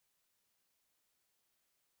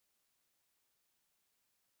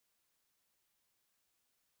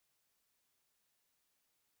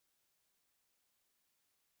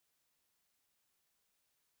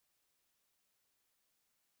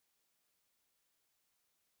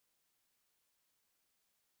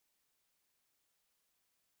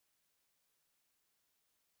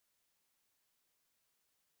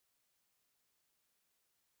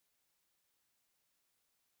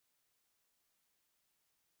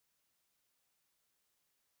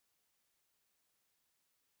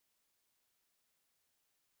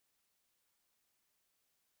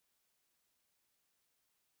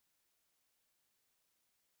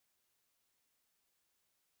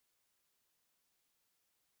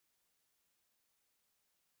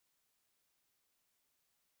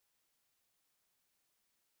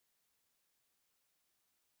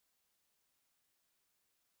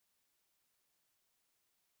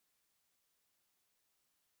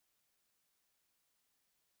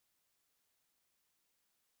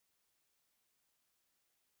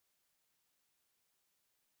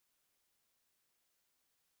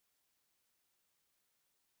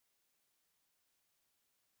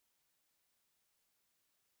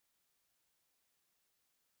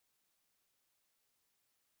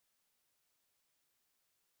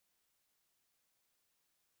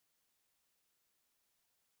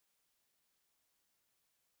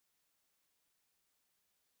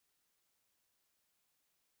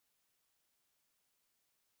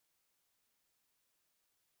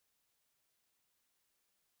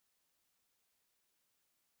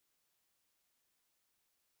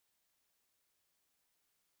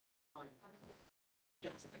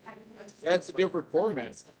That's a good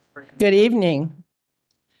performance. Good evening.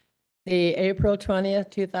 The April 20th,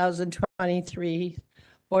 2023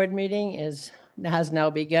 board meeting has now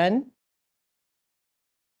begun.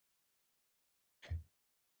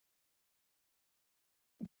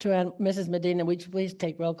 Mrs. Medina, would you please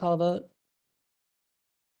take roll call vote?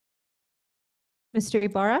 Mr.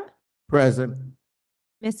 Ibarra, Present.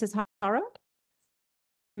 Mrs. Hara,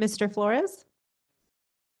 Mr. Flores,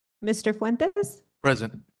 Mr. Fuentes,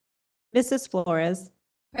 Present. Mrs. Flores,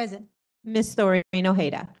 Present. Ms. Doreen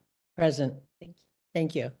Ojeda. Present.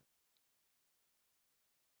 Thank you.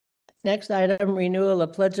 Next item, renewal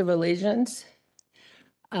of Pledge of Allegiance.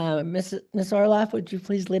 Ms. Orloff, would you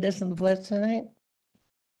please lead us in the pledge tonight?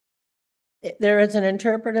 There is an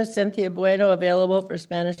interpreter, Cynthia Bueno, available for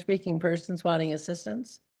Spanish-speaking persons wanting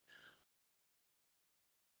assistance.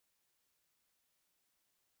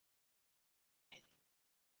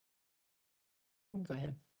 Go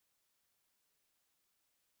ahead.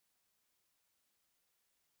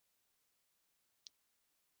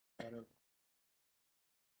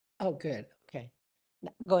 Oh, good. Okay.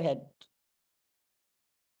 Go ahead.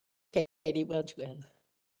 Katie, why don't you go ahead?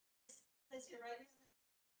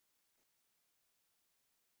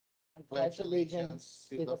 I pledge allegiance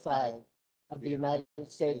to the flag of the United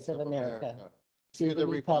States of America, to the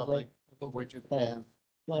republic for which it stands,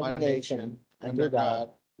 one nation, under God,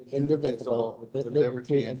 indivisible, with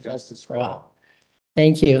liberty and justice for all.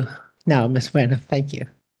 Thank you. Now, Ms. Bueno, thank you.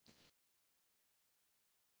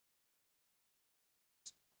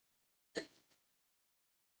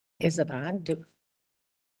 Is it on? Do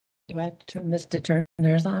I have to turn Mr.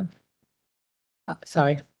 Turner's on? Oh,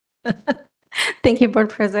 sorry. Thank you, Board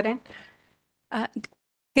President.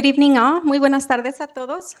 Good evening, all. Muy buenas tardes a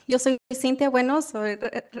todos. Yo soy Cintia Bueno, soy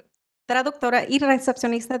traductora y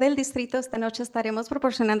recepcionista del distrito. Esta noche estaremos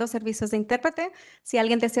proporcionando servicios de intérprete. Si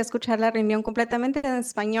alguien desea escuchar la reunión completamente en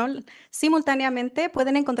español, simultáneamente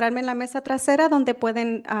pueden encontrarme en la mesa trasera donde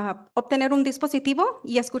pueden obtener un dispositivo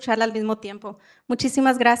y escucharla al mismo tiempo.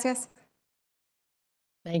 Muchísimas gracias.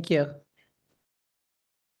 Thank you.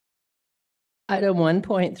 Item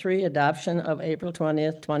 1.3, adoption of April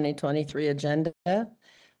 20th, 2023 agenda.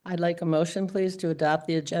 I'd like a motion, please, to adopt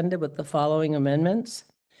the agenda with the following amendments.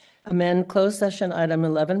 Amend closed session item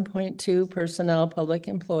 11.2, personnel, public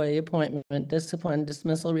employee appointment, discipline,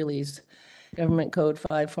 dismissal, release, Government Code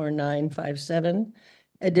 54957.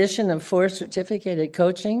 Addition of 4 certificated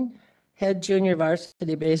coaching, head junior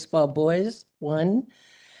varsity baseball boys, 1.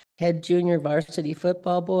 Head junior varsity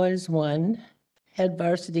football boys, 1. Head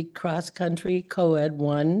varsity cross-country co-ed,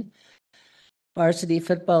 1. Varsity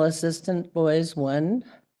football assistant boys, 1.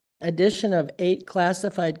 Addition of 8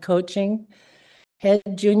 classified coaching. Head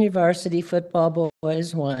junior varsity football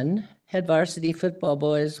boys, 1. Head varsity football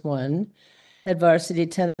boys, 1. Head varsity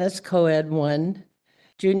tennis co-ed, 1.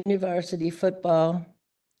 Junior varsity football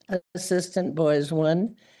assistant boys,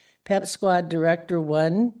 1. Pep squad director,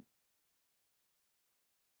 1.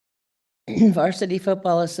 Varsity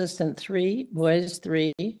football assistant, 3. Boys,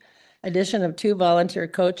 3. Addition of 2 volunteer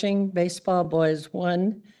coaching, baseball boys,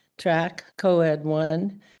 1. Track co-ed,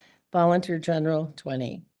 1. Volunteer general,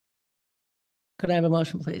 20. Could I have a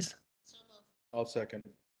motion, please? I'll second.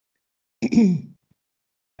 I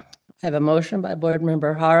have a motion by Board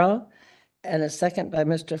Member Haro and a second by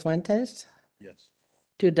Mr. Fuentes Yes.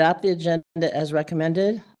 to adopt the agenda as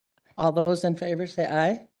recommended. All those in favor say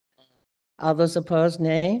aye. All those opposed,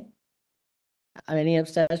 nay. Any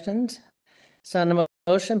abstentions? So on a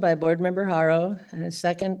motion by Board Member Haro and a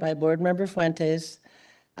second by Board Member Fuentes,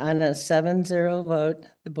 on a 7-0 vote,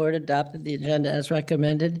 the board adopted the agenda as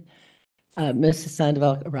recommended. Mrs.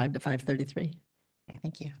 Sandoval arrived at 5:33.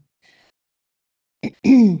 Thank you.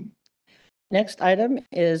 Next item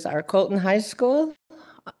is our Colton High School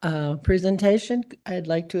presentation. I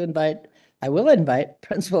will invite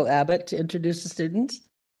Principal Abbott to introduce the students.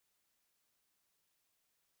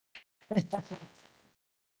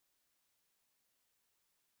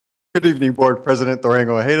 Good evening, Board President Doreen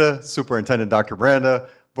Ojeda, Superintendent Dr. Miranda,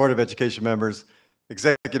 Board of Education members,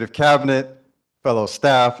 Executive Cabinet, fellow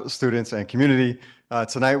staff, students, and community.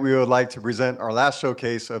 Tonight, we would like to present our last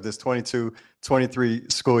showcase of this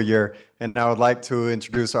 22-23 school year, and I would like to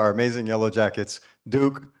introduce our amazing Yellow Jackets,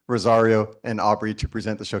 Duke, Rosario, and Aubrey, to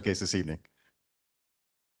present the showcase this evening.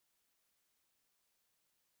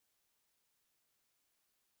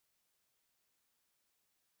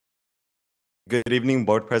 Good evening,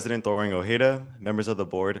 Board President Doreen Ojeda, members of the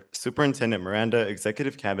board, Superintendent Miranda,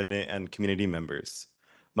 Executive Cabinet, and community members.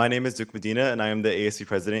 My name is Duke Medina, and I am the ASC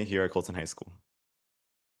president here at Colton High School.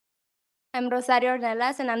 I'm Rosario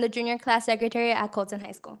Ornelas, and I'm the junior class secretary at Colton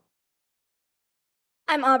High School.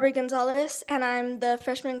 I'm Aubrey Gonzalez, and I'm the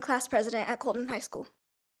freshman class president at Colton High School.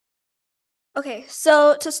 Okay,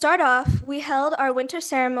 so to start off, we held our winter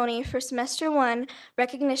ceremony for semester 1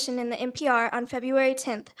 recognition in the NPR on February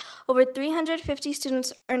 10th. Over 350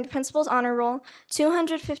 students earned principal's honor roll,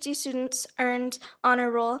 250 students earned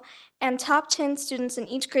honor roll, and top 10 students in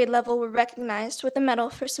each grade level were recognized with a medal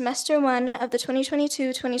for semester 1 of the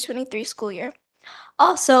 2022-2023 school year.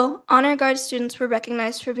 Also, honor guard students were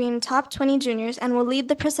recognized for being top 20 juniors and will lead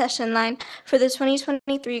the procession line for the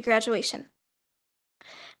 2023 graduation.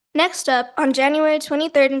 Next up, on January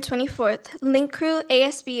 23rd and 24th, Link Crew,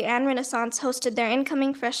 ASB, and Renaissance hosted their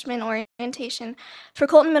incoming freshman orientation for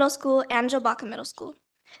Colton Middle School and Jobaca Middle School.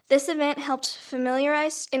 This event helped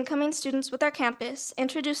familiarize incoming students with our campus,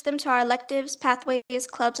 introduce them to our electives, pathways,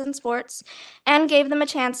 clubs, and sports, and gave them a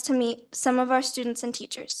chance to meet some of our students and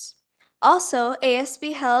teachers. Also,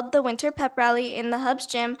 ASB held the Winter Pep Rally in the Hub's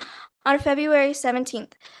Gym on February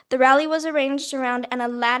 17th. The rally was arranged around an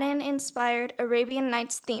Aladdin-inspired Arabian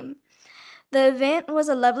Nights theme. The event was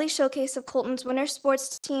a lovely showcase of Colton's winter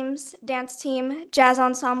sports teams, dance team, jazz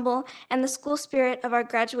ensemble, and the school spirit of our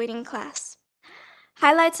graduating class.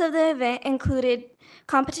 Highlights of the event included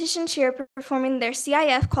competition cheer performing their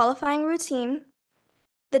CIF qualifying routine,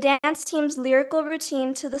 the dance team's lyrical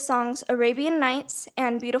routine to the songs Arabian Nights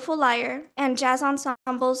and Beautiful Liar, and jazz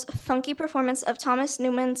ensemble's funky performance of Thomas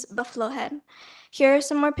Newman's Buffalo Head. Here are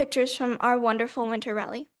some more pictures from our wonderful winter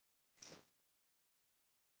rally.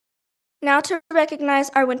 Now to recognize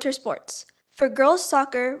our winter sports. For girls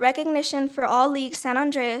soccer, recognition for all leagues San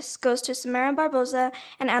Andreas goes to Samara Barboza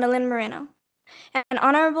and Adeline Moreno. An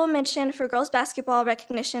honorable mention for girls basketball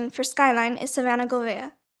recognition for Skyline is Savannah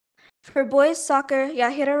Govea. For boys soccer,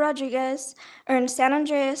 Yahira Rodriguez earned San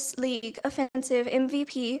Andreas League Offensive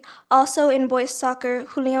MVP. Also in boys soccer,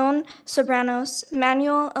 Julian Sobranos,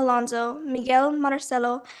 Manuel Alonso, Miguel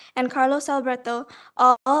Marcelo, and Carlos Alberto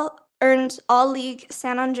all earned All-League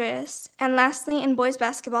San Andreas. And lastly, in boys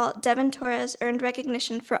basketball, Devin Torres earned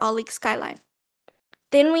recognition for All-League Skyline.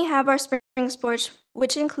 Then we have our spring sports,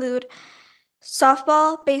 which include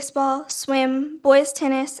softball, baseball, swim, boys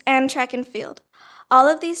tennis, and track and field. All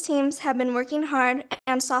of these teams have been working hard,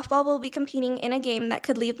 and softball will be competing in a game that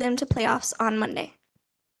could lead them to playoffs on Monday.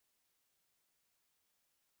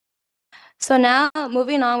 So now,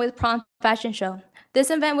 moving on with Prom Fashion Show. This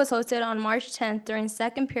event was hosted on March 10th during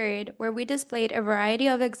second period, where we displayed a variety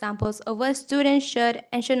of examples of what students should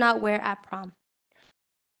and should not wear at prom.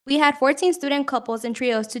 We had 14 student couples and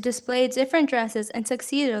trios to display different dresses and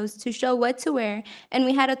tuxedos to show what to wear, and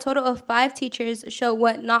we had a total of 5 teachers show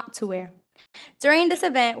what not to wear. During this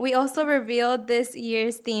event, we also revealed this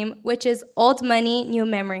year's theme, which is Old Money, New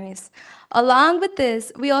Memories. Along with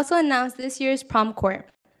this, we also announced this year's prom court.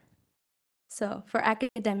 So, for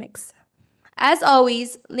academics. As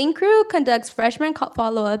always, Link Crew conducts freshman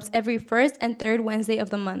follow-ups every first and third Wednesday of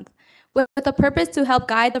the month, with a purpose to help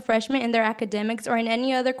guide the freshmen in their academics or in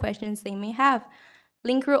any other questions they may have.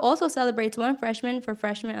 Link Crew also celebrates one freshman for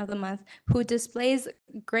Freshman of the Month who displays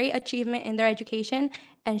great achievement in their education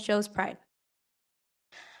and shows pride.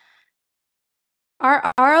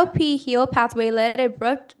 Our ROP Heal Pathway led a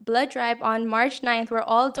blood drive on March 9th where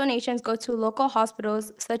all donations go to local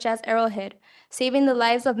hospitals such as Arrowhead, saving the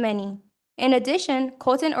lives of many. In addition,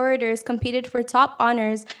 Colton Orators competed for top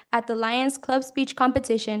honors at the Lions Club speech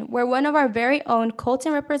competition where one of our very own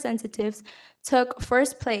Colton representatives took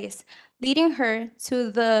first place, leading her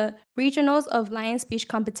to the regionals of Lions speech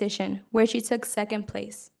competition where she took second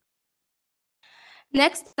place.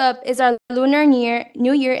 Next up is our Lunar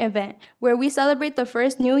New Year event, where we celebrate the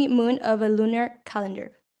first new moon of a lunar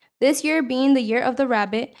calendar. This year being the year of the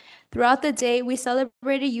rabbit, throughout the day we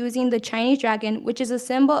celebrated using the Chinese dragon, which is a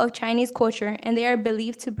symbol of Chinese culture, and they are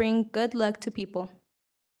believed to bring good luck to people.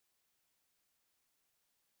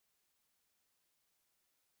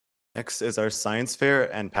 Next is our Science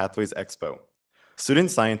Fair and Pathways Expo.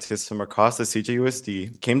 Student scientists from across the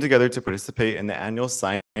CJUSD came together to participate in the annual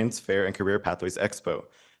Science Fair and Career Pathways Expo.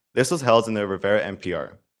 This was held in the Rivera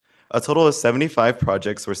NPR. A total of 75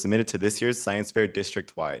 projects were submitted to this year's Science Fair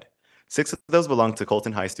district-wide. 6 of those belonged to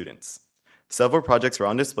Colton High students. Several projects were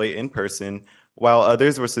on display in person, while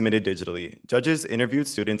others were submitted digitally. Judges interviewed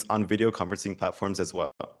students on video conferencing platforms as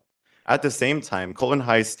well. At the same time, Colton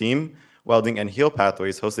High's STEAM, Welding, and Heal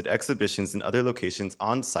Pathways hosted exhibitions in other locations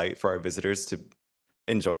on site for our visitors to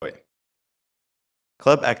enjoy.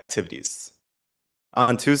 Club activities.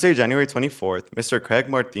 On Tuesday, January 24th, Mr. Craig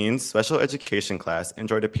Martin's special education class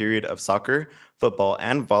enjoyed a period of soccer, football,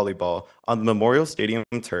 and volleyball on the Memorial Stadium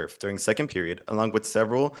turf during second period, along with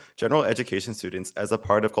several general education students as a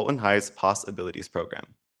part of Colton High's Possibilities program.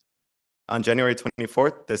 On January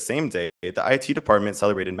 24th, the same day, the IT department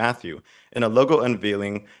celebrated Matthew in a logo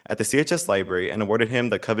unveiling at the CHS library and awarded him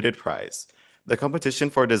the coveted prize. The competition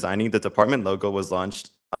for designing the department logo was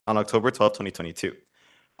launched on October 12, 2022.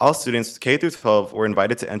 All students K through 12 were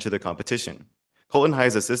invited to enter the competition. Colton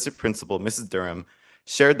High's assistant principal, Mrs. Durham,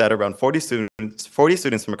 shared that around 40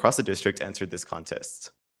 students from across the district entered this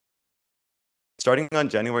contest. Starting on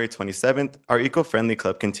January 27th, our eco-friendly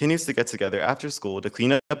club continues to get together after school to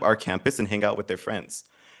clean up our campus and hang out with their friends.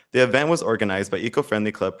 The event was organized by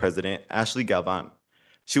Eco-Friendly Club President Ashley Galvan.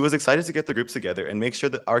 She was excited to get the group together and make sure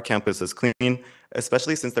that our campus was clean,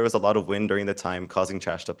 especially since there was a lot of wind during the time, causing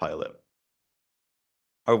trash to pile up.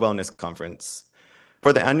 Our wellness conference.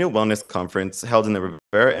 For the annual wellness conference held in the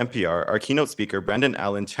Rivera MPR, our keynote speaker, Brandon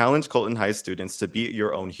Allen, challenged Colton High students to be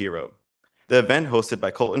your own hero. The event, hosted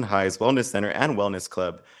by Colton High's Wellness Center and Wellness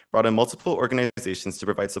Club, brought in multiple organizations to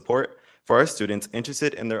provide support for our students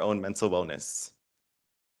interested in their own mental wellness.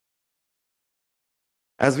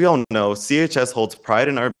 As we all know, CHS holds pride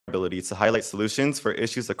in our ability to highlight solutions for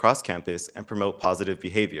issues across campus and promote positive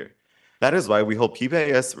behavior. That is why we hold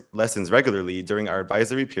PBIS lessons regularly during our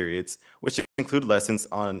advisory periods, which include lessons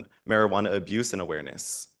on marijuana abuse and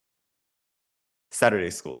awareness.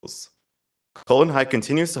 Saturday schools. Colton High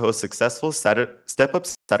continues to host successful Step-Up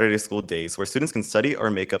Saturday School days where students can study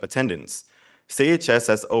or make up attendance. CHS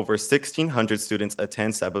has over 1,600 students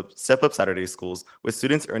attend Step-Up Saturday schools, with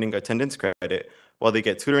students earning attendance credit while they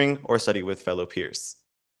get tutoring or study with fellow peers.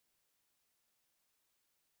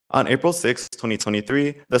 On April 6,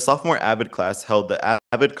 2023, the sophomore AVID class held the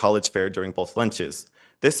AVID College Fair during both lunches.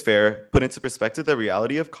 This fair put into perspective the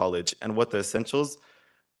reality of college and what the essentials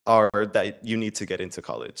are that you need to get into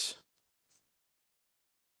college.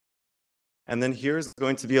 And then here's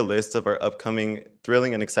going to be a list of our upcoming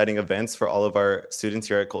thrilling and exciting events for all of our students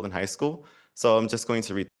here at Colton High School. So I'm just going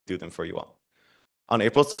to read through them for you all. On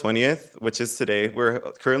April 20th, which is today, we're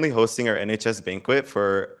currently hosting our NHS banquet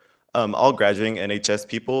for all graduating NHS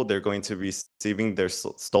people. They're going to be receiving their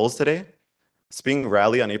stoles today. Spring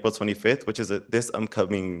Rally on April 25th, which is this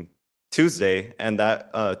upcoming Tuesday, and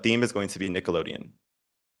that theme is going to be Nickelodeon.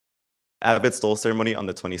 AVID Stole Ceremony on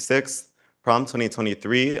the 26th, Prom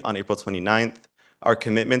 2023 on April 29th, our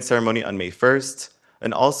Commitment Ceremony on May 1st,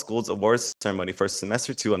 an All Schools Awards Ceremony for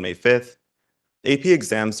Semester 2 on May 5th, AP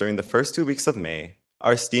exams during the first 2 weeks of May,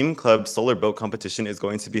 our STEAM Club Solar Boat Competition is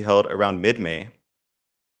going to be held around mid-May,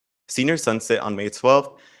 Senior Sunset on May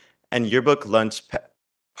 12th, and Yearbook Lunch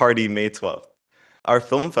Party May 12th. Our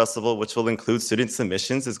Film Festival, which will include student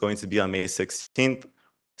submissions, is going to be on May 16th,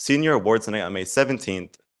 Senior Awards Night on May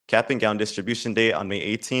 17th, Cap and Gown Distribution Day on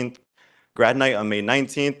May 18th, Grad Night on May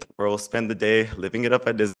 19th, where we'll spend the day living it up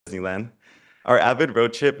at Disneyland. Our AVID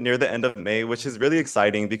road trip near the end of May, which is really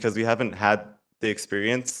exciting because we haven't had the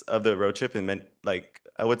experience of the road trip in, like,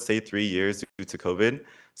 I would say 3 years due to COVID.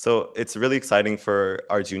 So it's really exciting for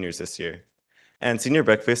our juniors this year. And senior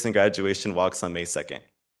breakfast and graduation walks on May 2nd.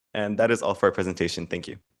 And that is all for our presentation. Thank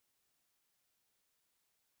you.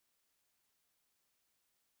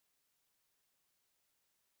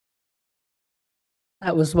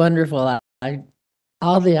 That was wonderful.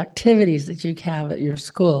 All the activities that you have at your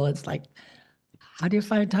school, it's like, how do you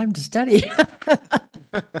find time to study?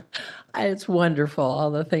 It's wonderful, all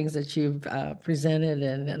the things that you've presented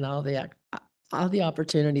and all the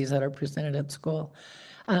opportunities that are presented at school.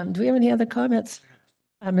 Do we have any other comments?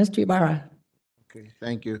 Mr. Ibarra? Okay,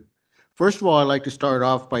 thank you. First of all, I'd like to start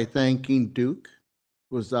off by thanking Duke,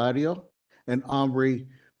 Rosario, and Omri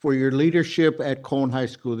for your leadership at Colton High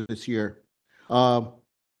School this year.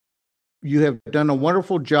 You have done a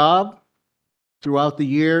wonderful job throughout the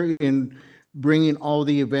year in bringing all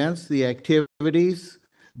the events, the activities,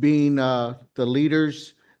 being the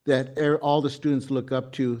leaders that all the students look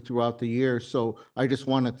up to throughout the year. So I just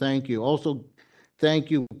want to thank you. Also,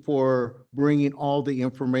 thank you for bringing all the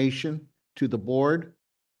information to the board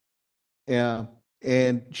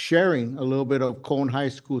and sharing a little bit of Colton High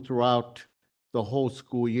School throughout the whole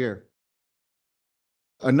school year.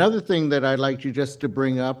 Another thing that I'd like you just to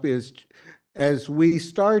bring up is as we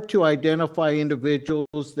start to identify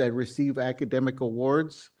individuals that receive academic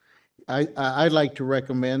awards, I'd like to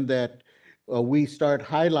recommend that we start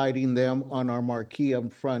highlighting them on our marquee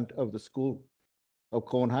up front of the school of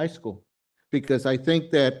Colton High School. Because I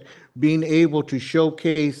think that being able to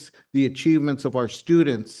showcase the achievements of our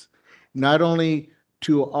students, not only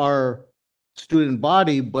to our student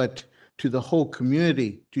body, but to the whole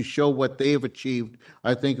community to show what they have achieved,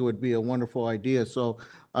 I think it would be a wonderful idea. So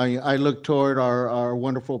I look toward our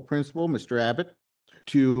wonderful principal, Mr. Abbott,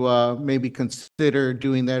 to maybe consider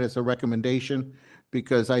doing that as a recommendation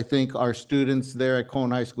because I think our students there at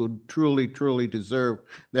Cone High School truly, truly deserve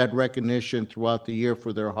that recognition throughout the year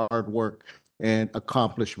for their hard work and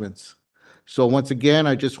accomplishments. So once again,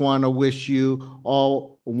 I just want to wish you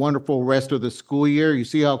all a wonderful rest of the school year. You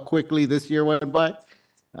see how quickly this year went by?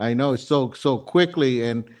 I know, so quickly.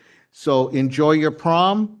 And so enjoy your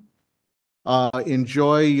prom.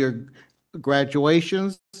 Enjoy your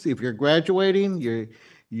graduations. If you're graduating,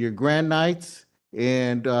 your grand nights,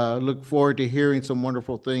 and look forward to hearing some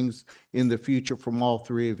wonderful things in the future from all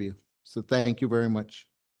three of you. So thank you very much.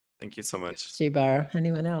 Thank you so much. Mr. Ibarra.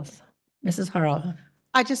 Anyone else? Mrs. Harrell.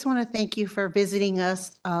 I just want to thank you for visiting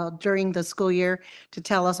us during the school year to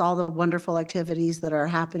tell us all the wonderful activities that are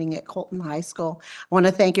happening at Colton High School. I want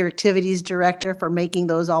to thank your activities director for making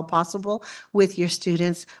those all possible with your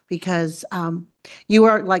students, because you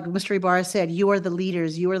are, like Mr. Ibarra said, you are the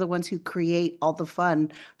leaders. You are the ones who create all the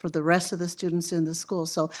fun for the rest of the students in the school.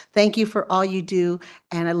 So thank you for all you do,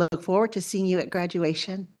 and I look forward to seeing you at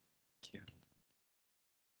graduation.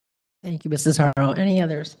 Thank you, Mrs. Harrell. Any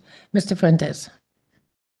others? Mr. Fuentes.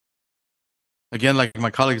 Again, like my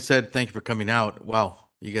colleague said, thank you for coming out. Wow,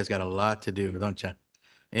 you guys got a lot to do, don't you?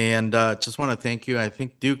 And just want to thank you. I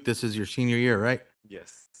think, Duke, this is your senior year, right?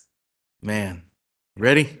 Yes. Man,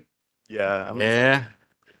 ready? Yeah. I'm Yeah.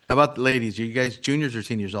 How about the ladies? Are you guys juniors or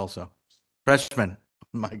seniors also? Freshmen. Oh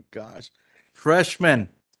my gosh. Freshmen.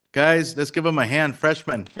 Guys, let's give them a hand.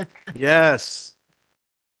 Freshmen. Yes.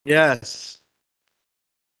 Yes.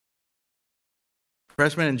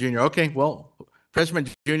 Freshman and junior. Okay, well, freshman,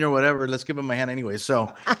 junior, whatever. Let's give them a hand anyway.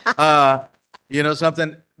 So, you know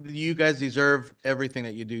something, you guys deserve everything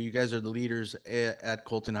that you do. You guys are the leaders at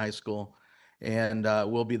Colton High School, and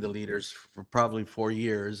we'll be the leaders for probably 4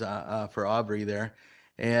 years for Aubrey there.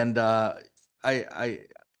 And I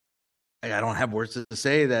don't have words to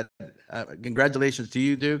say that. Congratulations to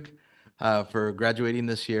you, Duke, for graduating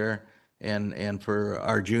this year, and for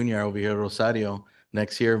our junior over here, Rosario.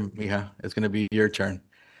 Next year, Mija, it's going to be your turn.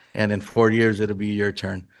 And in 4 years, it'll be your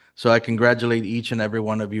turn. So I congratulate each and every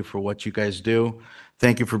one of you for what you guys do.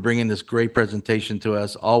 Thank you for bringing this great presentation to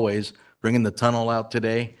us, always bringing the tunnel out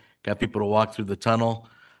today. Got people to walk through the tunnel.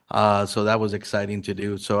 So that was exciting to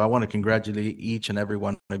do. So I want to congratulate each and every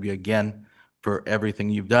one of you again for everything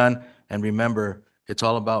you've done. And remember, it's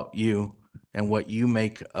all about you and what you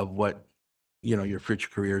make of what, you know, your future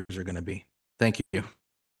careers are going to be. Thank you.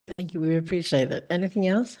 Thank you. We appreciate it. Anything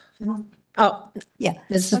else? Oh, Yeah.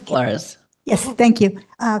 Mrs. Okay. Flores. Yes, thank you.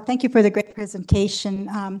 Thank you for the great presentation.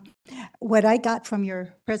 What I got from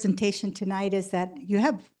your presentation tonight is that you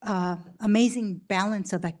have amazing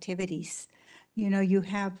balance of activities. You know, you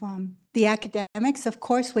have the academics, of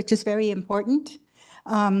course, which is very important.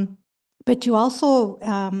 But you also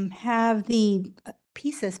have the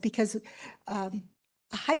pieces, because a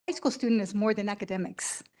high school student is more than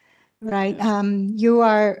academics. Right. You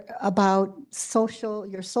are about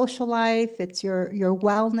your social life. It's your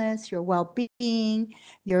wellness, your well-being,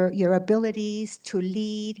 your abilities to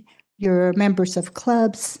lead. You're members of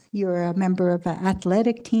clubs. You're a member of an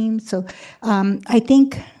athletic team. So I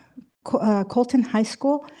think Colton High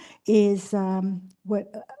School is what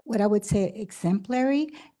I would say exemplary,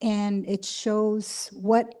 and it shows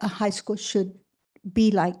what a high school should be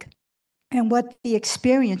like and what the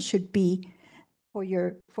experience should be for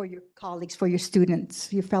your colleagues, for your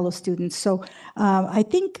students, your fellow students. So I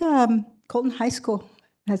think Colton High School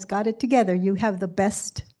has got it together. You have the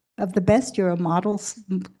best of the best. You're a model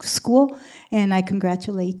school, and I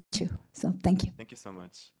congratulate you. So thank you. Thank you so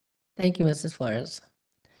much. Thank you, Mrs. Flores.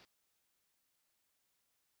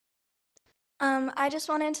 I just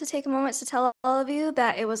wanted to take a moment to tell all of you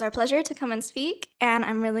that it was our pleasure to come and speak, and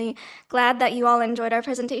I'm really glad that you all enjoyed our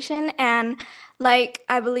presentation. And like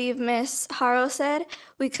I believe Miss Haro said,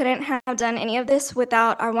 we couldn't have done any of this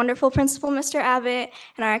without our wonderful principal, Mr. Abbott,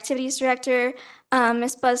 and our activities director,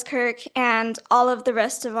 Miss Buzzkirk, and all of the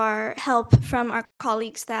rest of our help from our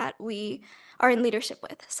colleagues that we are in leadership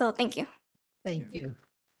with. So thank you. Thank you.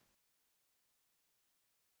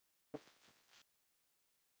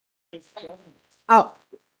 Oh,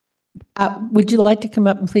 would you like to come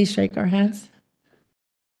up and please shake our hands?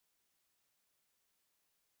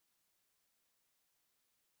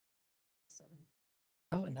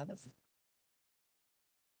 Oh, another.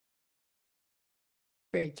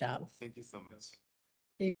 Great job. Thank you so much.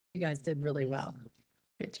 You guys did really well.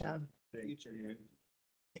 Good job.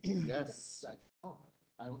 Yes.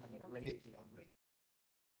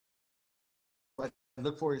 But I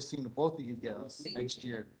look forward to seeing both of you guys next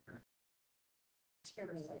year.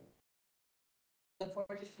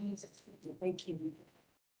 Thank you.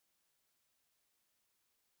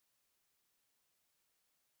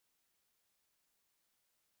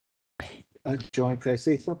 Joan, can I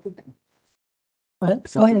say something? What? Go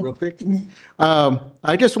Something ahead. real quick?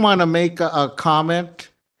 I just want to make a comment.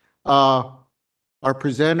 Our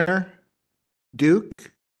presenter,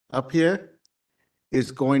 Duke, up here,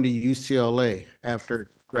 is going to UCLA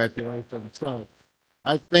after graduation. So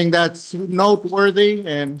I think that's noteworthy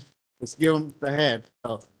and let's give him the head.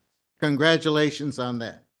 So congratulations on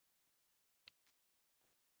that.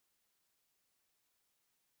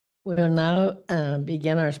 We'll now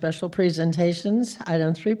begin our special presentations.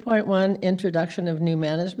 Item 3.1, introduction of new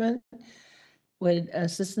management. Would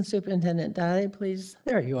Assistant Superintendent Dade please,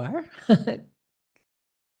 there you are.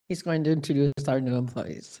 He's going to introduce our new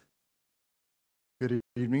employees. Good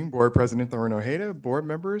evening, Board President Thorne Ojeda, board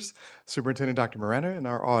members, Superintendent Dr. Miranda, and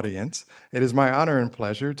our audience. It is my honor and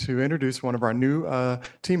pleasure to introduce one of our new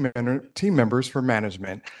team members for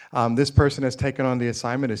management. This person has taken on the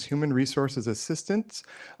assignment as Human Resources Assistant,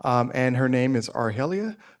 and her name is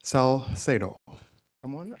Argelia Salcedo.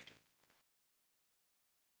 Come on up.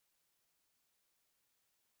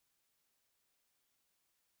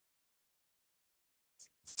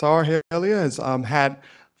 So Argelia has had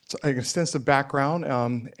an extensive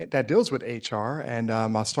background that deals with HR, and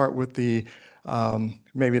I'll start with the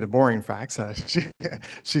maybe the boring facts.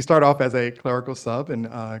 She started off as a clerical sub in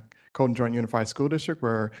Colton Joint Unified School District,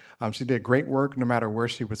 where she did great work no matter where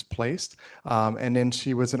she was placed. And then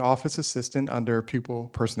she was an office assistant under Pupil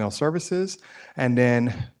Personnel Services. And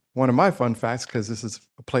then one of my fun facts, because this is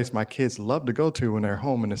a place my kids love to go to when they're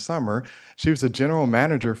home in the summer, she was a general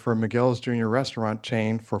manager for Miguel's Junior Restaurant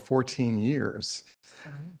chain for 14 years.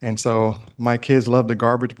 And so my kids love the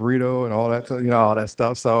garbage burrito and all that, all that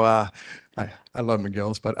stuff. So I love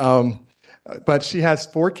Miguel's, but she has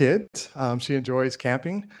 4 kids. She enjoys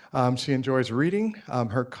camping. She enjoys reading.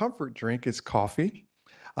 Her comfort drink is coffee.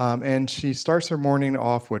 And she starts her morning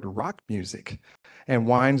off with rock music and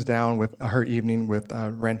winds down with her evening with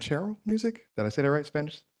ranchero music. Did I say that right,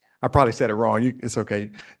 Spanish? I probably said it wrong. It's okay.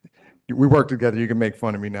 We work together. You can make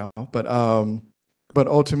fun of me now. But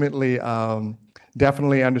ultimately,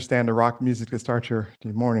 definitely understand the rock music to start your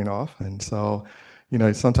morning off. And so,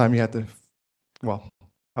 sometimes you have to, well,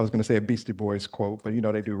 I was going to say a Beastie Boys quote, but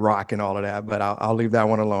they do rock and all of that, but I'll leave that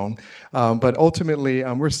one alone. But ultimately,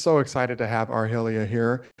 we're so excited to have Argelia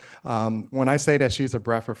here. When I say that she's a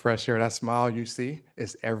breath of fresh air, that smile you see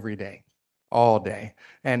is every day, all day.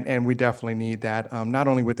 And we definitely need that, not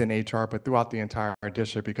only within HR, but throughout the entire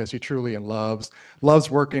district, because she truly loves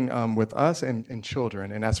working with us and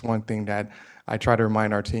children. And that's one thing that I try to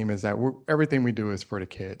remind our team is that everything we do is for the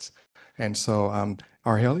kids. And so,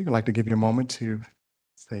 Argelia, I'd like to give you a moment to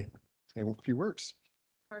say a few words.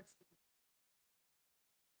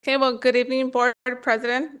 Okay, well, good evening, Board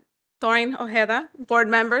President Thorne Ojeda, board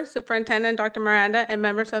members, Superintendent Dr. Miranda, and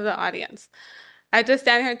members of the audience. I just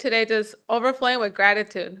stand here today just overflowing with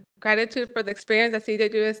gratitude. Gratitude for the experience that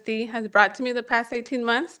CJUSD has brought to me the past 18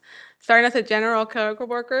 months, starting as a general clerical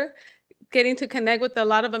worker, getting to connect with a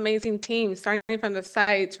lot of amazing teams, starting from the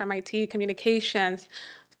sites, from IT, communications,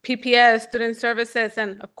 PPS, student services,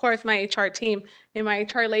 and of course, my HR team and my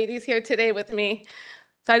HR ladies here today with me.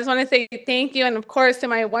 So I just want to say thank you. And of course, to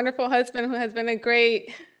my wonderful husband, who has been a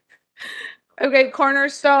great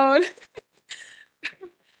cornerstone,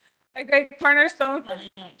 who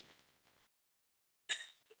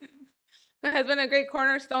has been a great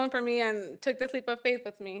cornerstone for me and took this leap of faith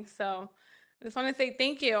with me. So I just want to say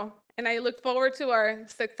thank you. And I look forward to our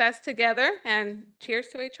success together, and cheers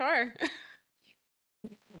to HR.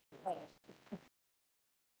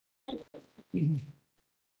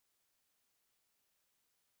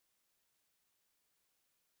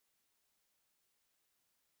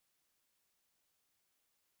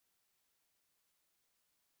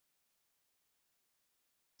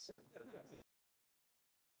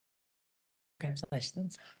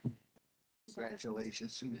 Congratulations.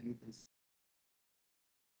 Congratulations.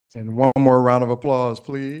 And one more round of applause,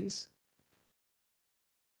 please.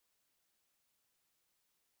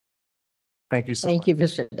 Thank you so much. Thank you,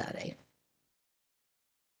 Mr. Dade.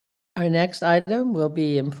 Our next item will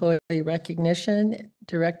be employee recognition.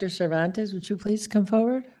 Director Cervantes, would you please come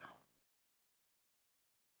forward?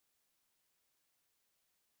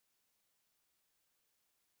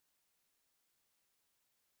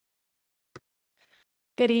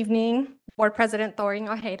 Good evening, Board President Thorne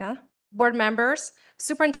Ojeda, board members,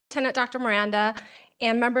 Superintendent Dr. Miranda,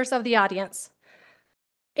 and members of the audience.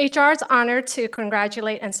 HR is honored to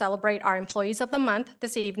congratulate and celebrate our Employees of the Month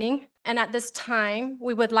this evening. And at this time,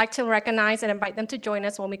 we would like to recognize and invite them to join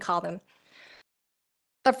us when we call them.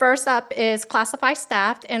 The first up is classified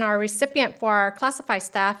staff, and our recipient for our classified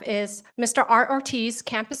staff is Mr. Art Ortiz,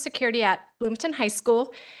 Campus Security at Bloomington High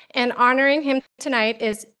School. And honoring him tonight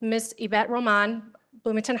is Ms. Yvette Roman,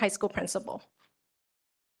 Bloomington High School Principal.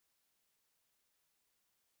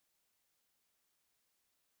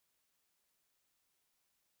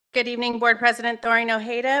 Good evening, Board President Doreen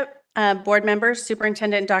Ojeda, board members,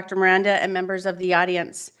 Superintendent Dr. Miranda, and members of the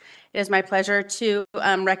audience. It is my pleasure to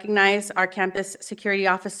recognize our Campus Security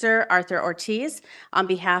Officer, Arthur Ortiz, on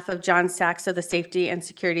behalf of John Sachs of the Safety and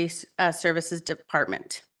Security Services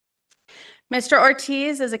Department. Mr.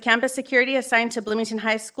 Ortiz is a campus security assigned to Bloomington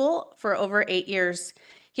High School for over 8 years.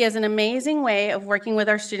 He has an amazing way of working with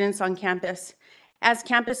our students on campus. As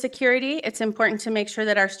campus security, it's important to make sure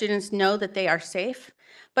that our students know that they are safe,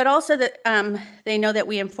 but also that they know that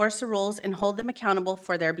we enforce the rules and hold them accountable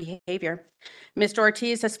for their behavior. Mr.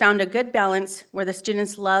 Ortiz has found a good balance where the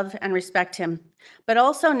students love and respect him, but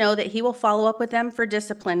also know that he will follow up with them for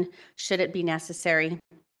discipline should it be necessary.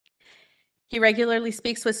 He regularly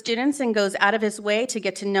speaks with students and goes out of his way to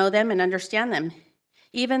get to know them and understand them,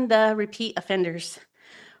 even the repeat offenders,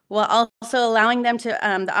 while also allowing them to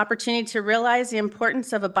the opportunity to realize the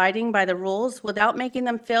importance of abiding by the rules without making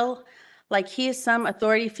them feel like he is some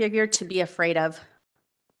authority figure to be afraid of.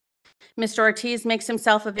 Mr. Ortiz makes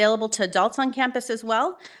himself available to adults on campus as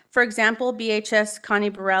well. For example, BHS Connie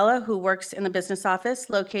Barella, who works in the business office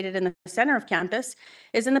located in the center of campus,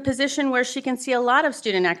 is in the position where she can see a lot of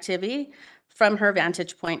student activity from her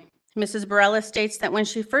vantage point. Mrs. Barella states that when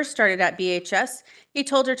she first started at BHS, he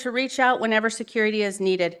told her to reach out whenever security is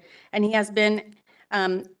needed, and he has been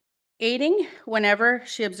aiding whenever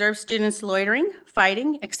she observes students loitering,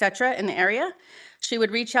 fighting, etc. in the area. She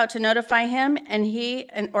would reach out to notify him, and he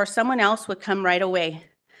or someone else would come right away.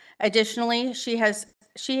 Additionally, she has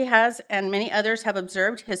and many others have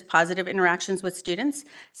observed his positive interactions with students,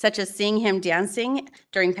 such as seeing him dancing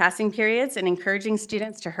during passing periods and encouraging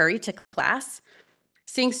students to hurry to class,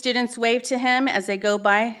 seeing students wave to him as they go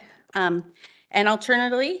by, and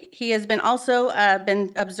alternatively, he has been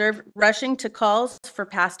observed rushing to calls for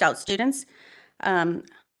passed out students,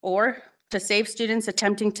 or to save students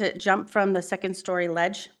attempting to jump from the second-story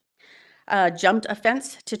ledge, jumped a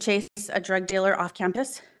fence to chase a drug dealer off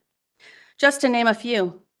campus. Just to name a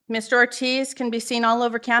few, Mr. Ortiz can be seen all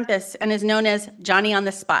over campus and is known as Johnny on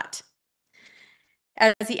the spot,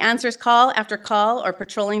 as he answers call after call or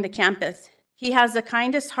patrolling the campus. He has the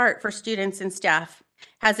kindest heart for students and staff,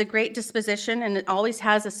 has a great disposition, and always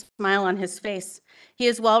has a smile on his face. He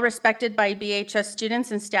is well respected by BHS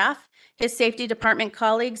students and staff. His safety department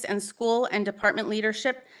colleagues and school and department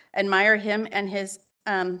leadership admire him and his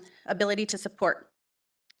ability to support.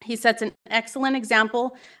 He sets an excellent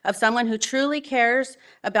example of someone who truly cares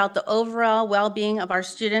about the overall well-being of our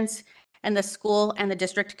students and the school and the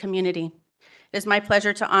district community. It is my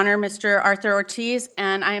pleasure to honor Mr. Arthur Ortiz,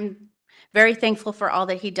 and I am very thankful for all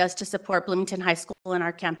that he does to support Bloomington High School and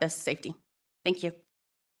our campus safety. Thank you.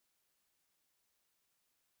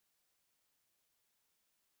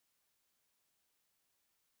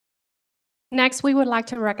 Next, we would like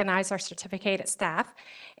to recognize our certificated staff.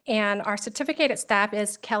 And our certificated staff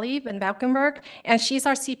is Kelly Van Valkenburg, and she's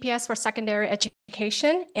our CPS for secondary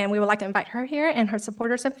education. And we would like to invite her here and her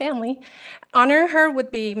supporters and family. Honoring her would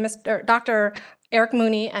be Dr. Eric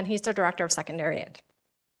Mooney, and he's the Director of Secondary Ed.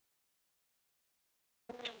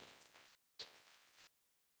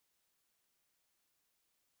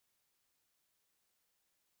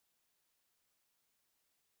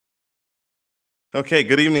 Okay,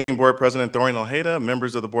 good evening, Board President Doreen Ojeda,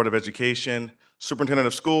 members of the Board of Education, Superintendent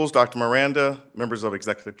of Schools, Dr. Miranda, members of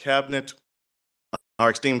Executive Cabinet,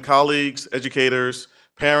 our esteemed colleagues, educators,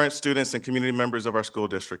 parents, students, and community members of our school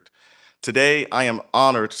district. Today, I am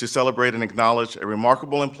honored to celebrate and acknowledge a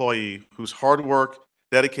remarkable employee whose hard work,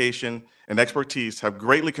 dedication, and expertise have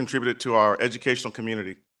greatly contributed to our educational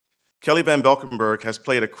community. Kelly Van Valkenburg has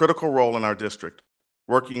played a critical role in our district,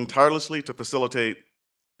 working tirelessly to facilitate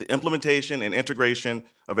the implementation and integration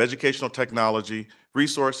of educational technology,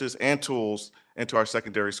 resources, and tools into our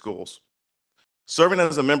secondary schools. Serving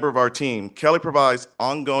as a member of our team, Kelly provides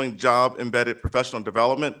ongoing job-embedded professional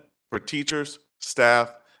development for teachers,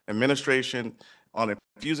 staff, administration on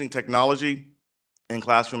infusing technology in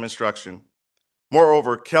classroom instruction.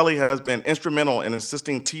 Moreover, Kelly has been instrumental in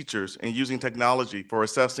assisting teachers in using technology for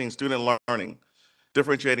assessing student learning,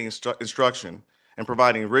 differentiating instruction, and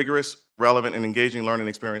providing rigorous, relevant, and engaging learning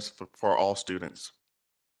experience for all students.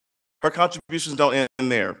 Her contributions don't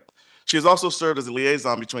end there. She has also served as a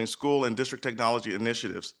liaison between school and district technology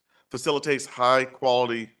initiatives, facilitates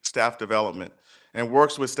high-quality staff development, and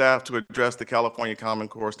works with staff to address the California Common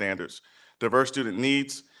Core standards. diverse student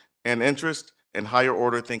needs and interests, and higher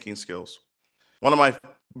order thinking skills. One of my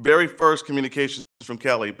very first communications from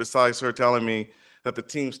Kelly, besides her telling me that the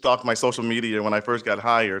team stalked my social media when I first got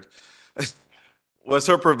hired, was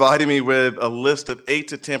her providing me with a list of 8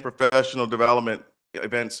 to 10 professional development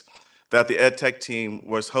events that the ed tech team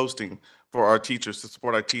was hosting for our teachers, to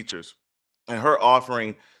support our teachers, and her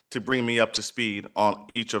offering to bring me up to speed on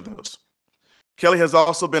each of those. Kelly has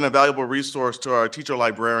also been a valuable resource to our teacher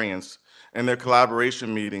librarians and their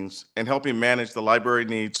collaboration meetings and helping manage the library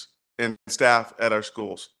needs and staff at our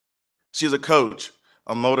schools. She is a coach,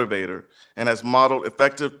 a motivator, and has modeled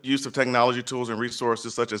effective use of technology tools and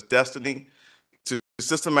resources such as Destiny to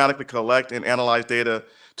systematically collect and analyze data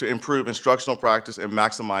to improve instructional practice and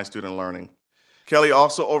maximize student learning. Kelly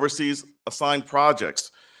also oversees assigned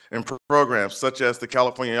projects and programs such as the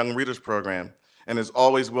California Young Readers Program and is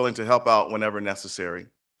always willing to help out whenever necessary.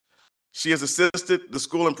 She has assisted the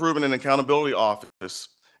School Improvement and Accountability Office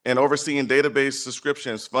in overseeing database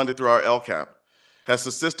subscriptions funded through our LCAP, has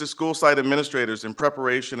assisted school site administrators in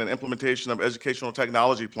preparation and implementation of educational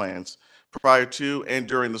technology plans prior to and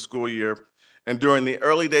during the school year. And during the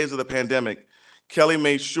early days of the pandemic, Kelly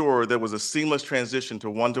made sure there was a seamless transition to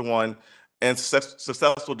one-to-one and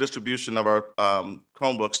successful distribution of our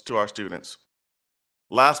Chromebooks to our students.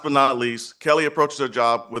 Last but not least, Kelly approaches her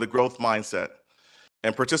job with a growth mindset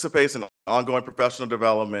and participates in ongoing professional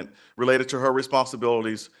development related to her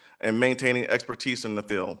responsibilities and maintaining expertise in the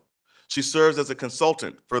field. She serves as a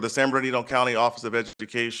consultant for the San Bernardino County Office of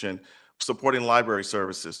Education, supporting library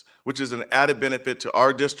services, which is an added benefit to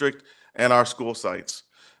our district and our school sites.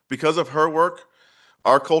 Because of her work,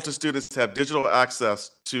 our Colton students have digital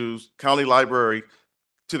access to the county library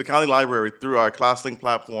through our ClassLink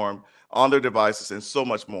platform on their devices and so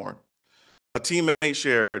much more. A teammate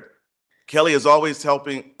shared, Kelly is always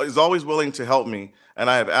willing to help me, and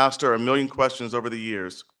I have asked her a million questions over the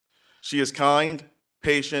years. She is kind,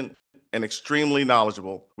 patient, and extremely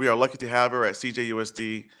knowledgeable. We are lucky to have her at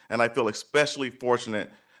CJUSD, and I feel especially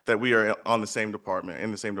fortunate that we are in the same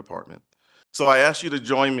department. So I ask you to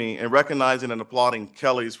join me in recognizing and applauding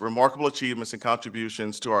Kelly's remarkable achievements and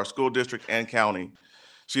contributions to our school district and county.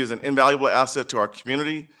 She is an invaluable asset to our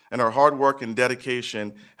community, and her hard work and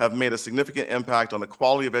dedication have made a significant impact on the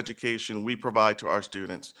quality of education we provide to our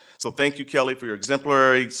students. So thank you, Kelly, for your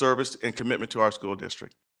exemplary service and commitment to our school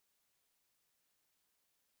district.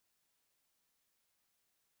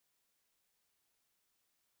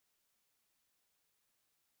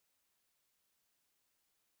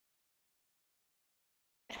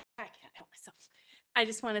 I can't help myself. I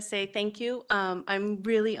just want to say thank you. I'm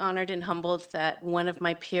really honored and humbled that one of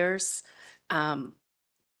my peers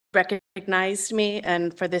recognized me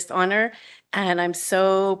and for this honor. And I'm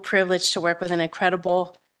so privileged to work with an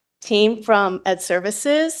incredible team from Ed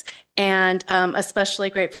Services, and especially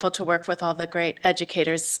grateful to work with all the great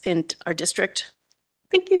educators in our district.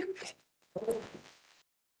 Thank you.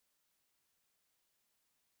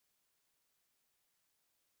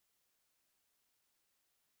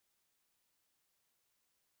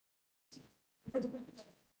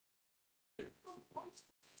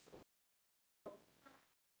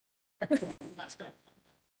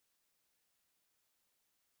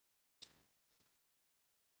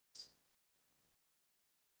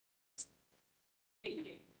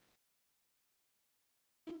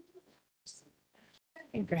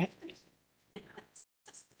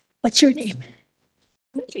 What's your name?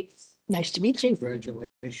 Nice to meet you.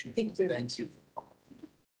 Congratulations. Thank you.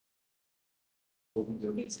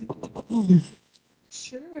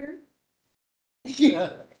 Sure. Yeah.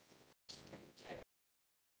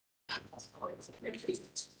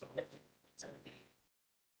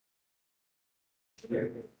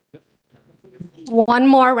 One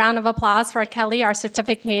more round of applause for Kelly, our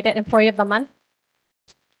certificated employee of the month.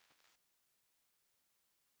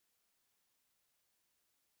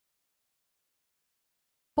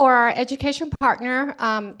 For our education partner,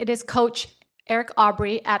 it is Coach Eric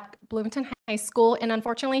Aubrey at Bloomington High School. And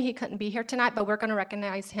unfortunately, he couldn't be here tonight, but we're going to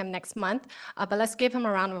recognize him next month. But let's give him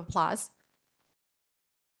a round of applause.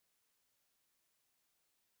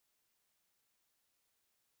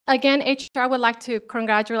 Again, HR would like to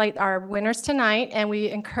congratulate our winners tonight, and we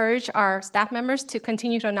encourage our staff members to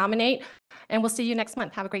continue to nominate, and we'll see you next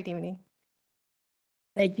month. Have a great evening.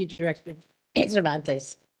 Thank you, Director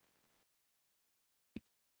Cervantes.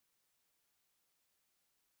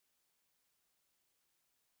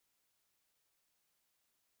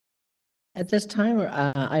 At this time,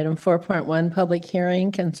 item 4.1, public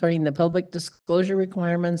hearing concerning the public disclosure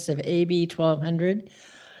requirements of AB 1200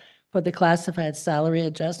 for the classified salary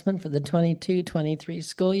adjustment for the 22-23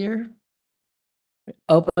 school year.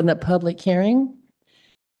 Open the public hearing.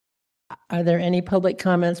 Are there any public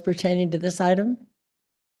comments pertaining to this item?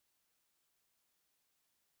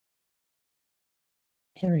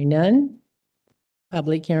 Hearing none.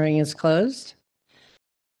 Public hearing is closed.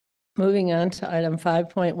 Moving on to item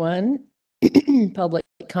 5.1, public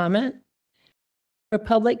comment. For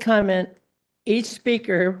public comment, each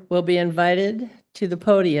speaker will be invited to the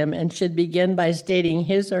podium and should begin by stating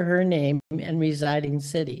his or her name and residing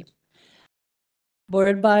city.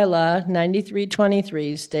 Board Bylaw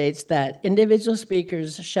 9323 states that individual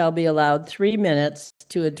speakers shall be allowed 3 minutes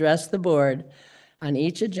to address the board on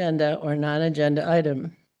each agenda or non-agenda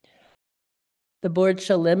item. The board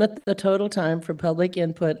shall limit the total time for public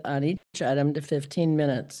input on each item to 15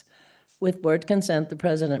 minutes. With board consent, the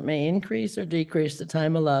president may increase or decrease the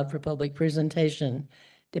time allowed for public presentation,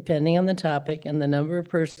 depending on the topic and the number of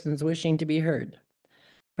persons wishing to be heard.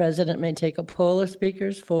 The president may take a poll of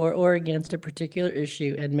speakers for or against a particular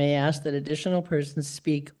issue and may ask that additional persons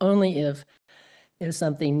speak only if there's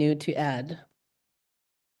something new to add.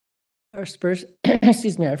 Our first,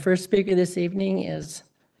 our first speaker this evening is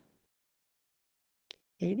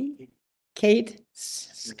Kate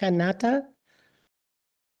Scanata.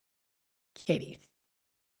 Katie.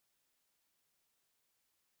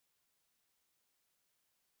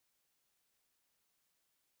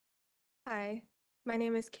 Hi, my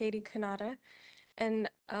name is Katie Kanata, and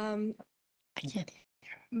I can't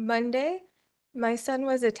hear. Monday, my son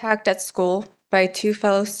was attacked at school by 2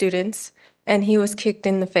 fellow students, and he was kicked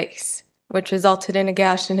in the face, which resulted in a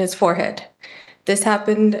gash in his forehead. This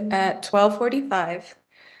happened at 12:45.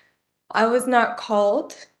 I was not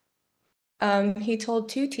called. He told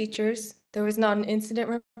 2 teachers. There was not an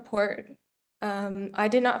incident report. I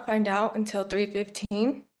did not find out until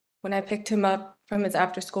 3:15 when I picked him up from his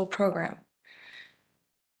after-school program.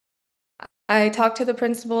 I talked to the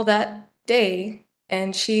principal that day,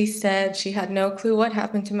 and she said she had no clue what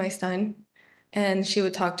happened to my son, and she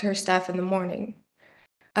would talk to her staff in the morning.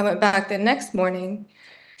 I went back the next morning,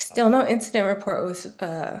 still no incident report was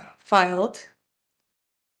filed,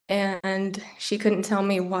 and she couldn't tell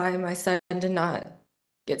me why my son did not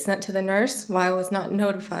get sent to the nurse, why I was not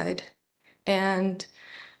notified. And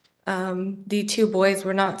the 2 boys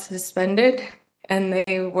were not suspended, and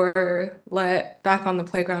they were let back on the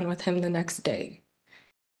playground with him the next day.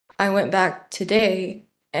 I went back today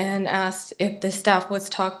and asked if the staff was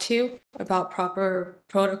talked to about proper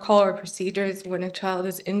protocol or procedures when a child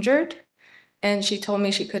is injured, and she told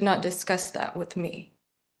me she could not discuss that with me.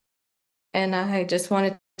 And I just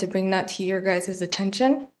wanted to bring that to your guys'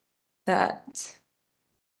 attention, that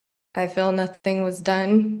I feel nothing was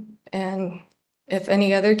done, and if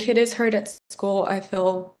any other kid is hurt at school, I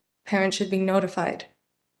feel parents should be notified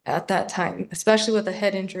at that time, especially with a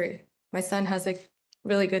head injury. My son has a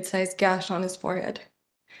really good sized gash on his forehead.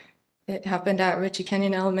 It happened at Ritchie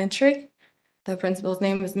Canyon Elementary. The principal's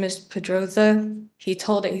name was Miss Pedroza. He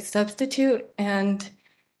told a substitute and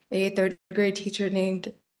a 3rd grade teacher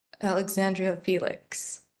named Alexandria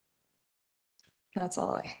Felix. That's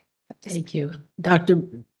all I have to say. Thank you.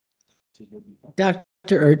 Dr.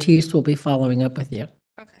 Ortiz will be following up with you.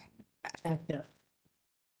 Okay.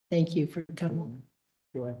 Thank you for coming.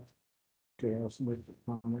 Comment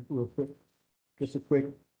real quick? Just a quick,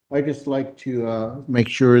 I just like to make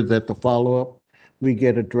sure that the follow-up we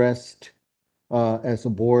get addressed as a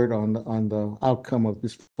board on the outcome of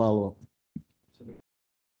this follow-up.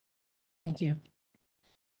 Thank you.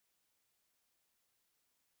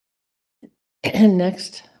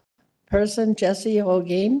 Next person, Jesse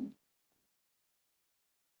Holguin.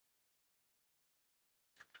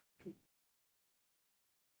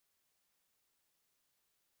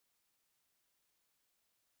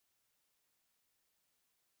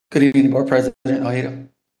 Good evening, Board President Ojeda,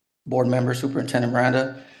 Board Member Superintendent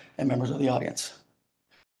Miranda, and members of the audience.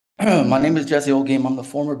 My name is Jesse Holguin. I'm the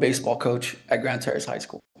former baseball coach at Grand Terrace High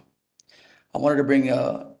School. I wanted to bring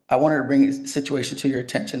a situation to your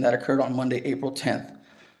attention that occurred on Monday, April 10th,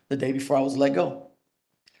 the day before I was let go.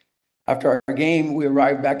 After our game, we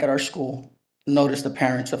arrived back at our school, noticed the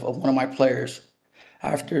parents of one of my players.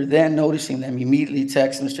 After then noticing them, immediately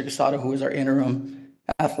text Mr. Casado, who is our interim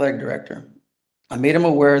athletic director. I made him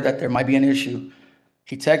aware that there might be an issue.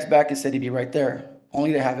 He texted back and said he'd be right there,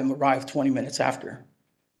 only to have him arrive 20 minutes after.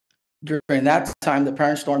 During that time, the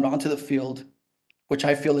parents stormed onto the field, which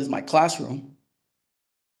I feel is my classroom.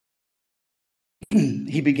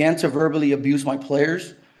 He began to verbally abuse my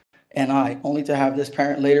players and I, only to have this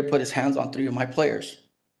parent later put his hands on 3 of my players.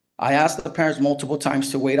 I asked the parents multiple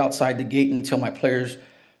times to wait outside the gate until my players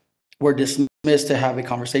were dismissed to have a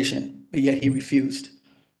conversation, but yet he refused.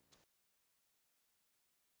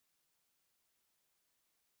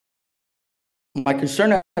 My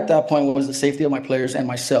concern at that point was the safety of my players and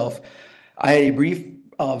myself. I had a brief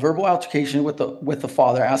verbal altercation with the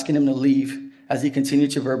father, asking him to leave as he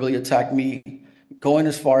continued to verbally attack me, going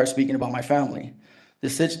as far as speaking about my family. The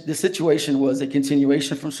situation was a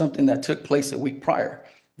continuation from something that took place a week prior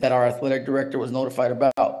that our athletic director was notified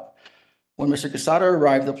about. When Mr. Quesada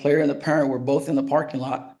arrived, the player and the parent were both in the parking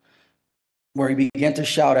lot, where he began to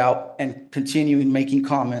shout out and continue making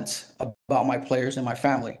comments about my players and my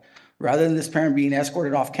family. Rather than this parent being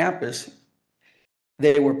escorted off campus,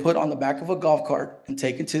 they were put on the back of a golf cart and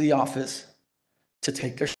taken to the office to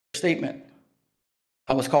take their statement.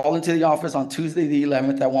 I was called into the office on Tuesday the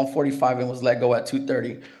 11th at 1:45 and was let go at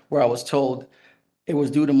 2:30, where I was told it was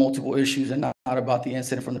due to multiple issues and not about the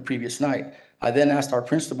incident from the previous night. I then asked our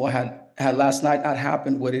principal, had last night not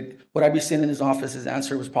happened, would I be sitting in his office? His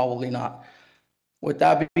answer was probably not. With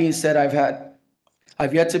that being said,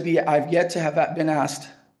 I've yet to have been asked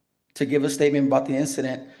to give a statement about the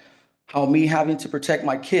incident, how me having to protect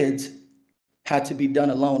my kids had to be done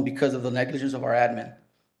alone because of the negligence of our admin.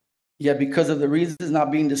 Yet because of the reasons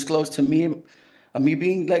not being disclosed to me, me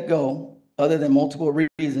being let go, other than multiple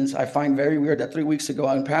reasons, I find very weird that 3 weeks ago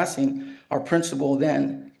in passing, our principal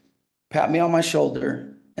then pat me on my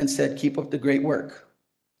shoulder and said, "Keep up the great work."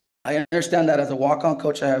 I understand that as a walk-on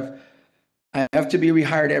coach, I have to be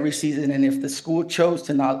rehired every season, and if the school chose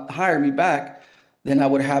to not hire me back, then I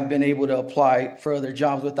would have been able to apply for other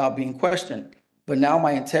jobs without being questioned. But now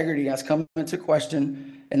my integrity has come into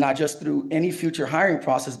question, and not just through any future hiring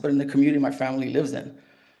process, but in the community my family lives in.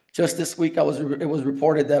 Just this week, it was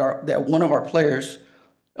reported that one of our players,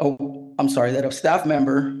 that a staff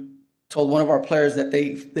member told one of our players that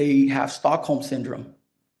they have Stockholm syndrome.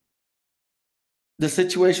 The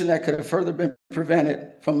situation that could have further been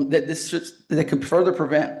prevented that could further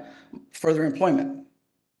prevent further employment.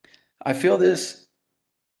 I feel this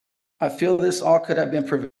all could have been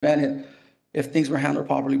prevented if things were handled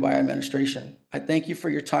properly by administration. I thank you for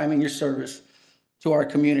your time and your service to our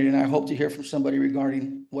community, and I hope to hear from somebody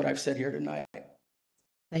regarding what I've said here tonight.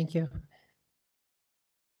 Thank you.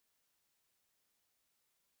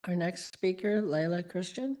 Our next speaker, Layla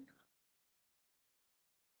Christian.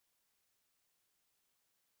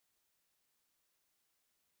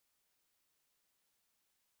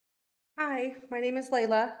 Hi, my name is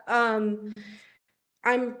Layla.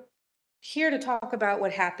 I'm here to talk about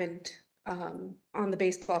what happened on the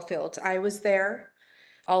baseball field. I was there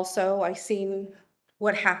also. I seen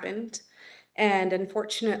what happened. And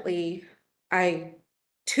unfortunately, I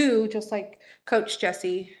too, just like Coach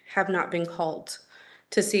Jesse, have not been called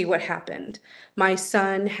to see what happened. My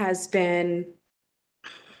son has been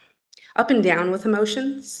up and down with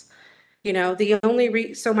emotions. You know,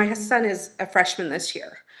 so my son is a freshman this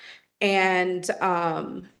year. And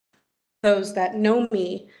those that know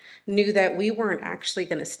me knew that we weren't actually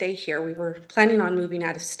going to stay here. We were planning on moving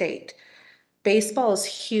out of state. Baseball is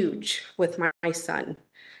huge with my son.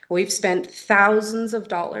 We've spent thousands of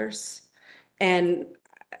dollars, and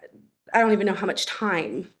I don't even know how much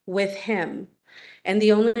time with him. And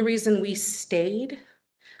the only reason we stayed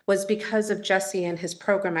was because of Jesse and his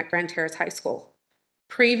program at Grand Terrace High School.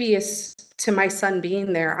 Previous to my son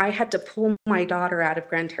being there, I had to pull my daughter out of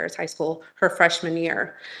Grand Terrace High School her freshman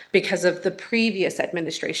year because of the previous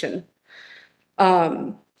administration.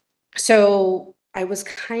 So I was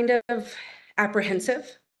kind of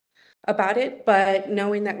apprehensive about it, but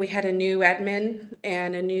knowing that we had a new admin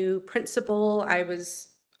and a new principal, I was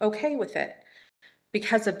okay with it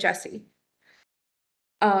because of Jesse.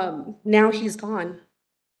 Now he's gone.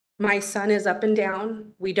 My son is up and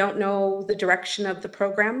down. We don't know the direction of the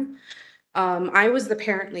program. I was the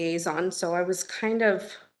parent liaison, so I was kind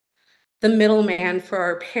of the middleman for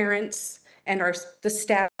our parents and the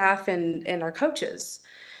staff and our coaches.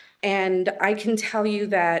 And I can tell you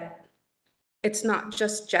that it's not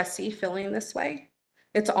just Jesse feeling this way.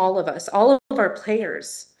 It's all of us, all of our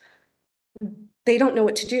players. They don't know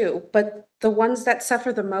what to do, but the ones that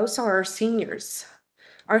suffer the most are our seniors.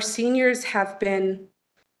 Our seniors have been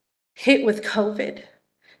hit with COVID.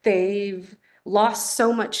 They've lost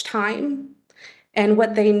so much time. And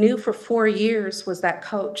what they knew for 4 years was that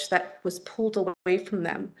coach that was pulled away from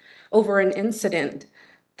them over an incident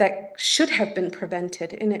that should have been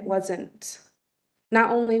prevented, and it wasn't. Not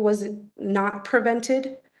only was it not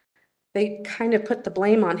prevented, they kind of put the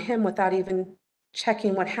blame on him without even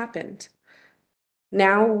checking what happened.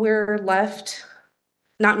 Now we're left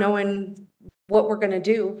not knowing what we're going to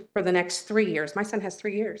do for the next 3 years. My son has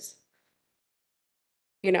 3 years.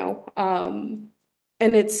 You know, and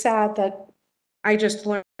it's sad that I just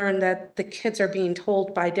learned that the kids are being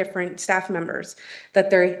told by different staff members that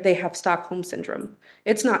they have Stockholm syndrome.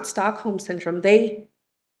 It's not Stockholm syndrome. They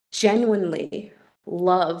genuinely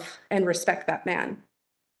love and respect that man.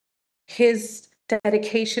 His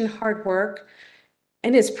dedication, hard work,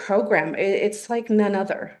 and his program, it's like none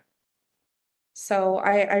other. So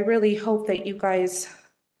I really hope that you guys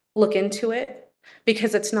look into it,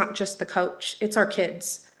 because it's not just the coach, it's our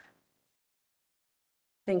kids.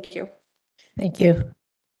 Thank you. Thank you.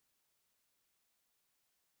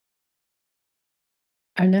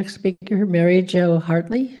 Our next speaker, Mary Jo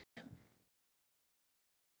Hartley.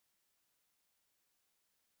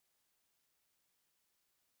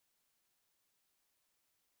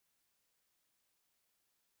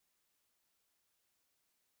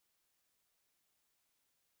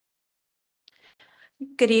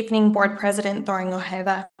 Good evening, Board President Thorin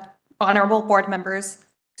Ojeda, honorable board members,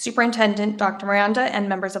 Superintendent Dr. Miranda, and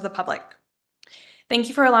members of the public. Thank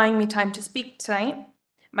you for allowing me time to speak tonight.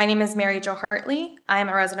 My name is Mary Jo Hartley. I am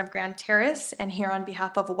a resident of Grand Terrace and here on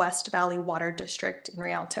behalf of West Valley Water District in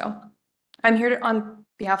Rialto. I'm here on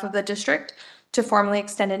behalf of the district to formally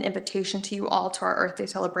extend an invitation to you all to our Earth Day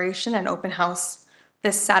celebration and open house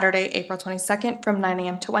this Saturday, April 22nd from 9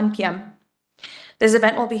 a.m. to 1 p.m. This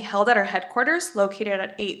event will be held at our headquarters located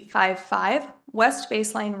at 855 West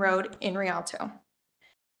Baseline Road in Rialto.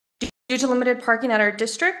 Due to limited parking at our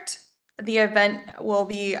district, the event parking will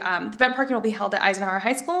be held at Eisenhower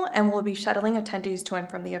High School and we'll be shuttling attendees to and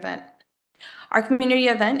from the event. Our community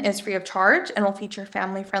event is free of charge and will feature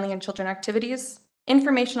family-friendly and children activities,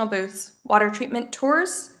 informational booths, water treatment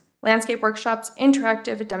tours, landscape workshops,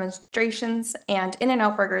 interactive demonstrations, and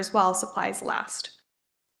in-and-out burgers while supplies last.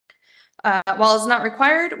 While it's not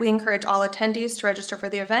required, we encourage all attendees to register for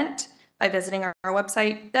the event by visiting our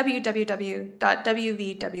website, www.wvwd.org.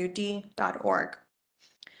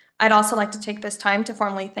 I'd also like to take this time to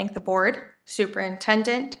formally thank the board,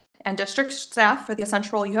 superintendent, and district staff for the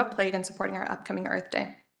essential role you have played in supporting our upcoming Earth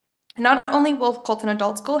Day. Not only will Colton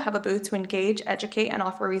Adult School have a booth to engage, educate, and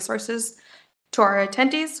offer resources to our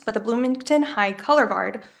attendees, but the Bloomington High Color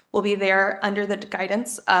Guard will be there under the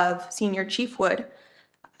guidance of Senior Chief Wood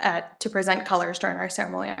to present colors during our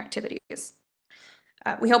ceremonial activities.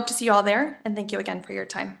 We hope to see you all there, and thank you again for your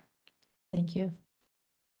time. Thank you.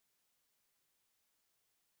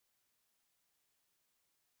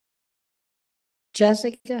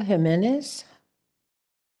 Jessica Jimenez.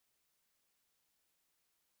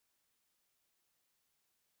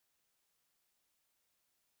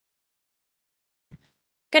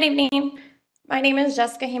 Good evening. My name is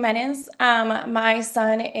Jessica Jimenez. My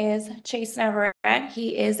son is Chase Navarrete.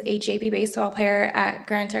 He is a JV baseball player at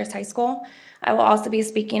Grand Terrace High School. I will also be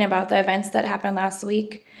speaking about the events that happened last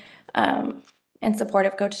week in support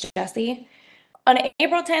of Coach Jesse. On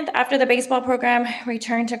April 10th, after the baseball program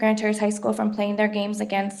returned to Grand Terrace High School from playing their games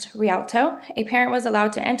against Rialto, a parent was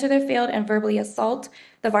allowed to enter the field and verbally assault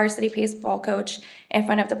the varsity baseball coach in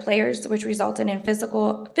front of the players, which resulted in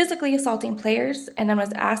physically assaulting players, and then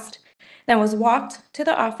was walked to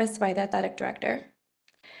the office by the athletic director.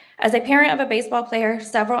 As a parent of a baseball player,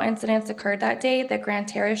 several incidents occurred that day that Grand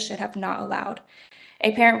Terrace should have not allowed.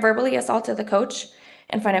 A parent verbally assaulted the coach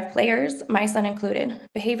in front of players, my son included.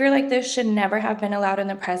 Behavior like this should never have been allowed in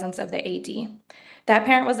the presence of the AD. That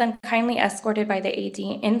parent was then kindly escorted by the AD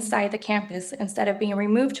inside the campus instead of being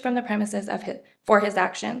removed from the premises for his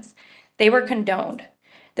actions. They were condoned.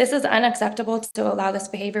 This is unacceptable to allow this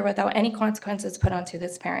behavior without any consequences put onto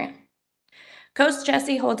this parent. Coach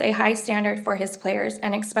Jesse holds a high standard for his players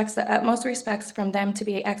and expects the utmost respects from them to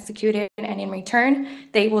be executed, and in return,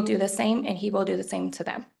 they will do the same and he will do the same to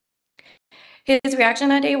them. His reaction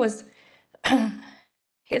that day was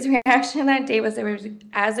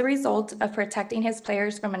as a result of protecting his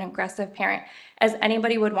players from an aggressive parent, as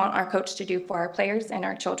anybody would want our coach to do for our players and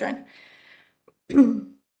our children.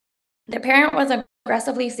 The parent was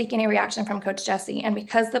aggressively seeking a reaction from Coach Jesse, and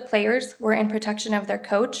because the players were in protection of their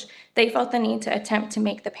coach, they felt the need to attempt to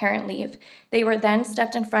make the parent leave. They were then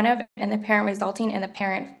stepped in front of, and the parent resulting in the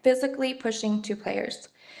parent physically pushing two players.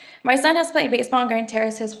 My son has played baseball in Grand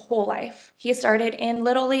Terrace his whole life. He started in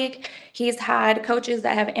Little League. He's had coaches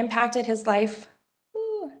that have impacted his life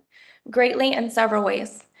greatly in several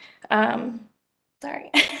ways.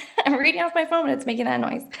 Sorry, I'm reading off my phone and it's making that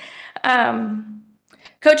noise.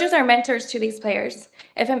 Coaches are mentors to these players.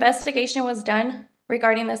 If investigation was done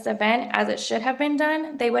regarding this event as it should have been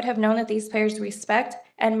done, they would have known that these players respect,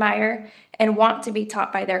 admire, and want to be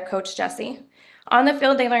taught by their coach, Jesse. On the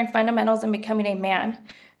field, they learn fundamentals in becoming a man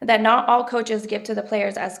that not all coaches give to the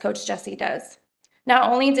players as Coach Jesse does.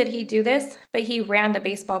 Not only did he do this, but he ran the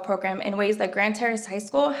baseball program in ways that Grand Terrace High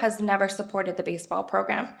School has never supported the baseball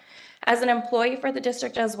program. As an employee for the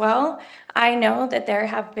district as well, I know that there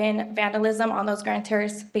have been vandalism on those Grand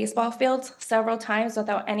Terrace baseball fields several times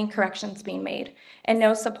without any corrections being made and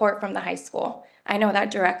no support from the high school. I know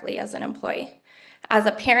that directly as an employee. As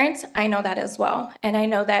a parent, I know that as well. And I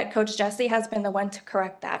know that Coach Jesse has been the one to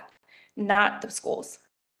correct that, not the schools.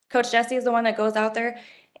 Coach Jesse is the one that goes out there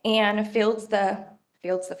and maintains the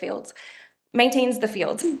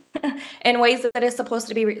fields in ways that is supposed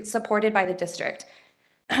to be supported by the district.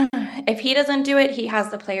 If he doesn't do it, he has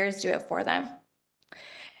the players do it for them.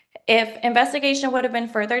 If investigation would have been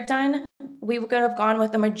further done, we could have gone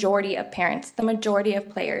with the majority of parents, the majority of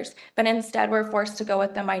players, but instead we're forced to go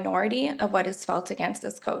with the minority of what is felt against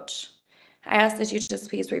this coach. I ask that you just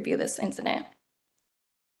please review this incident.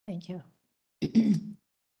 Thank you.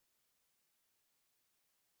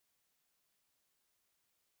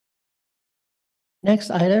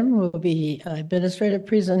 Next item will be administrative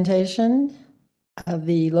presentation of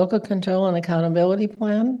the Local Control and Accountability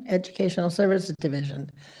Plan, Educational Services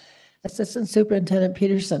Division. Assistant Superintendent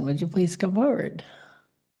Peterson, would you please come forward?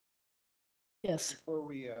 Yes. Before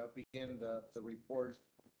we begin the report,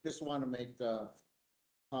 just want to make a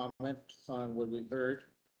comment on what we heard.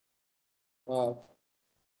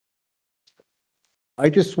 I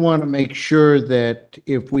just want to make sure that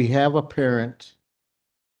if we have a parent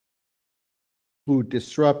who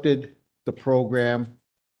disrupted the program,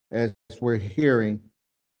 as we're hearing,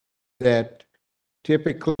 that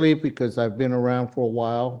typically, because I've been around for a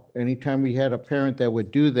while, anytime we had a parent that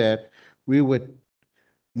would do that, we would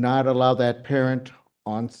not allow that parent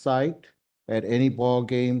on site at any ball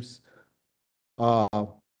games,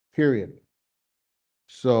 period.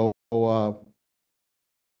 So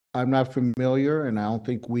I'm not familiar, and I don't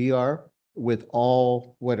think we are, with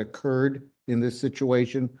all what occurred in this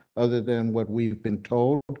situation, other than what we've been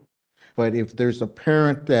told. But if there's a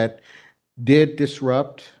parent that did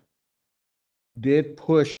disrupt, did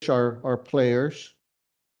push our players,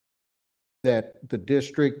 that the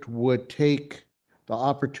district would take the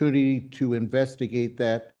opportunity to investigate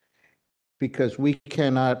that, because we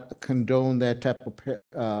cannot condone that type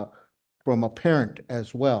of from a parent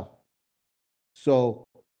as well. So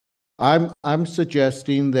I'm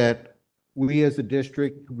suggesting that we as a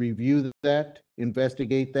district review that,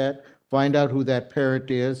 investigate that, find out who that parent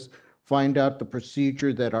is, find out the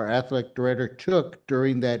procedure that our athletic director took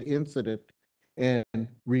during that incident, and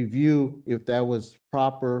review if that was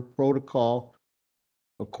proper protocol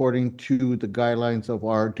according to the guidelines of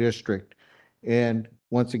our district. And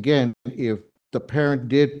once again, if the parent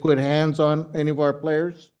did put hands on any of our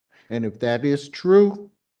players, and if that is true,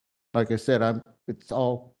 like I said, I'm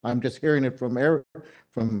just hearing it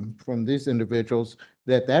from these individuals,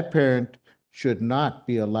 that parent should not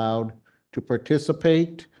be allowed to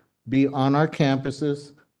participate, be on our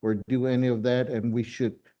campuses, or do any of that, and we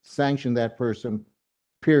should sanction that person,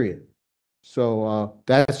 period. So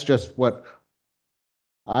that's just what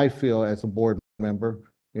I feel as a board member,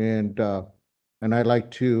 and I'd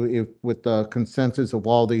like to, if with the consensus of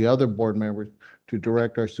all the other board members, to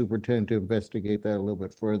direct our superintendent to investigate that a little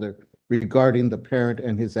bit further regarding the parent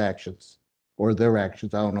and his actions, or their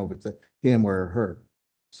actions. I don't know if it's him or her.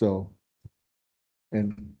 So,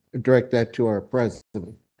 and direct that to our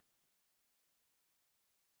president.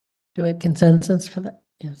 Do we have consensus for that?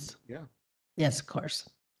 Yes. Yeah. Yes, of course.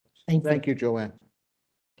 Thank you, Joanne.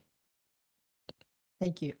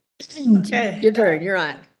 Thank you. Okay. Your turn, you're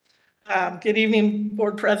on. Good evening,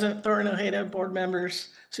 Board President Thorin Ojeda, board members,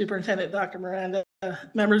 Superintendent Dr. Miranda,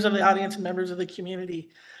 members of the audience, and members of the community.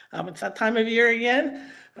 It's that time of year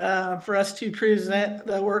again for us to present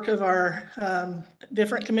the work of our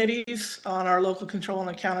different committees on our local control and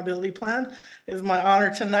accountability plan. It is my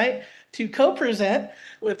honor tonight to co-present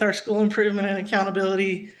with our school improvement and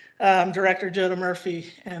accountability director, Joda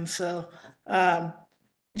Murphy. And so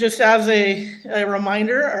just as a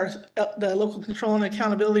reminder, the local control and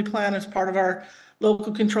accountability plan is part of our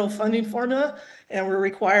local control funding formula, and we're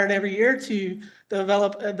required every year to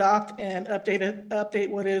develop, adopt, and update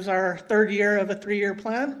what is our third year of a 3-year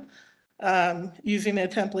plan using a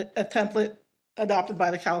template adopted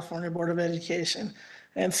by the California Board of Education.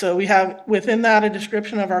 And so we have within that a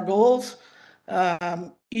description of our goals,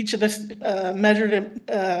 each of this measured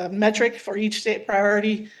metric for each state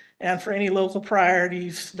priority, and for any local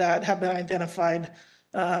priorities that have been identified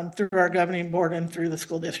through our governing board and through the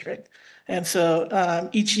school district. And so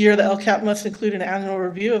each year the LCAP must include an annual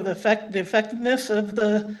review of the effectiveness of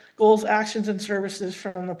the goals, actions, and services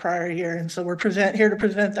from the prior year. And so we're here to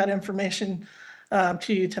present that information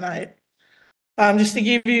to you tonight. Just to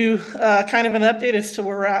give you kind of an update as to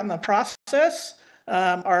where we're at in the process,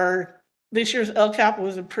 this year's LCAP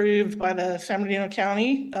was approved by the San Bernardino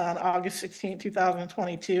County on August 16,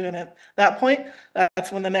 2022. And at that point,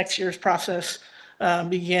 that's when the next year's process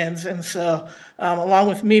begins. And so along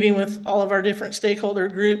with meeting with all of our different stakeholder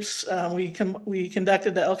groups, we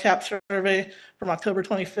conducted the LCAP survey from October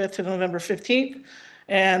 25th to November 15th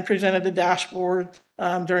and presented the dashboard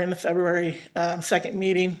during the February 2nd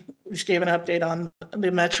meeting, which gave an update on the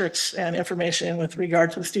metrics and information with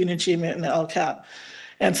regard to the student achievement in the LCAP.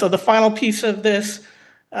 And so the final piece of this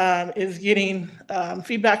is getting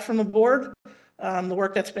feedback from the board, the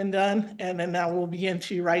work that's been done, and then now we'll begin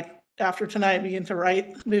to write, after tonight, begin to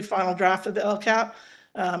write the final draft of the LCAP,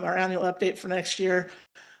 our annual update for next year,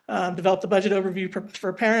 develop the budget overview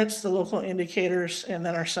for parents, the local indicators, and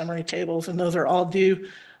then our summary tables. And those are all due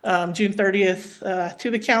June 30th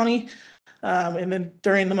to the county. And then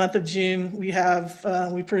during the month of June, we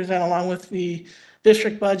present along with the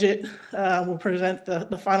district budget, we'll present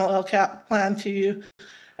the final LCAP plan to you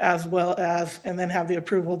as well as, and then have the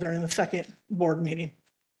approval during the second board meeting.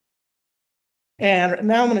 And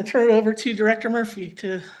now I'm going to turn it over to Director Murphy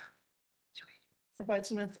to provide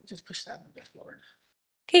some info. Just push that a bit forward.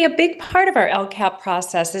 Okay, a big part of our LCAP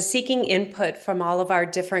process is seeking input from all of our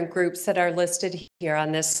different groups that are listed here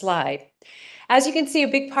on this slide. As you can see, a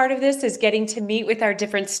big part of this is getting to meet with our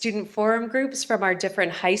different student forum groups from our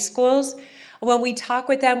different high schools. When we talk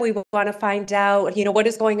with them, we want to find out, what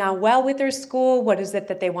is going on well with their school, what is it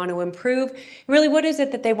that they want to improve, really what is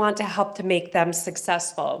it that they want to help to make them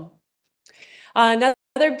successful. Another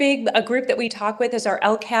big group that we talk with is our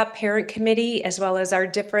LCAP parent committee, as well as our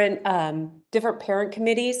different parent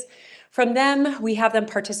committees. From them, we have them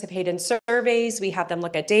participate in surveys, we have them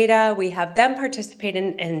look at data, we have them participate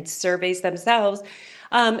in surveys themselves.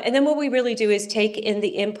 And then what we really do is take in the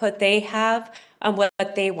input they have on what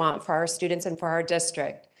they want for our students and for our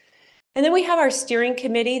district. And then we have our steering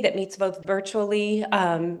committee that meets both virtually,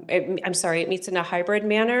 it meets in a hybrid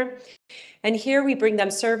manner. And here we bring them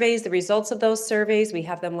surveys, the results of those surveys, we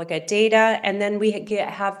have them look at data, and then we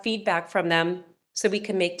have feedback from them so we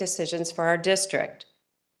can make decisions for our district.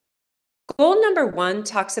 Goal number 1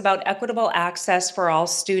 talks about equitable access for all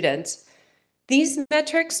students. These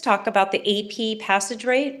metrics talk about the AP passage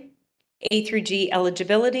rate, A through G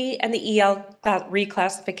eligibility, and the EL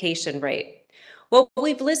reclassification rate. What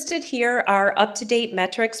we've listed here are up-to-date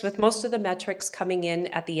metrics, with most of the metrics coming in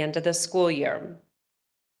at the end of the school year.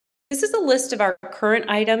 This is a list of our current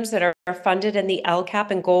items that are funded in the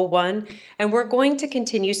LCAP and Goal 1, and we're going to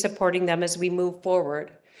continue supporting them as we move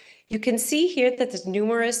forward. You can see here that there's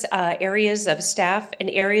numerous areas of staff and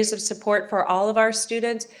areas of support for all of our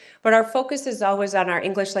students, but our focus is always on our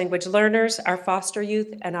English language learners, our foster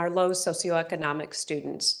youth, and our low socioeconomic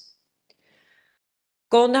students.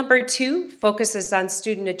 Goal number 2 focuses on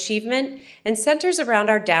student achievement and centers around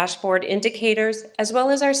our dashboard indicators, as well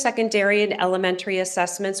as our secondary and elementary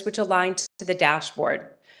assessments, which align to the dashboard.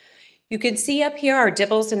 You can see up here our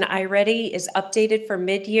DIBELS and iReady is updated for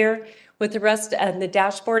mid-year, with the rest and the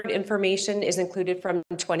dashboard information is included from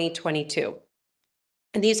 2022.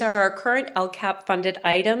 And these are our current LCAP funded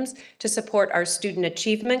items to support our student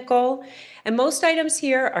achievement goal. And most items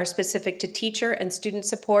here are specific to teacher and student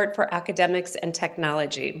support for academics and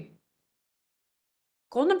technology.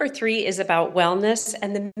 Goal number 3 is about wellness,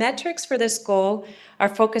 and the metrics for this goal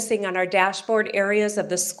are focusing on our dashboard areas of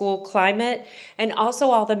the school climate and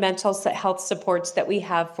also all the mental health supports that we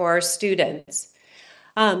have for our students.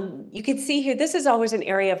 You can see here, this is always an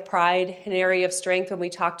area of pride, an area of strength when we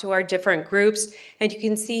talk to our different groups. And you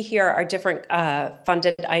can see here our different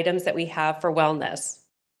funded items that we have for wellness.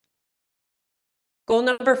 Goal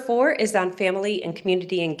number 4 is on family and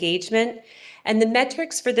community engagement. And the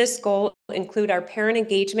metrics for this goal include our parent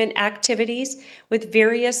engagement activities with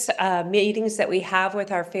various meetings that we have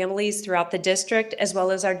with our families throughout the district, as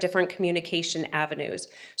well as our different communication avenues.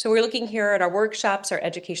 So we're looking here at our workshops, our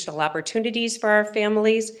educational opportunities for our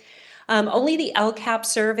families. Only the LCAP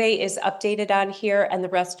survey is updated on here, and the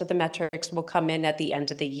rest of the metrics will come in at the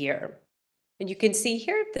end of the year. And you can see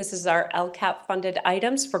here, this is our LCAP funded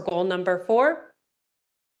items for goal number 4.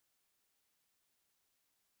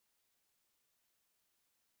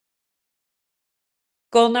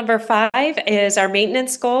 Goal number 5 is our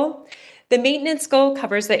maintenance goal. The maintenance goal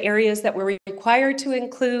covers the areas that we're required to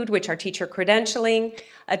include, which are teacher credentialing,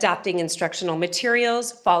 adopting instructional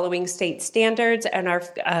materials, following state standards, and our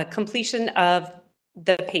completion of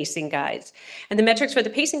the pacing guides. And the metrics for the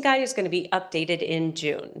pacing guide is going to be updated in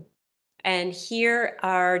June. And here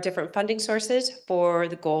are different funding sources for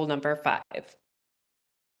the goal number 5.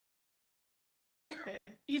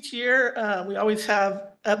 Each year, we always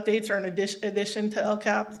have updates or an addition to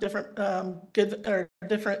LCAP, different good or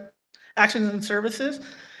different actions and services.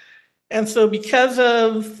 And so because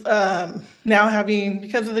of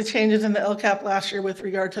because of the changes in the LCAP last year with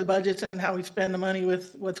regard to the budgets and how we spend the money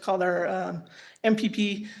with what's called our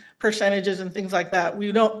MPP percentages and things like that,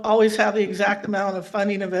 we don't always have the exact amount of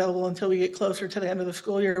funding available until we get closer to the end of the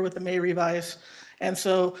school year with the May revise. And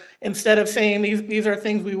so instead of saying these are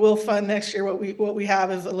things we will fund next year, what we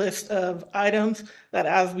have is a list of items that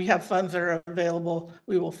as we have funds that are available,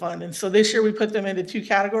 we will fund. And so this year we put them into two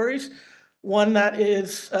categories. One that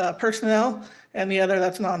is personnel and the other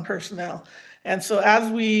that's non-personnel. And so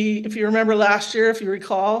if you remember last year, if you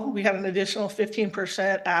recall, we had an additional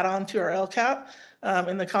 15% add-on to our LCAP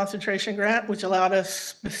in the concentration grant, which allowed us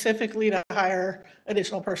specifically to hire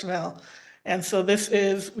additional personnel. And so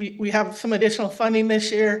we have some additional funding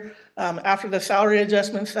this year. After the salary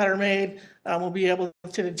adjustments that are made, we'll be able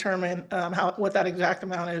to determine what that exact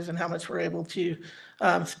amount is and how much we're able to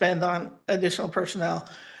spend on additional personnel.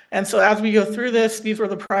 And so as we go through this, these were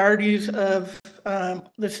the priorities of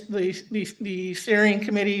the steering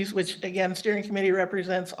committees, which again, steering committee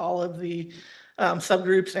represents all of the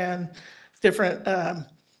subgroups and different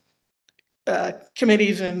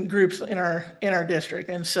committees and groups in our district.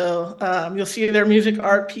 And so you'll see their music,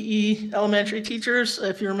 art, PE, elementary teachers.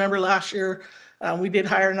 If you remember last year, we did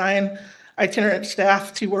hire 9 itinerant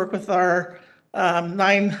staff to work with our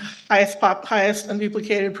 9 highest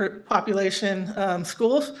unduplicated population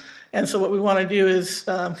schools. And so what we want to do is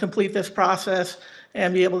complete this process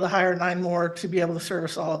and be able to hire 9 more to be able to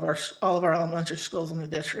service all of our elementary schools in the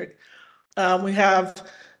district. We have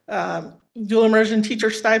dual immersion teacher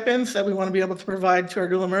stipends that we want to be able to provide to our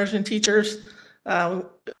dual immersion teachers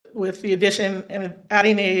with the addition and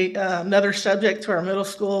adding another subject to our middle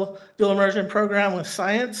school dual immersion program with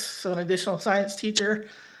science, so an additional science teacher.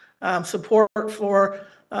 Support for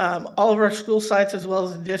all of our school sites as well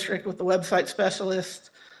as the district with the website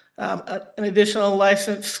specialist, an additional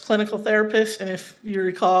licensed clinical therapist. And if you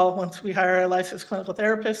recall, once we hire a licensed clinical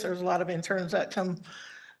therapist, there's a lot of interns that come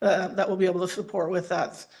that will be able to support with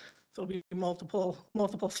that. So it'll be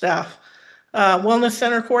multiple staff. Wellness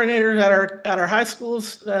center coordinators at our high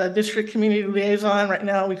schools, district community liaison. Right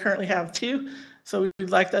now, we currently have 2. So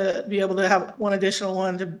we'd like to be able to have one additional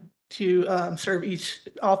one to serve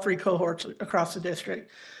all 3 cohorts across the district.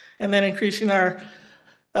 And then increasing our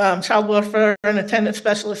child welfare and attendance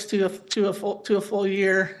specialists to a full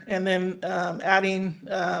year. And then adding,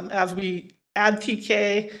 as we add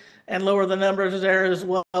TK and lower the numbers there, as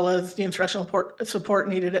well as the instructional support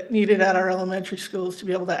needed at our elementary schools to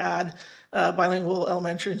be able to add bilingual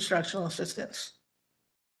elementary instructional assistants.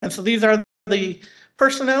 And so these are the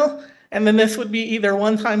personnel. And then this would be either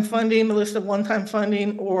one-time funding, the list of one-time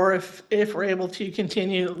funding, or if we're able to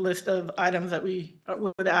continue the list of items that we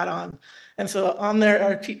would add on. And so on there,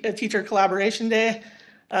 our teacher collaboration day,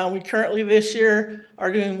 we currently this year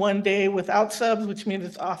are doing 1 day without subs, which means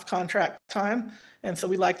it's off contract time. And so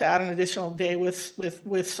we'd like to add an additional day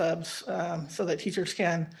with subs so that teachers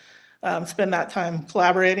can spend that time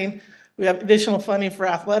collaborating. We have additional funding for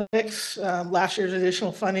athletics. Last year's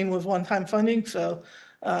additional funding was one-time funding. So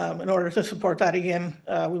in order to support that again,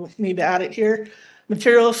 we need to add it here.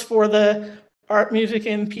 Materials for the art, music,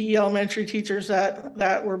 and PE elementary teachers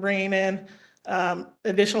that we're bringing in.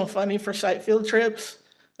 Additional funding for site field trips.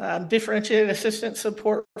 Differentiated assistance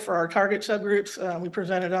support for our target subgroups. We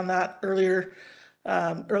presented on that earlier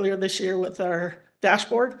this year with our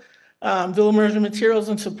dashboard. Dual immersion materials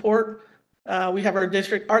and support. We have our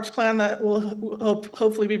district arts plan that we'll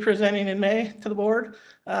hopefully be presenting in May to the board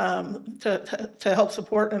to help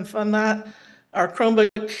support and fund that. Our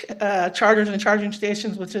Chromebook chargers and charging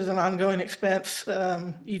stations, which is an ongoing expense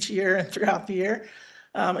each year and throughout the year.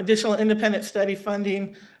 Additional independent study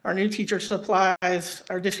funding, our new teacher supplies,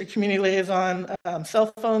 our district community liaison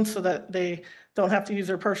cell phones so that they don't have to use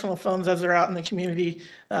their personal phones as they're out in the community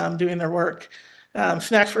doing their work.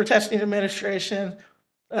 Snacks for testing administration,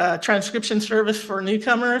 transcription service for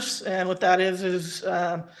newcomers. And what that is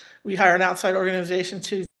we hire an outside organization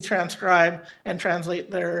to transcribe and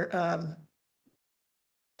translate their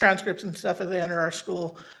transcripts and stuff as they enter our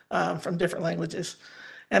school from different languages.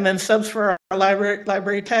 And then subs for our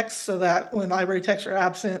library techs so that when library techs are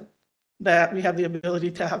absent, that we have the ability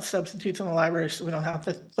to have substitutes in the library so we don't have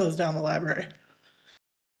to close down the library.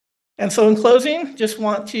 And so in closing, just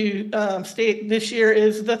want to state this year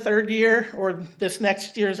is the 3rd year, or this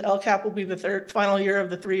next year's LCAP will be the final year of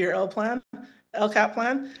the 3-year LCAP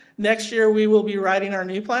plan. Next year, we will be writing our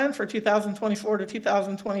new plan for 2024 to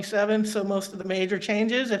 2027. So most of the major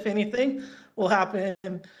changes, if anything, will happen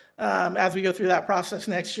as we go through that process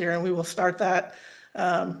next year, and we will start that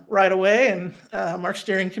right away. And our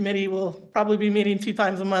steering committee will probably be meeting 2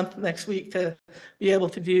 times a month next week to be able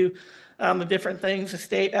to do the different things. The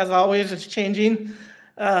state, as always, is changing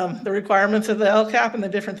the requirements of the LCAP and the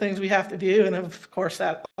different things we have to do. And of course,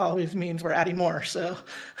 that always means we're adding more. So,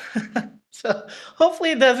 so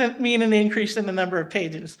hopefully it doesn't mean an increase in the number of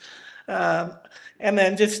pages. And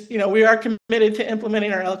then just, we are committed to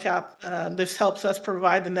implementing our LCAP. This helps us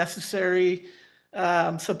provide the necessary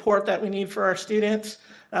support that we need for our students.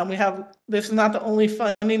 This is not the only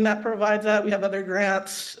funding that provides that. We have other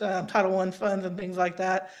grants, Title I funds and things like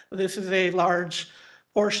that. But this is a large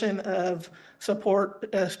portion of support,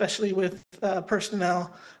 especially with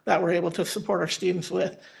personnel that we're able to support our students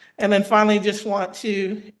with. And then finally, these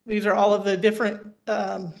are all of the different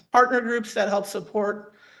partner groups that help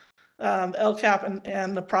support LCAP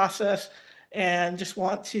and the process. And just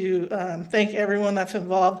want to thank everyone that's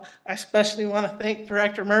involved. I especially want to thank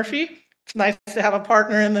Director Murphy. It's nice to have a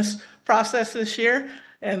partner in this process this year.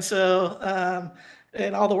 And so,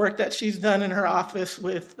 and all the work that she's done in her office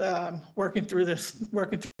with working through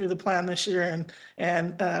the plan this year,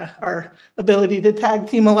 and our ability to tag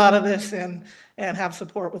team a lot of this and have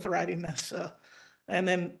support with writing this. So, and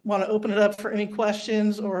then want to open it up for any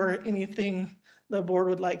questions or anything the board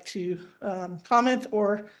would like to comment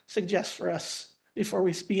or suggest for us before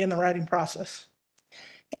we begin the writing process.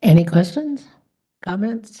 Any questions,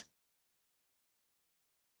 comments?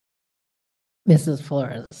 Mrs.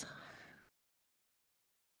 Flores.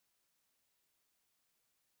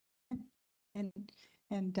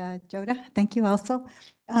 And Joda, thank you also.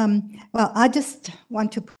 Well, I just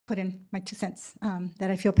want to put in my 2 cents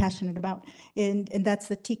that I feel passionate about, and that's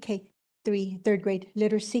the TK3 third grade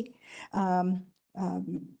literacy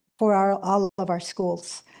for all of our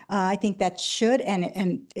schools. I think that should,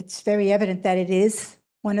 and it's very evident that it is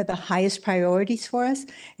one of the highest priorities for us.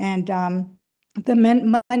 And the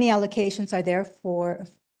money allocations are there for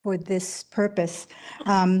this purpose.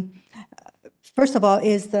 First of all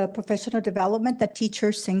is the professional development that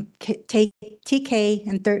teachers take TK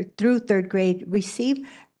and through third grade receive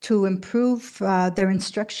to improve their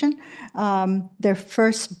instruction. Their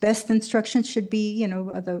first best instruction should be,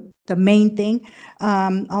 the main thing.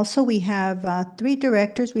 Also, we have 3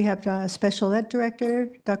 directors. We have a special ed director,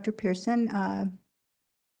 Dr. Pearson,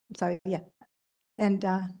 and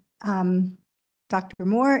Dr.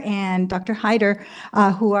 Moore and Dr. Hyder,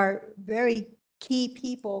 who are very key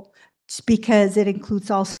people, because it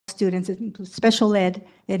includes all students. It includes special ed,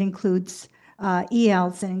 it includes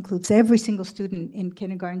ELs, it includes every single student in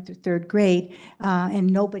kindergarten through third grade,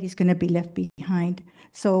 and nobody's going to be left behind.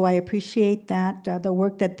 So I appreciate that, the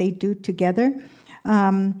work that they do together.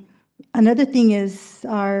 Another thing is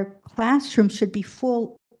our classroom should be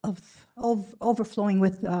full of overflowing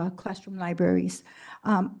with classroom libraries.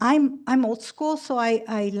 I'm old school, so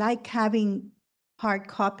I like having hard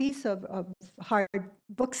copies of hard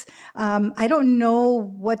books. I don't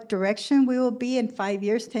know what direction we will be in 5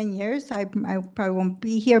 years, 10 years. I probably won't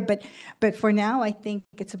be here, but for now, I think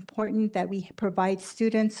it's important that we provide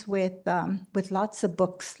students with lots of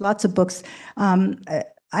books,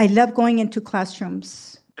 I love going into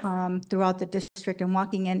classrooms throughout the district and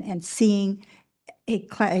walking in and seeing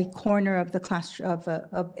a corner of the class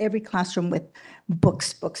of every classroom with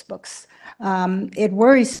books. It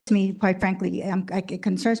worries me, quite frankly. It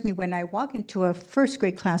concerns me when I walk into a first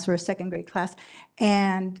grade class or a second grade class,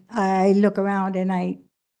 and I look around and I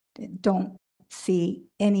don't see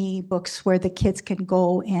any books where the kids can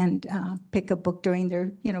go and pick a book during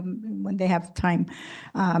their, when they have time,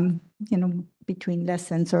 between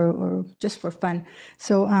lessons or just for fun.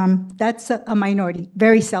 So that's a minority.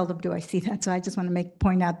 Very seldom do I see that. So I just want to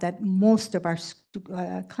point out that most of our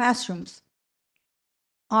classrooms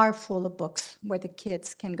are full of books where the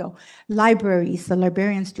kids can go. Libraries, the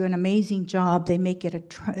librarians do an amazing job. They make it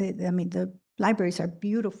the libraries are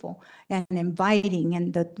beautiful and inviting,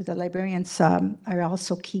 and the librarians are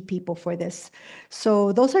also key people for this.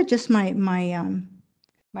 So those are just my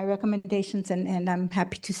recommendations, and I'm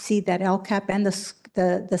happy to see that LCAP and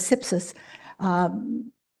the SIPSAs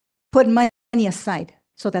put money aside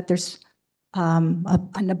so that there's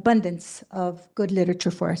an abundance of good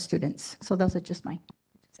literature for our students. So those are just my.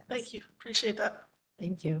 Thank you. Appreciate that.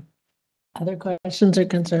 Thank you. Other questions or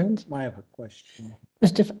concerns? I have a question.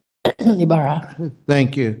 Mr. Ibarra.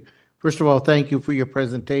 Thank you. First of all, thank you for your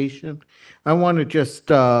presentation. I want to just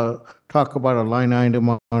talk about a line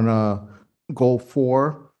item on goal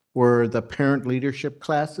 4, where the parent leadership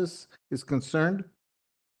classes is concerned.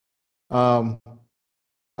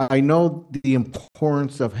 I know the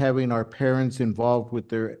importance of having our parents involved with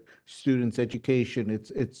their students' education.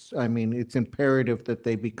 I mean, it's imperative that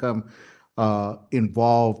they become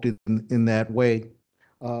involved in that way.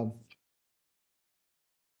 Um,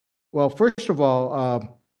 Well, first of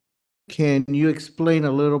all, can you explain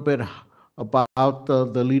a little bit about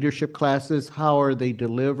the leadership classes? How are they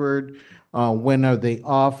delivered? When are they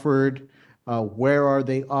offered? Where are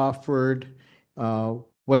they offered?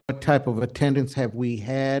 What type of attendance have we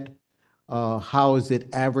had? How is it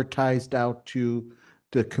advertised out to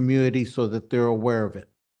the community so that they're aware of it?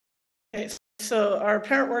 Okay, so our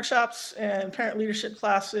parent workshops and parent leadership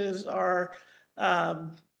classes are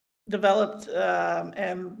developed,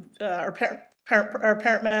 and our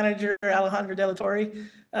parent manager, Alejandra Della Torre,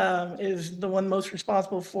 is the one most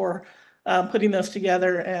responsible for putting those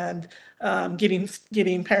together and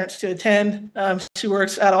getting parents to attend. She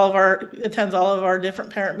attends all of our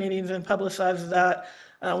different parent meetings and publicizes that.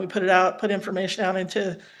 We put it out, put information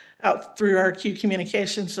out through our Q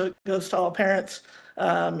communication, so it goes to all parents.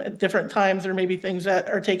 At different times, there may be things that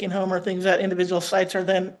are taken home or things that individual sites are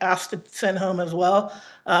then asked to send home as well.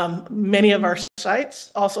 Many of our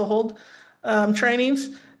sites also hold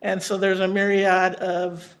trainings, and so there's a myriad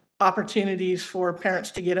of opportunities for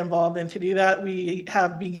parents to get involved and to do that. We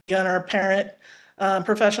have begun our parent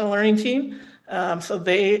professional learning team. So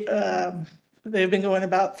they've been going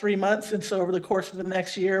about 3 months, and so over the course of the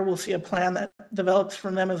next year, we'll see a plan that develops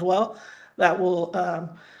from them as well that will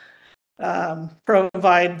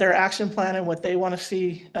provide their action plan and what they want to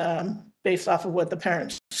see based off of what the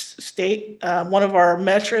parents state. One of our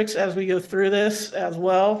metrics as we go through this as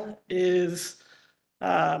well is, if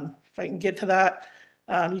I can get to that,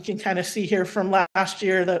 you can kind of see here from last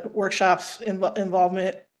year the workshops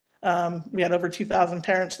involvement. We had over 2,000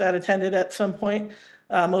 parents that attended at some point.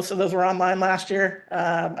 Most of those were online last year.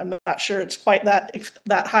 I'm not sure it's quite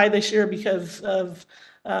that high this year because of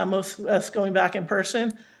most of us going back in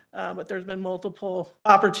person. But there's been multiple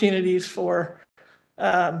opportunities for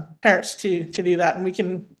parents to do that. And we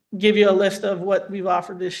can give you a list of what we've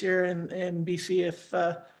offered this year in BC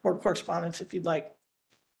or correspondence if you'd like.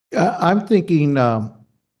 I'm thinking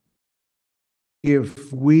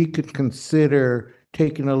if we could consider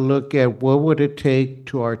taking a look at what would it take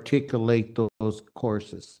to articulate those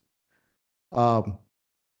courses.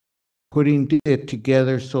 Putting it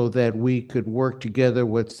together so that we could work together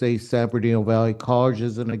with, say, San Bernardino Valley College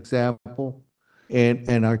as an example,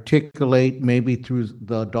 and articulate maybe through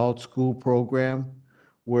the adult school program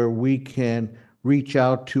where we can reach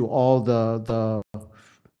out to all the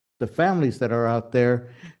families that are out there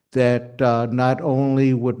that not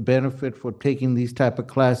only would benefit for taking these type of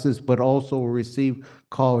classes, but also will receive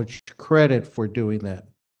college credit for doing that.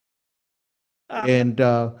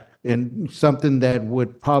 And something that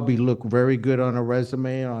would probably look very good on a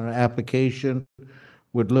resume, on an application,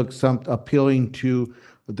 would look appealing to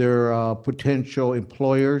their potential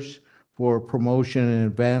employers for promotion and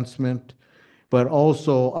advancement, but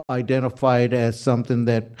also identified as something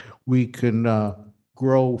that we can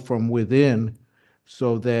grow from within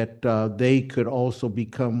so that they could also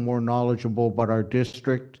become more knowledgeable about our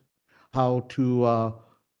district, how to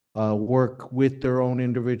work with their own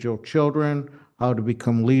individual children, how to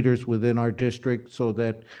become leaders within our district so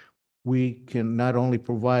that we can not only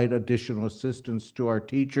provide additional assistance to our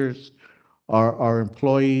teachers, our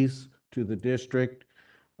employees, to the district,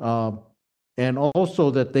 and also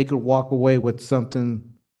that they could walk away with something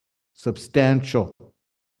substantial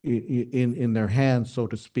in their hands, so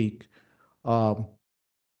to speak.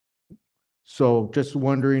 So just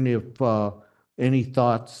wondering if any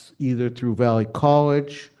thoughts either through Valley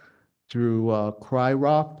College, through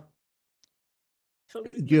CRIROP,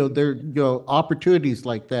 there opportunities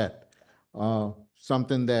like that,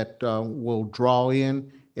 something that will draw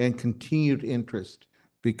in and continued interest,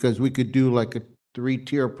 because we could do like a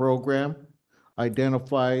 3-tier program,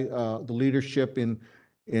 identify the leadership in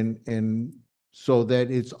so that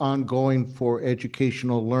it's ongoing for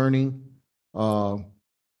educational learning,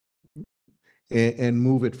 and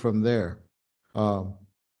move it from there.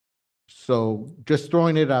 So just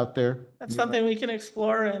throwing it out there. That's something we can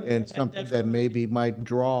explore And something that maybe might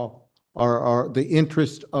draw the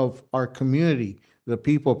interest of our community, the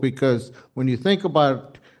people, because when you think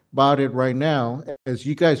about it right now, as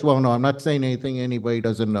you guys well know, I'm not saying anything anybody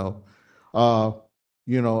doesn't know.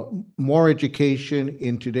 More education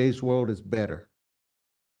in today's world is better.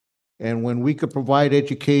 And when we could provide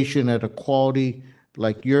education at a quality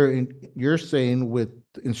like you're saying, with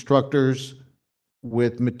instructors,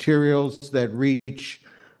 with materials that reach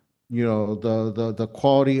the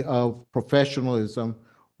quality of professionalism,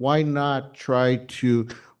 why not try to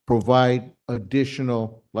provide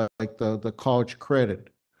additional, like the college credit?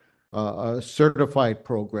 a certified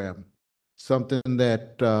program, something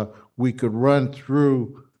that we could run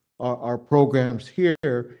through our programs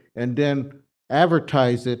here and then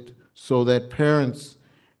advertise it so that parents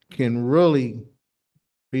can really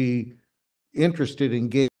be interested in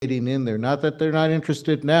getting in there. Not that they're not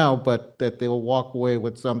interested now, but that they'll walk away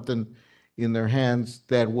with something in their hands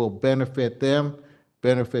that will benefit them,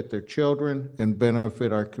 benefit their children, and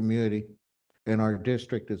benefit our community and our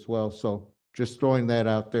district as well. So just throwing that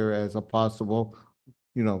out there as a possible,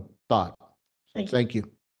 thought. So thank you.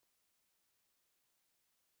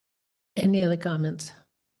 Any other comments?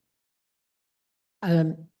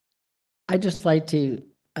 I'd just like to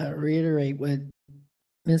reiterate what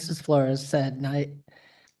Mrs. Flores said, and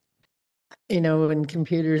in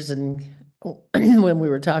computers and when we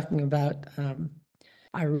were talking about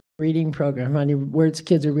our reading program, how many words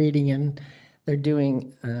kids are reading, and they're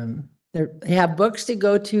doing, they have books to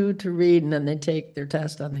go to read, and then they take their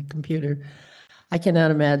test on the computer. I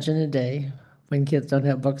cannot imagine a day when kids don't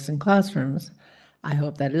have books in classrooms. I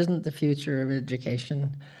hope that isn't the future of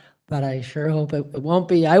education, but I sure hope it won't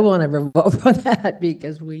be. I won't ever vote for that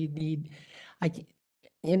because we need,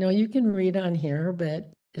 you can read on here,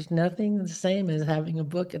 but there's nothing the same as having a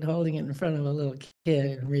book and holding it in front of a little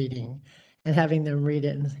kid and reading and having them read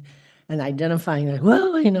it and identifying that,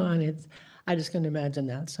 and I just couldn't imagine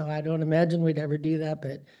that. So I don't imagine we'd ever do that,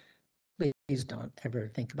 but please don't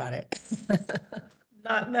ever think about it.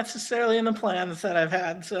 Not necessarily in the plans that I've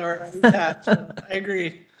had, so I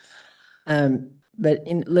agree. But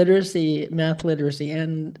in literacy, math literacy,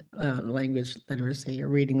 and language literacy or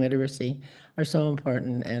reading literacy are so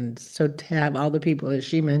important. And so to have all the people that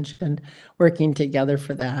she mentioned working together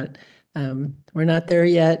for that, we're not there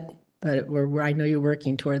yet, but I know you're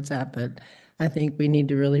working towards that. But I think we need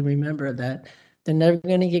to really remember that they're never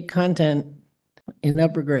going to get content in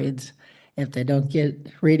upper grades if they don't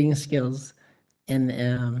get reading skills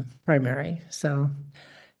in primary. So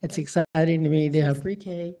it's exciting to me to have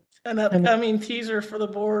pre-K. An upcoming teaser for the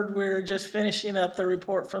board, we're just finishing up the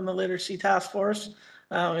report from the Literacy Task Force.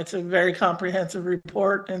 It's a very comprehensive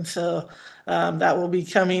report, and so that will be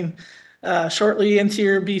coming shortly into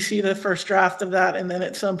your BC, the first draft of that, and then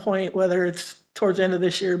at some point, whether it's towards the end of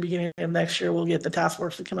this year, beginning of next year, we'll get the task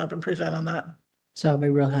force to come up and present on that. So I'll be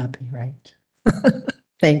real happy, right?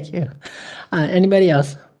 Thank you. Anybody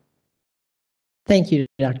else? Thank you,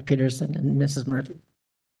 Dr. Peterson and Mrs. Murphy.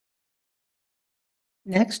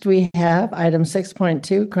 Next, we have item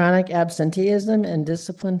 6.2, chronic absenteeism and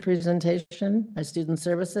discipline presentation by Student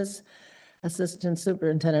Services Assistant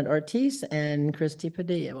Superintendent Ortiz and Christy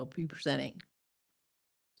Padilla will be presenting.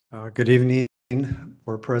 Good evening,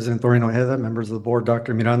 Board President Thoreen Ojeda, members of the board,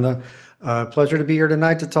 Dr. Miranda. Pleasure to be here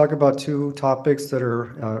tonight to talk about two topics that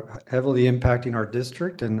are heavily impacting our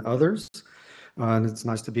district and others. And it's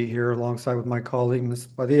nice to be here alongside with my colleague, Ms.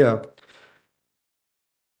 Padilla.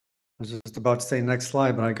 I was just about to say next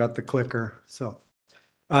slide, but I got the clicker. So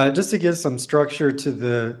just to give some structure to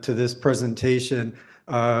this presentation,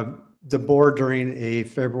 the board during a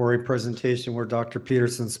February presentation where Dr.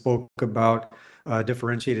 Peterson spoke about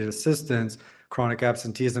differentiated assistance, chronic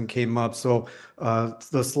absenteeism came up. So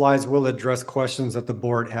the slides will address questions that the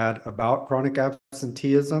board had about chronic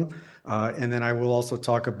absenteeism. And then I will also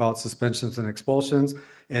talk about suspensions and expulsions.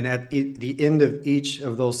 And at the end of each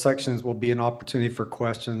of those sections will be an opportunity for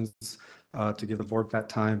questions to give the board that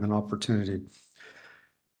time and opportunity.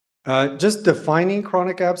 Just defining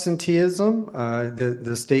chronic absenteeism,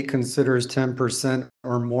 the state considers 10%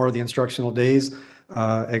 or more of the instructional days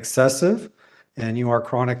excessive, and you are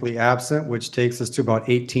chronically absent, which takes us to about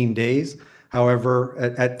 18 days. However,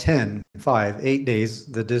 at 10, 5, 8 days,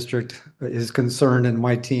 the district is concerned, and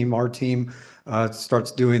our team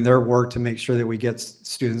starts doing their work to make sure that we get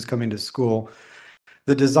students coming to school.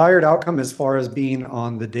 The desired outcome as far as being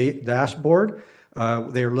on the dashboard,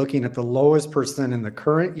 they're looking at the lowest percent in the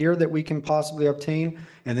current year that we can possibly obtain,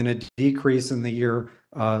 and then a decrease in the year,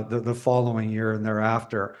 the following year and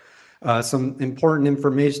thereafter. Some important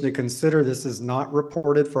information to consider: this is not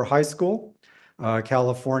reported for high school.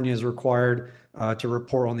 California is required to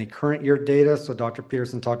report only current year data. So Dr.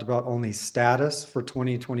 Peterson talked about only status for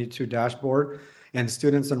 2022 dashboard, and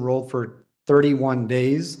students enrolled for 31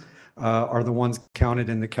 days are the ones counted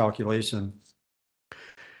in the calculation.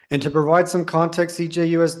 And to provide some context,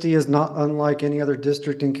 CJUSD is not unlike any other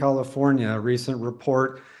district in California. A recent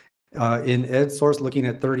report in EdSource looking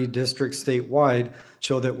at 30 districts statewide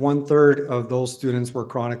showed that 1/3 of those students were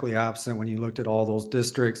chronically absent when you looked at all those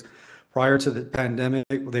districts. Prior to the pandemic,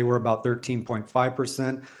 they were about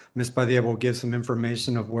 13.5%. Ms. Padilla will give some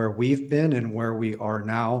information of where we've been and where we are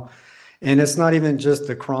now. And it's not even just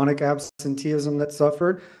the chronic absenteeism that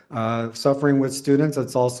suffering with students,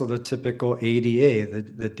 it's also the typical ADA,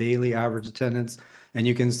 the daily average attendance. And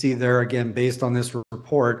you can see there again, based on this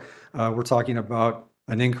report, we're talking about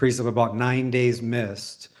an increase of about 9 days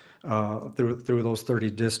missed through those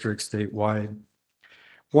 30 districts statewide.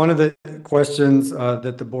 One of the questions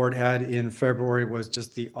that the board had in February was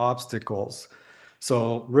just the obstacles.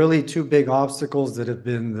 So really two big obstacles that have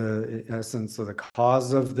been the essence of the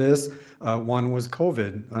cause of this. One was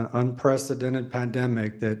COVID, an unprecedented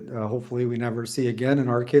pandemic that hopefully we never see again and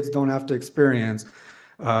our kids don't have to experience.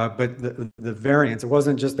 But the variants, it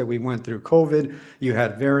wasn't just that we went through COVID, you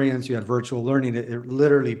had variants, you had virtual learning. It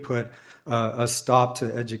literally put a stop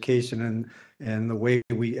to education and the way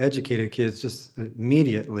we educated kids just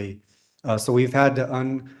immediately. So we've had to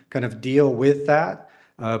kind of deal with that.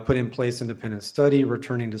 Put in place independent study,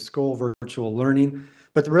 returning to school, virtual learning.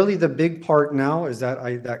 But really the big part now is that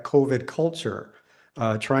that COVID culture,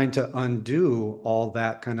 trying to undo all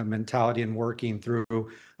that kind of mentality and working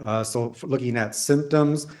through. So looking at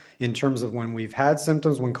symptoms in terms of when we've had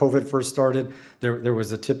symptoms, when COVID first started, there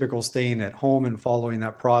was a typical staying at home and following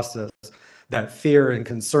that process, that fear and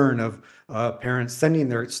concern of parents sending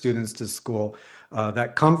their students to school.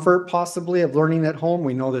 That comfort possibly of learning at home.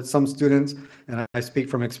 We know that some students, and I speak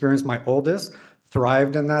from experience, my oldest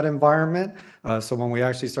thrived in that environment. So when we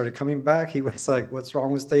actually started coming back, he was like, what's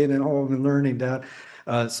wrong with staying at home and learning, Dad?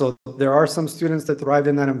 So there are some students that thrive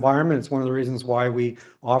in that environment. It's one of the reasons why we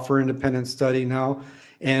offer independent study now.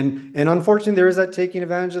 And unfortunately, there is that taking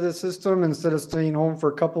advantage of the system. Instead of staying home for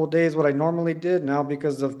a couple of days, what I normally did, now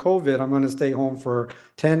because of COVID, I'm going to stay home for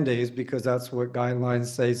 10 days because that's what guidelines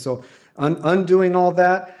say. So undoing all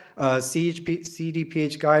that,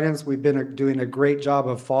 CDPH guidance, we've been doing a great job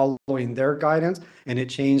of following their guidance, and it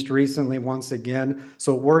changed recently once again.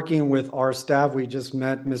 So working with our staff, we just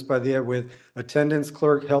met, Ms. Padilla, with attendance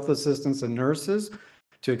clerk, health assistants, and nurses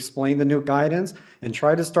to explain the new guidance and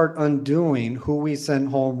try to start undoing who we send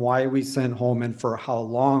home, why we send home, and for how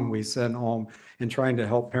long we send home, and trying to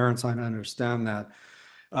help parents understand that.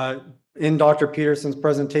 In Dr. Peterson's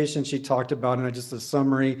presentation, she talked about, and just a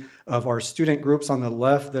summary of our student groups on the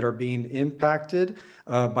left that are being impacted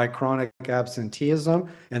by chronic absenteeism,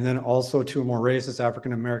 and then also two more races,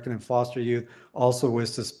 African American and foster youth, also with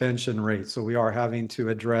suspension rates. So we are having to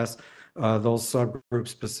address those subgroups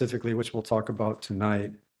specifically, which we'll talk about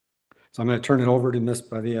tonight. So I'm going to turn it over to Ms.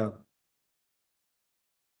 Padilla.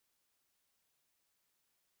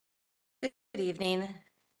 Good evening.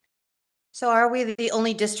 So are we the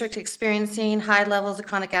only district experiencing high levels of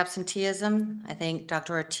chronic absenteeism? I think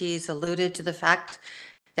Dr. Ortiz alluded to the fact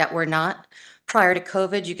that we're not. Prior to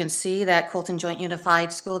COVID, you can see that Colton Joint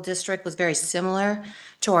Unified School District was very similar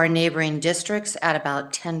to our neighboring districts at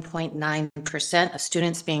about 10.9% of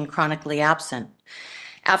students being chronically absent.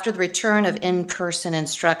 After the return of in-person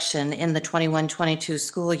instruction in the 21-22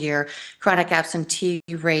 school year, chronic absentee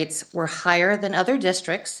rates were higher than other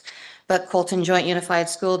districts, but Colton Joint Unified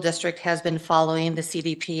School District has been following the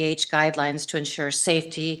CDPH guidelines to ensure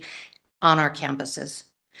safety on our campuses.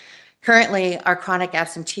 Currently, our chronic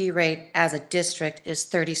absentee rate as a district is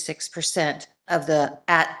 36% of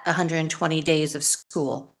at 120 days of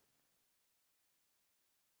school.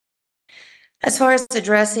 As far as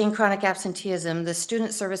addressing chronic absenteeism, the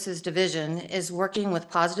Student Services Division is working with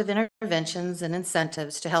positive interventions and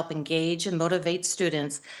incentives to help engage and motivate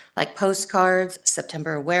students, like postcards,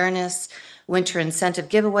 September awareness, winter incentive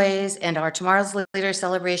giveaways, and our Tomorrow's Leader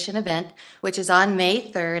celebration event, which is on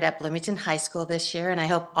May 3rd at Bloomington High School this year, and I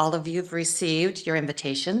hope all of you have received your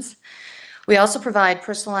invitations. We also provide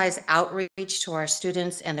personalized outreach to our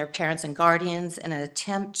students and their parents and guardians in an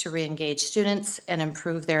attempt to re-engage students and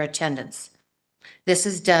improve their attendance. This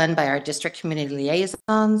is done by our district community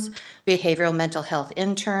liaisons, behavioral mental health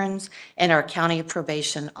interns, and our county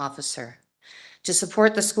probation officer. To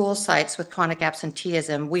support the school sites with chronic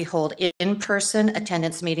absenteeism, we hold in-person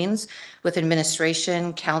attendance meetings with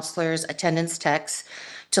administration, counselors, attendance techs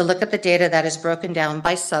to look at the data that is broken down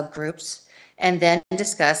by subgroups and then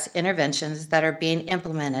discuss interventions that are being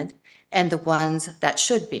implemented and the ones that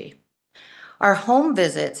should be. Our home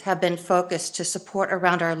visits have been focused to support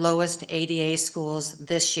around our lowest ADA schools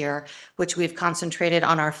this year, which we've concentrated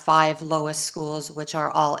on our 5 lowest schools, which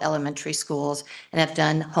are all elementary schools, and have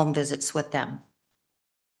done home visits with them.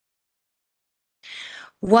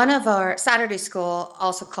 One of our Saturday School,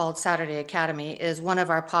 also called Saturday Academy, is one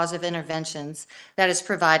of our positive interventions that is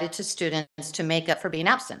provided to students to make up for being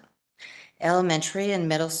absent. Elementary and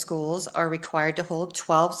middle schools are required to hold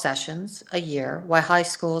 12 sessions a year, while high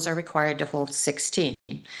schools are required to hold 16.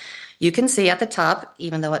 You can see at the top,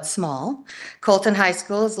 even though it's small, Colton High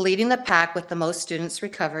School is leading the pack with the most students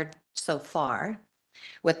recovered so far,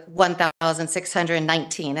 with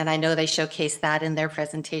 1,619. And I know they showcased that in their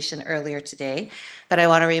presentation earlier today, but I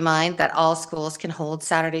want to remind that all schools can hold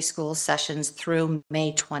Saturday school sessions through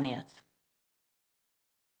May 20th.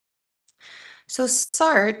 So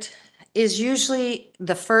SART is usually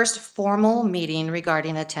the first formal meeting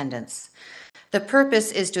regarding attendance. The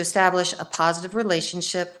purpose is to establish a positive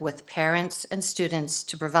relationship with parents and students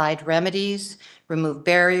to provide remedies, remove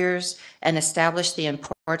barriers, and establish the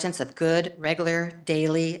importance of good, regular,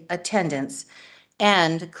 daily attendance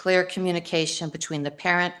and clear communication between the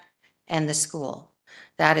parent and the school.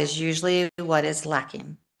 That is usually what is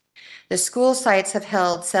lacking. The school sites have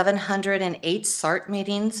held 708 SART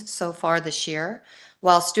meetings so far this year,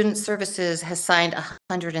 while Student Services has signed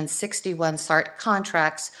 161 SART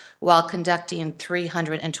contracts while conducting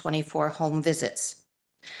 324 home visits.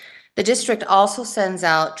 The district also sends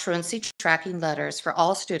out truancy tracking letters for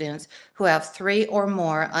all students who have 3 or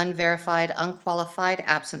more unverified, unqualified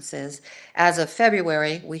absences. As of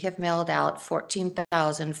February, we have mailed out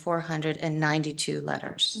 14,492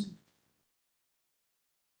 letters.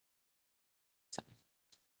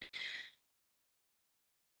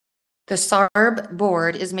 The SARB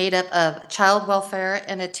board is made up of child welfare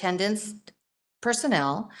and attendance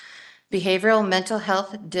personnel, behavioral mental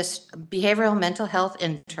health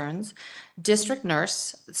interns, district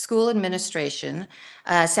nurse, school administration,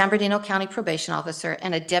 San Bernardino County probation officer,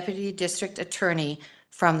 and a deputy district attorney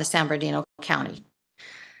from the San Bernardino County.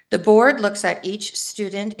 The board looks at each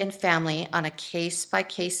student and family on a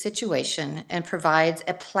case-by-case situation and provides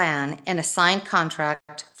a plan and a signed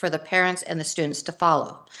contract for the parents and the students to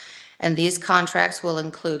follow. And these contracts will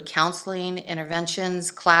include counseling, interventions,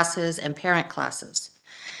 classes, and parent classes.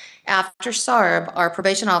 After SARB, our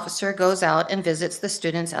probation officer goes out and visits the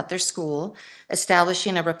students at their school,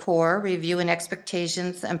 establishing a rapport, reviewing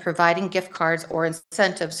expectations, and providing gift cards or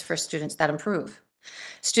incentives for students that improve.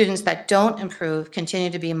 Students that don't improve continue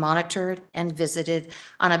to be monitored and visited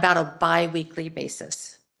on about a bi-weekly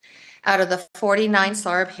basis. Out of the 49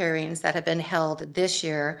 SARB hearings that have been held this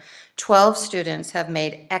year, 12 students have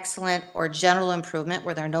made excellent or general improvement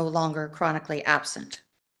where they're no longer chronically absent.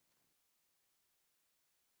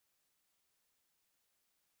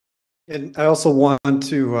 And I also want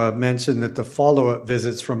to mention that the follow-up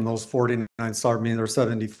visits from those 49 SARB meetings, or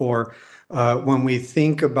 74, when we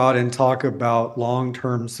think about and talk about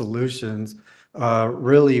long-term solutions,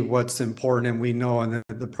 really what's important, and we know, and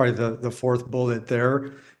probably the fourth bullet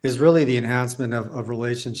there, is really the enhancement of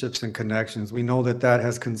relationships and connections. We know that that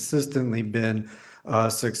has consistently been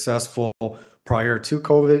successful prior to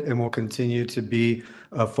COVID and will continue to be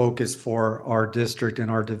a focus for our district and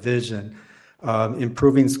our division.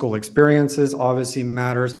 Improving school experiences obviously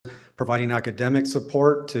matters, providing academic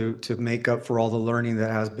support to make up for all the learning that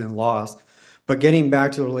has been lost. But getting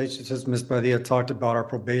back to the relationships, Ms. Padilla talked about our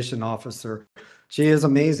probation officer. She is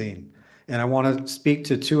amazing. And I want to speak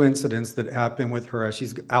to 2 incidents that happened with her as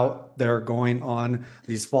she's out there going on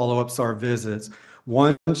these follow-ups, our visits.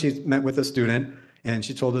 One, she met with a student and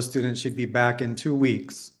she told the student she'd be back in 2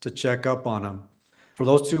 weeks to check up on him. For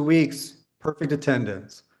those 2 weeks, perfect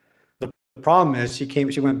attendance. The problem is she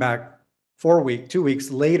went back 2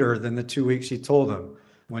 weeks later than the 2 weeks she told him.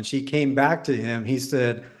 When she came back to him, he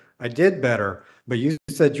said, I did better, but you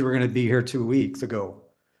said you were going to be here 2 weeks ago.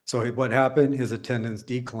 So what happened? His attendance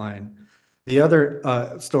declined. The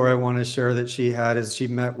other story I want to share that she had is she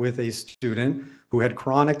met with a student who had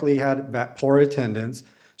chronically had poor attendance.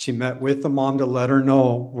 She met with the mom to let her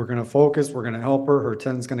know, we're going to focus, we're going to help her, her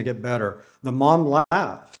attendance is going to get better. The mom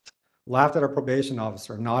laughed at our probation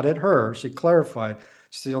officer, not at her. She clarified.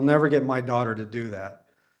 She said, you'll never get my daughter to do that.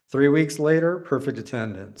 3 weeks later, perfect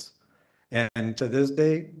attendance. And to this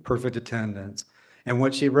day, perfect attendance. And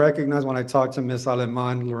what she recognized when I talked to Miss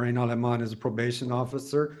Aleman, Lorraine Aleman is a probation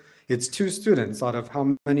officer, it's 2 students out of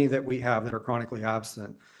how many that we have that are chronically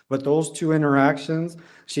absent. But those 2 interactions,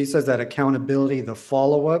 she says that accountability, the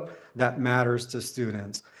follow-up, that matters to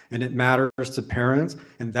students. And it matters to parents,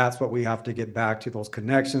 and that's what we have to get back to, those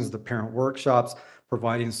connections, the parent workshops,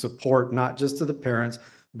 providing support, not just to the parents,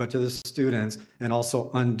 but to the students, and also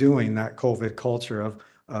undoing that COVID culture of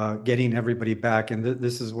getting everybody back. And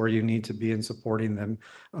this is where you need to be in supporting them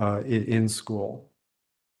in school.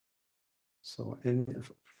 So in the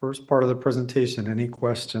first part of the presentation, any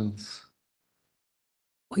questions?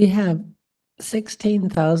 We have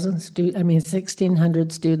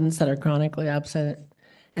 1,600 students that are chronically absent,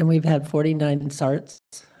 and we've had 49 SARBs,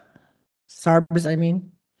 I mean.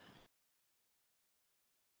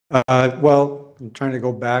 Well, I'm trying to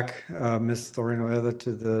go back, Ms.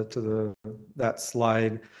 Thorino, that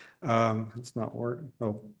slide. It's not working.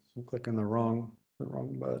 Oh, I'm clicking the wrong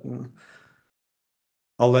button.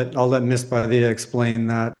 I'll let Ms. Padilla explain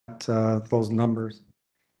that, those numbers.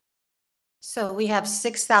 So we have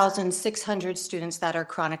 6,600 students that are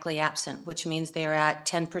chronically absent, which means they are at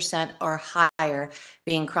 10% or higher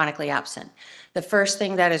being chronically absent. The first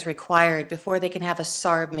thing that is required before they can have a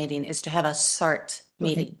SARB meeting is to have a SART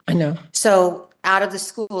meeting. I know. So out of the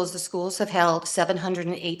schools have held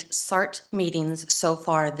 708 SART meetings so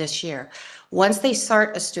far this year. Once they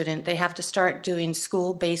SART a student, they have to start doing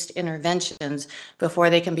school-based interventions before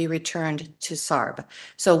they can be returned to SARB.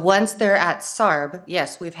 So once they're at SARB,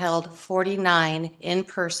 yes, we've held 49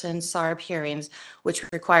 in-person SARB hearings, which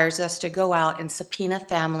requires us to go out and subpoena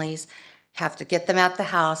families, have to get them at the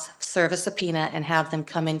house, serve a subpoena, and have them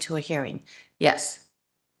come into a hearing. Yes.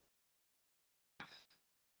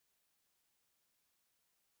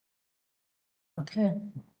 Okay.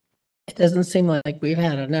 It doesn't seem like we've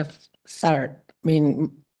had enough start. I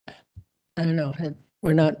mean, I don't know,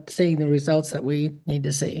 we're not seeing the results that we need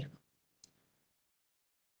to see.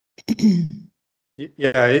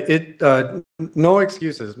 Yeah, no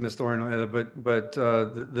excuses, Ms. Thorino, but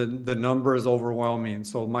the number is overwhelming.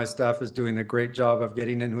 So my staff is doing a great job of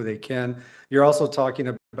getting in who they can. You're also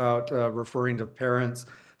talking about referring to parents,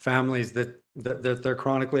 families that they're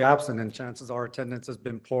chronically absent, and chances are attendance has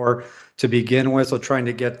been poor to begin with. So trying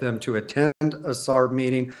to get them to attend a SARB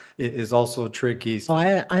meeting is also tricky. Oh,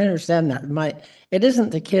 I understand that. It isn't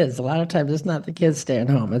the kids. A lot of times it's not the kids staying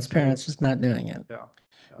home. It's parents just not doing it. Yeah.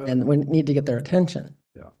 And we need to get their attention.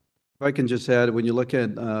 If I can just add, when you look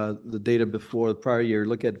at the data before the prior year,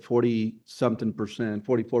 look at 40-something percent,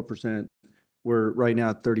 44%. We're right now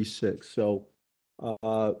at 36. So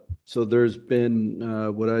there's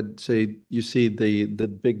been what I'd say, you see the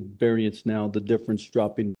big variance now, the difference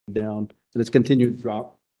dropping down, and it's continued to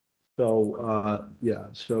drop. So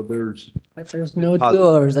so there's. If there's no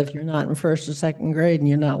doers, if you're not in first or second grade and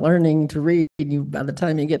you're not learning to read, by the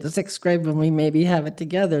time you get to sixth grade, when we maybe have it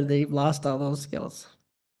together, they've lost all those skills.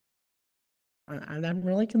 And I'm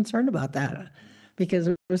really concerned about that, because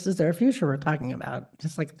this is their future we're talking about.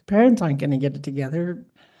 Just like the parents aren't going to get it together,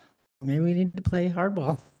 maybe we need to play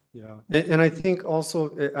hardball. Yeah, and I think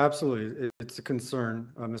also, absolutely, it's a concern,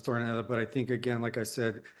 Ms. Thornetta, but I think, again, like I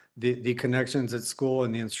said, the connections at school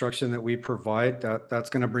and the instruction that we provide, that's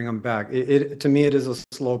going to bring them back. To me, it is a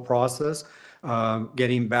slow process,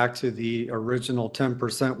 getting back to the original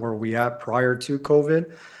 10% where we at prior to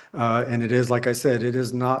COVID. And it is, like I said, it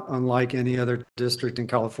is not unlike any other district in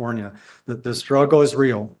California. The struggle is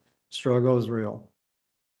real. Struggle is real.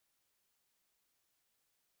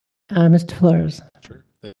 Mr. Flores. Sure.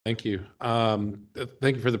 Thank you.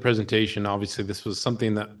 Thank you for the presentation. Obviously, this was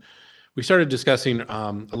something that we started discussing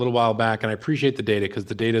a little while back, and I appreciate the data because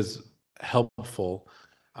the data is helpful.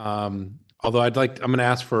 Although I'm going to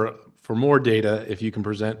ask for more data if you can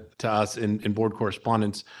present to us in board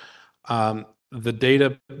correspondence. The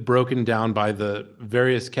data broken down by the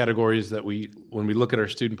various categories that when we look at our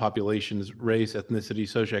student populations, race, ethnicity,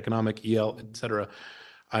 socioeconomic, EL, et cetera,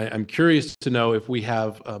 I'm curious to know if we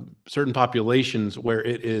have certain populations where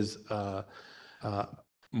it is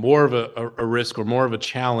more of a risk or more of a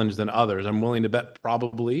challenge than others. I'm willing to bet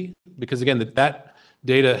probably, because again, that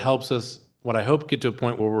data helps us, what I hope, get to a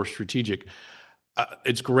point where we're strategic.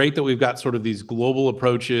 It's great that we've got sort of these global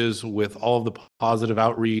approaches with all of the positive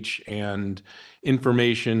outreach and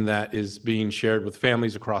information that is being shared with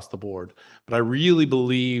families across the board. But I really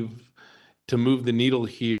believe to move the needle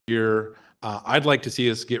here, I'd like to see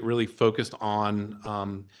us get really focused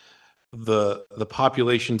on the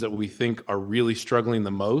populations that we think are really struggling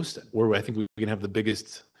the most, where I think we can have the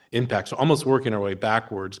biggest impact. So almost working our way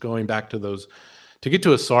backwards, going back to those, to get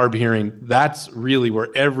to a SARB hearing, that's really where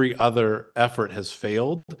every other effort has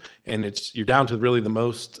failed. And you're down to really the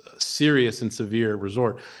most serious and severe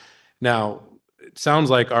resort. Now, it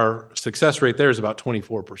sounds like our success rate there is about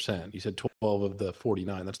 24%. You said 12 of the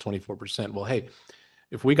 49, that's 24%. Well, hey,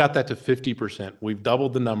 if we got that to 50%, we've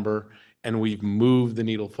doubled the number and we've moved the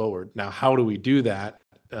needle forward. Now, how do we do that?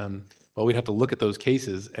 Well, we'd have to look at those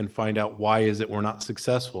cases and find out why is it we're not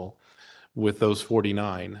successful with those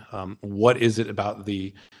 49. What is it about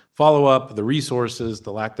the follow-up, the resources,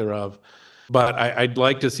 the lack thereof? But I'd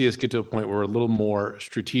like to see us get to a point where we're a little more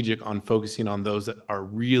strategic on focusing on those that are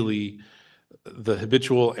really the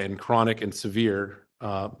habitual and chronic and severe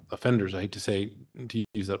offenders. I hate to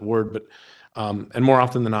use that word, but and more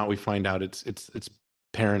often than not, we find out it's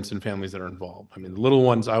parents and families that are involved. I mean, the little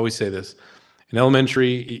ones, I always say this, in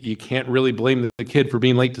elementary, you can't really blame the kid for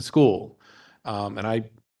being late to school. And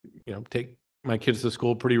take my kids to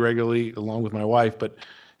school pretty regularly along with my wife, but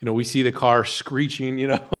we see the car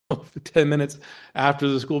screeching, 10 minutes after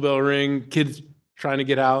the school bell ring, kids trying to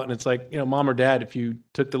get out. And it's like, mom or dad, if you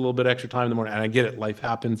took the little bit extra time in the morning, and I get it, life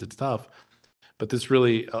happens, it's tough, but this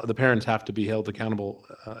really, the parents have to be held accountable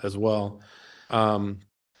as well.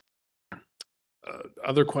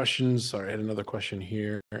 Other questions? Sorry, I had another question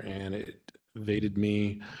here and it evaded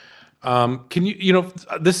me. Can you,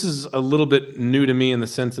 this is a little bit new to me in the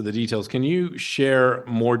sense of the details. Can you share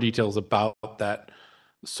more details about that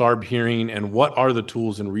SARB hearing and what are the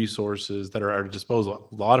tools and resources that are at our disposal?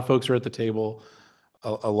 A lot of folks are at the table,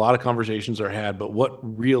 a lot of conversations are had, but what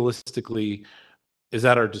realistically is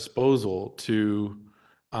at our disposal to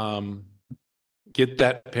get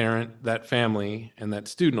that parent, that family, and that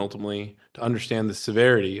student ultimately to understand the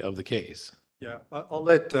severity of the case? Yeah, I'll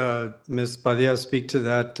let Ms. Padilla speak to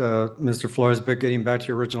that, Mr. Flores, but getting back to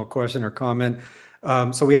your original question or comment.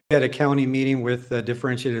 So we had a county meeting with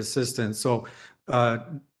differentiated assistance. So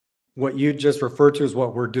what you just referred to is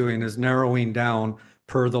what we're doing is narrowing down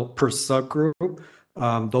per subgroup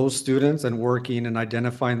those students and working and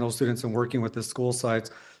identifying those students and working with the school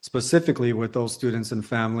sites, specifically with those students and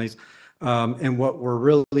families. And what we're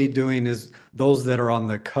really doing is those that are on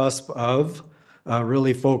the cusp of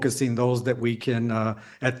really focusing those that we can,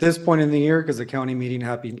 at this point in the year, because the county meeting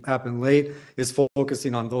happened late, is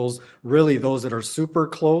focusing on those that are super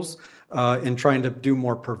close and trying to do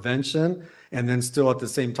more prevention, and then still at the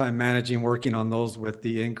same time working on those with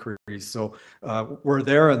the increase. So we're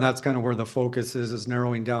there, and that's kind of where the focus is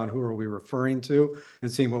narrowing down who are we referring to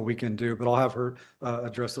and seeing what we can do. But I'll have her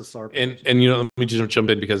address the SARB. And let me just jump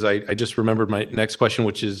in because I just remembered my next question,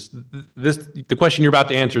 which is the question you're about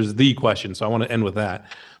to answer is the question. So I want to end with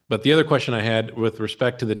that. But the other question I had with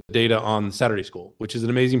respect to the data on Saturday School, which is an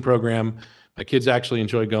amazing program. My kids actually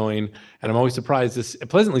enjoy going, and I'm always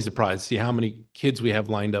pleasantly surprised to see how many kids we have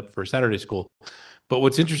lined up for Saturday School. But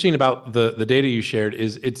what's interesting about the data you shared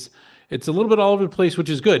is it's a little bit all over the place, which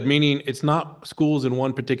is good, meaning it's not schools in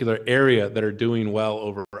one particular area that are doing well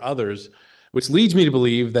over others, which leads me to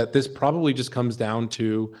believe that this probably just comes down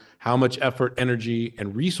to how much effort, energy,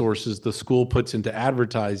 and resources the school puts into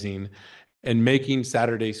advertising and making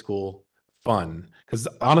Saturday School fun. Because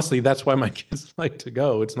honestly, that's why my kids like to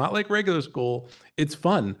go. It's not like regular school, it's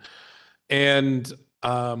fun. And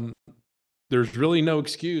there's really no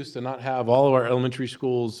excuse to not have all of our elementary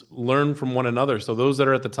schools learn from one another. So those that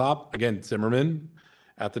are at the top, again, Zimmerman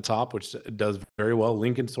at the top, which does very well,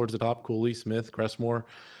 Lincoln towards the top, Cooley, Smith, Crestmore.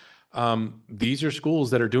 These are schools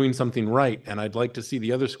that are doing something right, and I'd like to see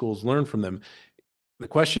the other schools learn from them. The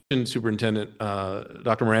question, Superintendent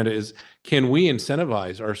Dr. Miranda, is can we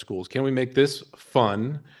incentivize our schools? Can we make this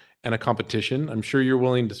fun and a competition? I'm sure you're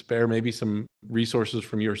willing to spare maybe some resources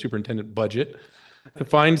from your superintendent budget to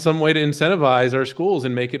find some way to incentivize our schools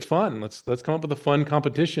and make it fun. Let's come up with a fun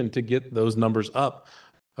competition to get those numbers up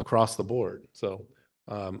across the board. So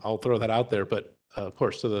I'll throw that out there. But of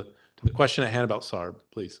course, to the question at hand about SARB,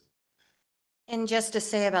 please. And just to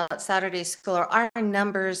say about Saturday School, our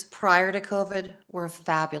numbers prior to COVID were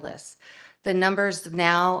fabulous. The numbers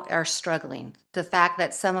now are struggling. The fact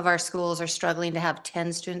that some of our schools are struggling to have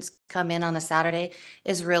 10 students come in on a Saturday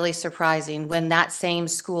is really surprising when that same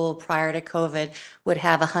school prior to COVID would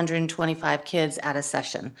have 125 kids at a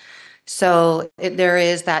session. So there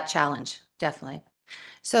is that challenge, definitely.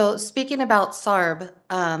 So speaking about SARB,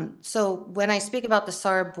 so when I speak about the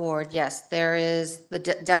SARB board, yes, there is the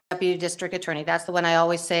deputy district attorney. That's the one I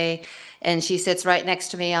always say, and she sits right next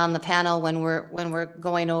to me on the panel when we're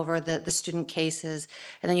going over the student cases.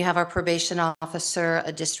 And then you have our probation officer,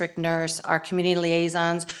 a district nurse, our community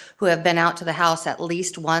liaisons who have been out to the house at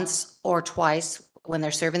least once or twice when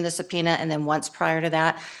they're serving the subpoena, and then once prior to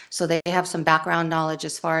that. So they have some background knowledge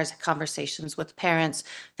as far as conversations with parents,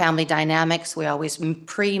 family dynamics. We always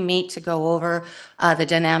pre-meet to go over the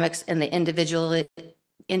dynamics and the individuality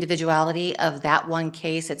of that one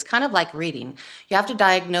case. It's kind of like reading. You have to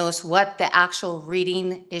diagnose what the actual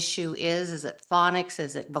reading issue is. Is it phonics?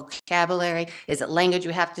 Is it vocabulary? Is it language?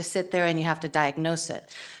 You have to sit there and you have to diagnose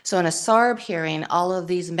it. So in a SARB hearing, all of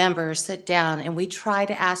these members sit down and we try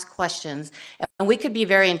to ask questions. And we could be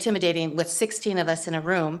very intimidating with 16 of us in a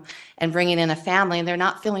room and bringing in a family, and they're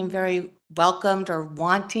not feeling very welcomed or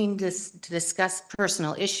wanting to discuss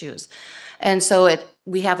personal issues. And so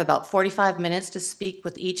we have about 45 minutes to speak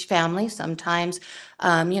with each family. Sometimes,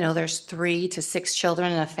 there's 3 to 6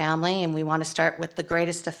 children in a family, and we want to start with the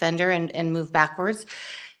greatest offender and move backwards.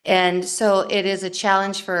 And so it is a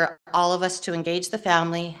challenge for all of us to engage the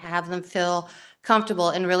family, have them feel comfortable,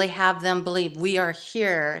 and really have them believe we are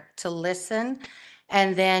here to listen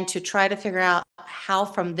and then to try to figure out how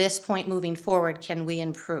from this point moving forward can we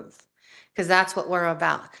improve? Because that's what we're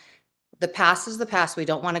about. The past is the past. We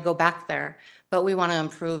don't want to go back there, but we want to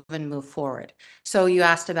improve and move forward. So you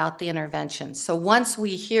asked about the interventions. So once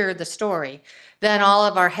we hear the story, then all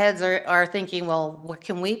of our heads are thinking, well, what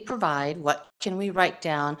can we provide? What can we write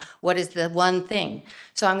down? What is the one thing?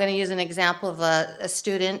 So I'm going to use an example of a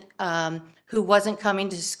student who wasn't coming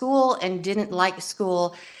to school and didn't like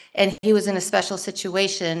school, and he was in a special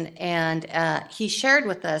situation, and he shared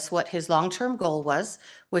with us what his long-term goal was,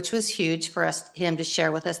 which was huge for him to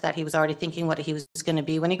share with us, that he was already thinking what he was going to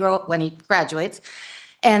be when he graduates.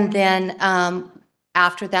 And then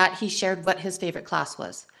after that, he shared what his favorite class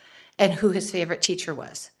was and who his favorite teacher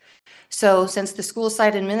was. So since the school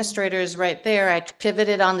site administrator is right there, I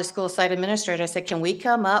pivoted on the school site administrator. I said, can we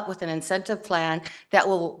come up with an incentive plan that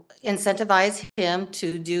will incentivize him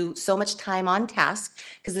to do so much time on task?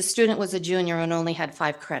 Because the student was a junior and only had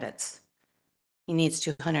 5 credits. He needs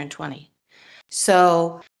 220.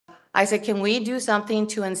 So I said, can we do something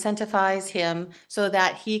to incentivize him so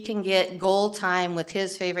that he can get goal time with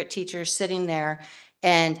his favorite teacher sitting there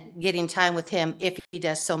and getting time with him if he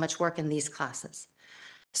does so much work in these classes?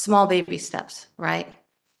 Small baby steps, right?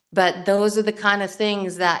 But those are the kind of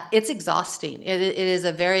things that it's exhausting. It is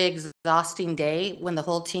a very exhausting day when the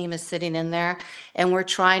whole team is sitting in there and we're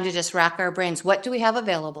trying to just rack our brains. What do we have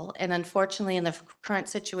available? And unfortunately, in the current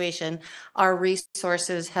situation, our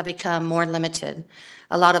resources have become more limited.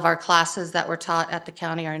 A lot of our classes that were taught at the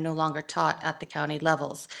county are no longer taught at the county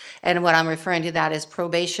levels. And what I'm referring to that is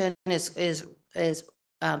probation is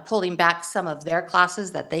pulling back some of their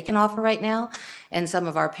classes that they can offer right now and some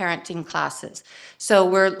of our parenting classes. So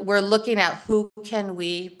we're looking at who can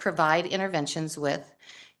we provide interventions with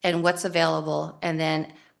and what's available, and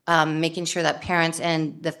then making sure that parents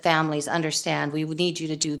and the families understand we would need you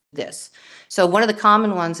to do this. So one of the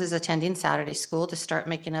common ones is attending Saturday school to start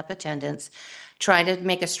making up attendance, trying to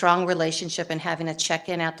make a strong relationship and having a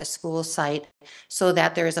check-in at the school site so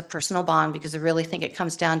that there is a personal bond, because I really think it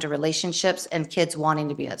comes down to relationships and kids wanting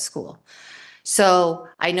to be at school. So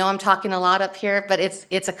I know I'm talking a lot up here, but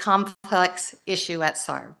it's a complex issue at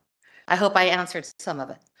SARB. I hope I answered some of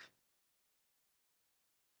it.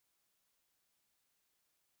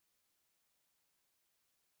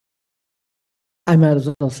 I might as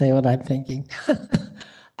well say what I'm thinking.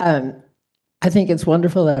 I think it's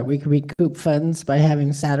wonderful that we can recoup funds by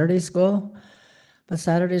having Saturday school, but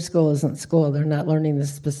Saturday school isn't school. They're not learning the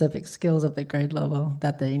specific skills at the grade level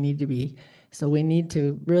that they need to be. So we need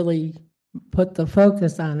to really put the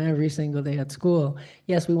focus on every single day at school.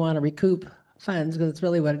 Yes, we want to recoup funds because it's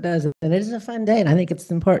really what it does. And it is a fun day. And I think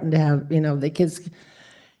it's important to have, the kids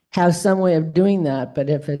have some way of doing that.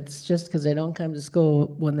 But if it's just because they don't come to school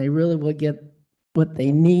when they really will get what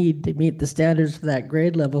they need to meet the standards for that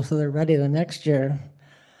grade level so they're ready the next year,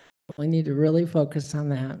 we need to really focus on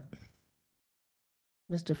that.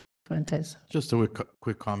 Mr. Fuentes. Just a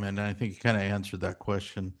quick comment, and I think you kind of answered that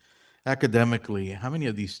question. Academically, how many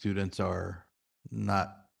of these students are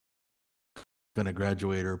not going to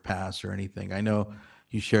graduate or pass or anything? I know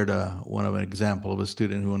you shared an example of a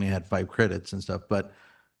student who only had 5 credits and stuff, but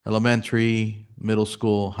elementary, middle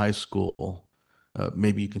school, high school,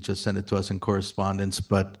 maybe you can just send it to us in correspondence,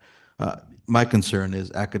 but my concern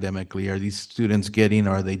is academically, are these students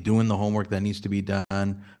are they doing the homework that needs to be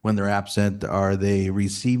done when they're absent? Are they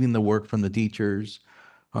receiving the work from the teachers?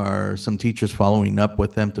 Are some teachers following up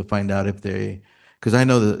with them to find out if because I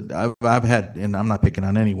know that I've had, and I'm not picking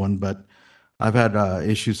on anyone, but I've had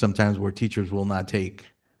issues sometimes where teachers will not take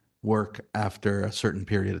work after a certain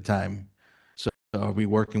period of time. So are we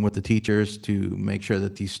working with the teachers to make sure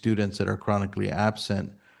that these students that are chronically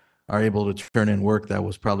absent are able to turn in work that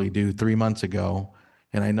was probably due 3 months ago?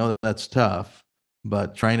 And I know that that's tough,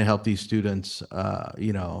 but trying to help these students,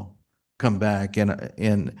 come back.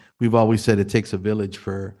 And we've always said it takes a village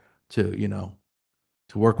to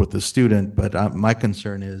work with the student. But my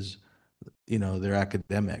concern is, their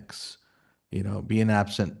academics, being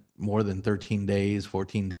absent more than 13 days,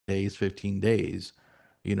 14 days, 15 days,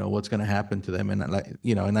 what's going to happen to them? And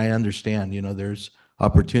and I understand, there's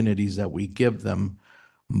opportunities that we give them,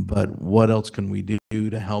 but what else can we do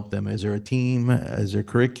to help them? Is there a team? Is there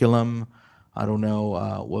curriculum? I don't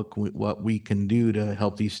know what we can do to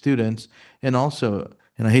help these students. And also,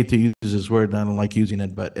 and I hate to use this word, I don't like using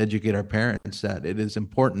it, but educate our parents that it is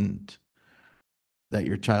important that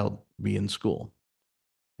your child be in school.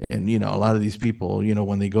 And, a lot of these people,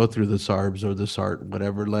 when they go through the SARBs or the SART,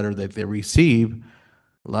 whatever letter that they receive,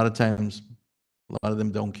 a lot of times, a lot of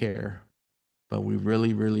them don't care. But we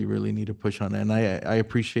really, really, really need to push on that. And I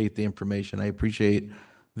appreciate the information. I appreciate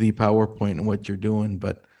the PowerPoint and what you're doing,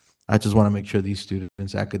 but I just want to make sure these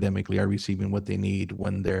students academically are receiving what they need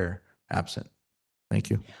when they're absent. Thank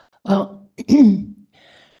you. Well,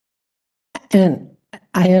 and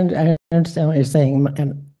I understand what you're saying.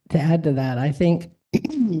 And to add to that, I think,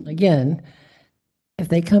 again, if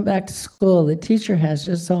they come back to school, the teacher has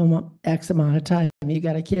just X amount of time. You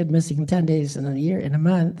got a kid missing 10 days in a year, in a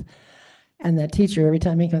month. And that teacher, every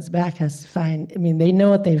time he comes back, has to find, I mean, they know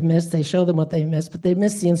what they've missed. They show them what they've missed, but they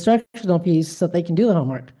miss the instructional piece so they can do the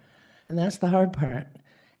homework. And that's the hard part.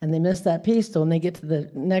 And they miss that piece. So when they get to the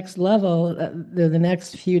next level, the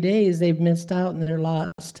next few days, they've missed out and they're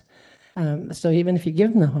lost. So even if you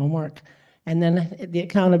give them the homework, and then the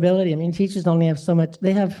accountability, I mean, teachers only have so much,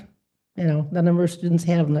 they have, you know, the number of students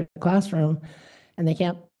they have in the classroom, and they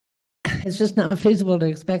can't, it's just not feasible to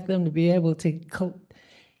expect them to be able to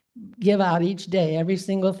give out each day every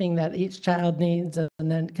single thing that each child needs, and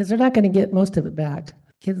then, because they're not going to get most of it back.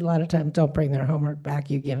 Kids a lot of times don't bring their homework back,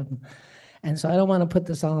 you give them. And so I don't want to put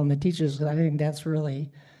this all on the teachers, because I think that's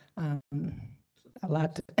really a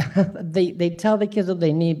lot. They tell the kids what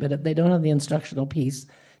they need, but if they don't have the instructional piece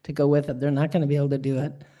to go with it, they're not going to be able to do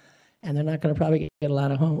it. And they're not going to probably get a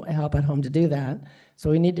lot of help at home to do that. So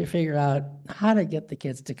we need to figure out how to get the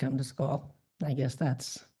kids to come to school. I guess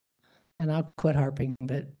that's, and I'll quit harping,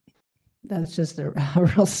 but that's just a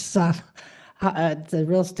real soft, it's a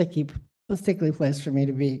real sticky place for me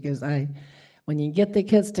to be, because when you get the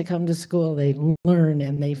kids to come to school, they learn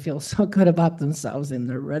and they feel so good about themselves and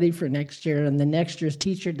they're ready for next year. And the next year's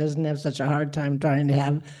teacher doesn't have such a hard time trying to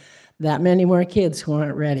have that many more kids who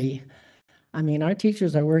aren't ready. I mean, our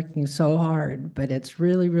teachers are working so hard, but it's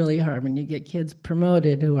really, really hard when you get kids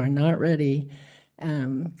promoted who are not ready,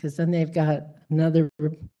 because then they've got another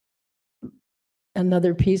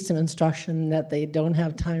piece of instruction that they don't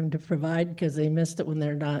have time to provide because they missed it when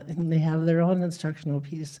they're not, and they have their own instructional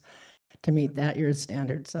piece to meet that year's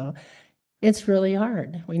standard. So it's really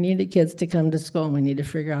hard. We need the kids to come to school, and we need to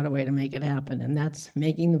figure out a way to make it happen. And that's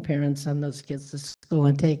making the parents send those kids to school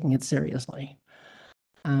and taking it seriously.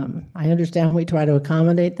 I understand we try to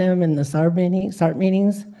accommodate them in the SART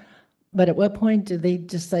meetings, but at what point do they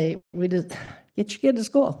just say, we just get your kid to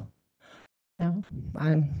school? No,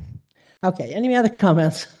 okay, any other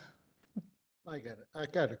comments? I got it. I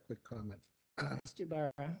got a quick comment. Mr.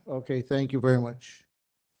 Barra. Okay, thank you very much.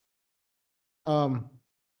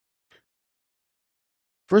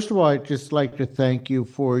 First of all, I'd just like to thank you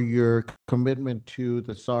for your commitment to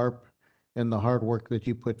the SARP and the hard work that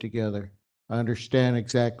you put together. I understand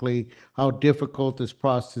exactly how difficult this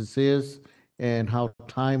process is and how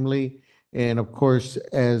timely. And of course,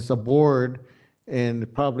 as a board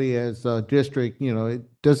and probably as a district, you know, it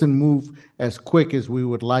doesn't move as quick as we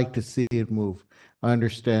would like to see it move. I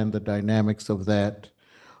understand the dynamics of that.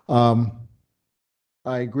 I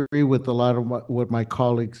agree with a lot of what my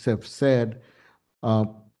colleagues have said. I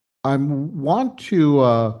want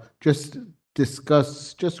to just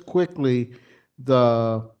discuss just quickly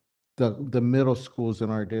the middle schools in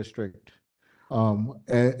our district.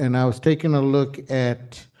 And I was taking a look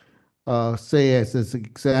at, say, as an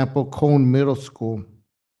example, Cone Middle School,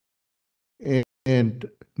 and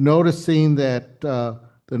noticing that the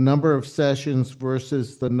number of sessions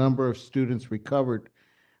versus the number of students recovered,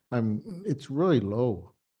 it's really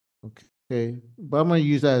low. Okay, but I'm going to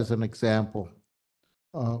use that as an example.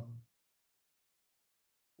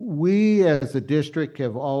 We as a district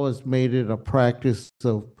have always made it a practice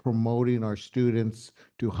of promoting our students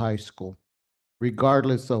to high school,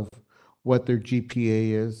 regardless of what their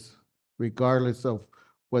GPA is, regardless of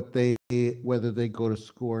whether they go to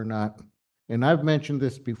school or not. And I've mentioned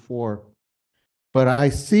this before, but I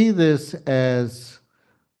see this as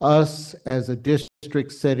us as a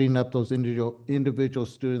district setting up those individual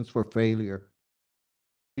students for failure,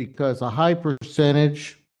 because a high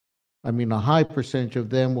percentage of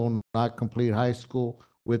them will not complete high school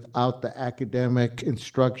without the academic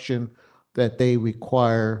instruction that they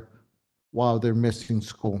require while they're missing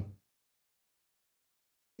school.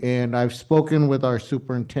 And I've spoken with our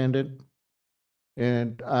superintendent,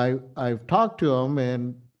 and I've talked to him,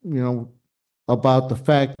 and about the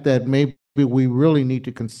fact that maybe we really need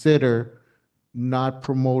to consider not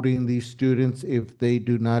promoting these students if they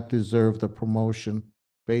do not deserve the promotion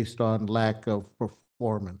based on lack of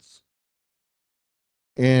performance.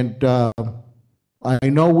 And I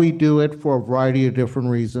know we do it for a variety of different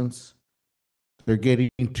reasons. They're getting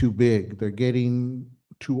too big, they're getting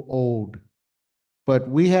too old, but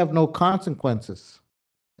we have no consequences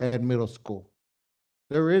at middle school.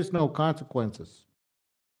 There is no consequences.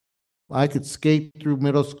 I could skate through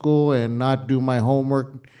middle school and not do my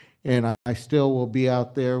homework, and I still will be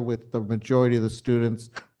out there with the majority of the students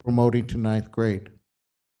promoting to ninth grade.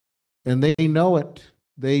 And they know it,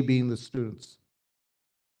 they being the students.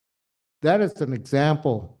 That is an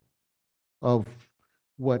example of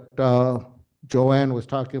what Joanne was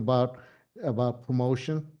talking about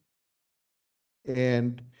promotion.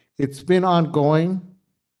 And it's been ongoing.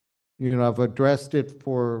 You know, I've addressed it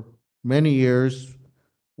for many years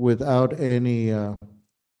without any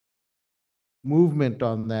movement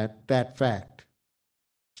on that fact.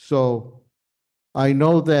 So I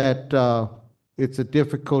know that it's a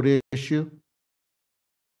difficult issue,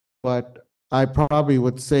 but I probably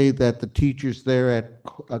would say that the teachers there at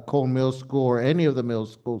Cole Middle School or any of the middle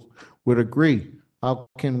schools would agree. How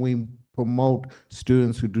can we promote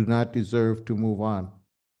students who do not deserve to move on?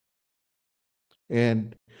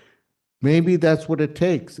 And maybe that's what it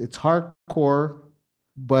takes. It's hardcore,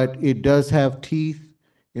 but it does have teeth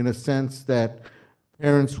in a sense that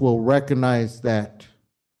parents will recognize that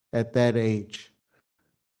at that age.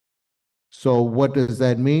 So what does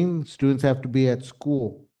that mean? Students have to be at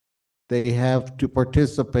school. They have to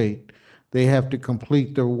participate. They have to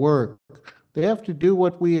complete their work. They have to do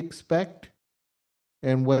what we expect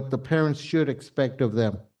and what the parents should expect of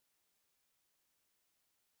them.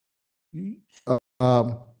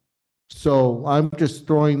 So I'm just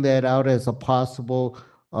throwing that out as a possible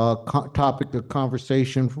topic of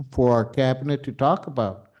conversation for our cabinet to talk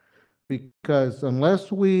about. Because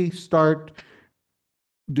unless we start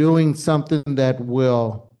doing something that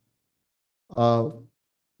will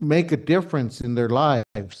make a difference in their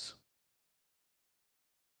lives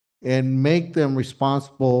and make them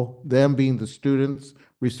responsible, them being the students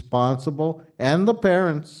responsible, and the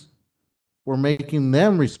parents, we're making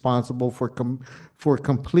them responsible for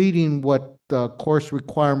completing what the course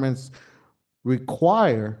requirements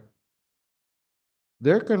require,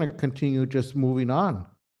 they're going to continue just moving on.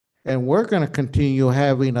 And we're going to continue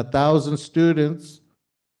having 1,000 students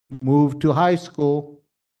move to high school.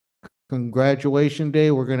 On graduation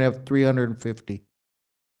day, we're going to have 350.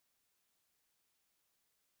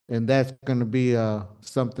 And that's going to be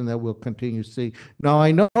something that we'll continue to see. Now,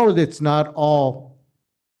 I know that it's not all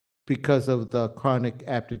because of the chronic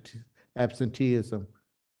absenteeism,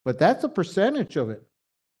 but that's a percentage of it.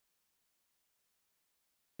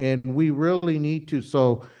 And we really need to.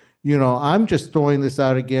 So, you know, I'm just throwing this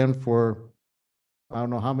out again for, I don't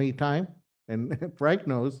know how many times, and Frank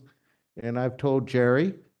knows, and I've told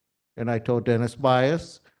Jerry, and I told Dennis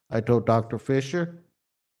Bias, I told Dr. Fisher,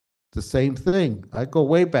 the same thing. I go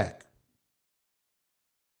way back.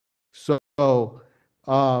 So,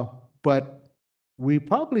 but we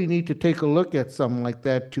probably need to take a look at something like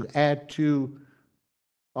that to add to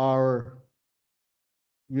our,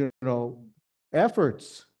 you know,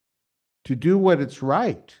 efforts to do what is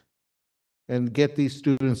right and get these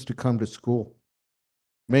students to come to school.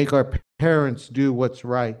 Make our parents do what's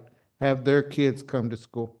right. Have their kids come to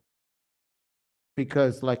school.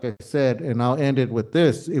 Because like I said, and I'll end it with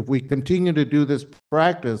this, if we continue to do this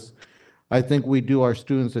practice, I think we do our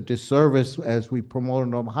students a disservice as we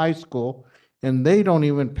promote them high school, and they don't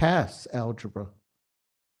even pass algebra.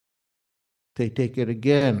 They take it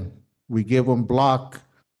again. We give them block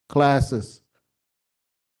classes.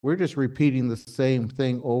 We're just repeating the same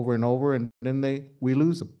thing over and over, and then we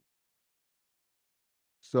lose them.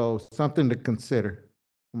 So something to consider.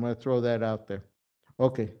 I'm going to throw that out there.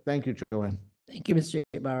 Okay, thank you, Joanne. Thank you, Mr.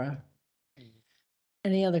 Ibarra.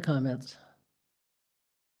 Any other comments?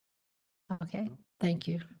 Okay, thank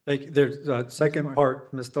you. Thank you. There's a second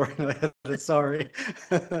part, Ms. Thornton. Sorry.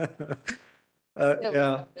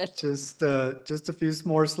 Yeah, just a few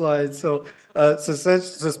more slides. So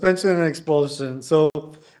suspension and expulsion. So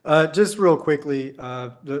just real quickly,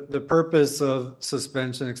 the purpose of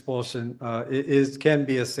suspension expulsion can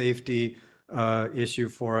be a safety issue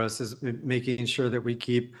for us, is making sure that we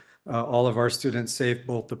keep all of our students safe,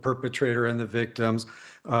 both the perpetrator and the victims.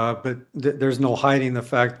 But there's no hiding the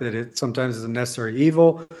fact that it sometimes is a necessary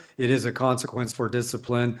evil. It is a consequence for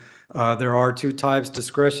discipline. There are two types: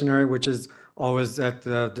 discretionary, which is always at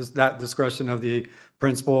that discretion of the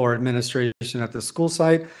principal or administration at the school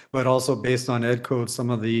site, but also based on ed code,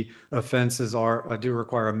 some of the offenses do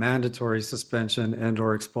require a mandatory suspension and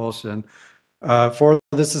or expulsion. For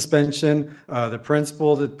the suspension, the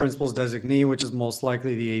principal's designee, which is most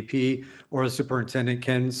likely the AP or the superintendent,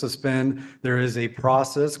 can suspend. There is a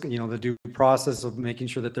process, you know, the due process of making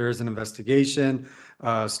sure that there is an investigation.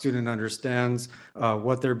 Student understands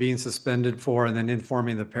what they're being suspended for, and then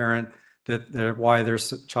informing the parent that why their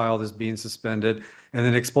child is being suspended. And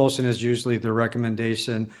then expulsion is usually the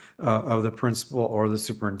recommendation of the principal or the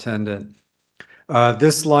superintendent.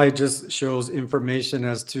 This slide just shows information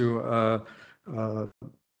as to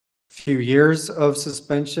few years of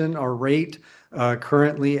suspension. Our rate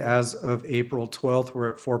currently, as of April 12th, we're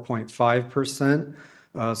at 4.5%.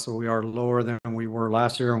 So we are lower than we were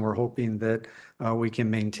last year, and we're hoping that we can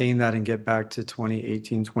maintain that and get back to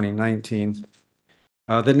 2018, 2019.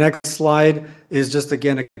 The next slide is just,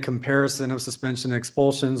 again, a comparison of suspension and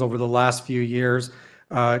expulsions over the last few years.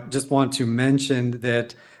 Just want to mention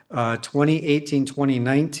that 2018,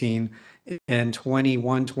 2019, and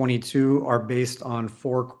 21, 22 are based on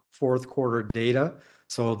fourth quarter data.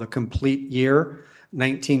 So the complete year,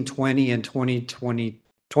 19, 20, and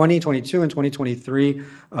 2022 and 2023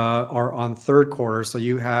 are on third quarter. So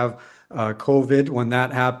you have COVID when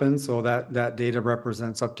that happened. So that data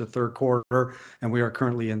represents up to third quarter, and we are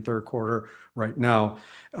currently in third quarter right now.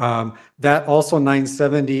 That also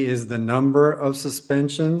 970 is the number of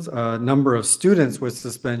suspensions, number of students with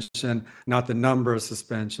suspension, not the number of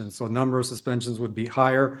suspensions. So number of suspensions would be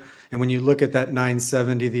higher. And when you look at that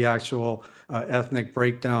 970, the actual ethnic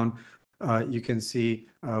breakdown, you can see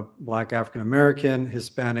Black, African American,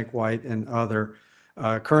 Hispanic, white, and other.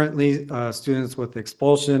 Currently, students with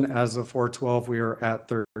expulsion, as of 4/12, we are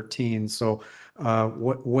at 13. So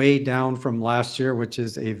way down from last year, which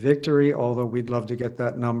is a victory, although we'd love to get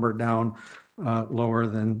that number down lower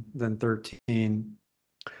than 13.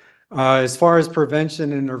 As far as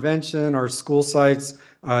prevention and intervention, our school sites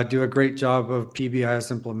do a great job of PBIS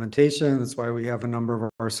implementation. That's why we have a number of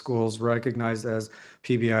our schools recognized as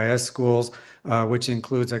PBIS schools, which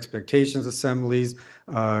includes expectations assemblies,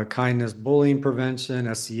 kindness bullying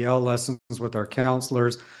prevention, SEL lessons with our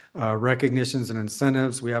counselors, recognitions and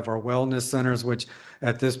incentives. We have our wellness centers, which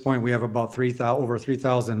at this point we have about over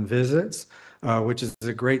 3,000 visits, which is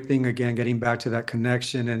a great thing. Again, getting back to that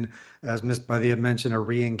connection, and as Ms. Buddy had mentioned, a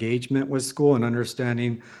re-engagement with school and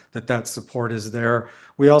understanding that support is there.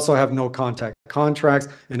 We also have no contact contracts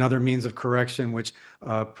and other means of correction, which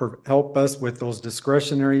help us with those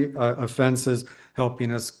discretionary offenses,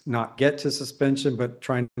 helping us not get to suspension, but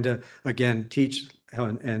trying to, again, teach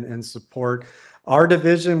and support. Our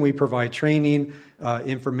division, we provide training,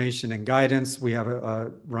 information, and guidance. We have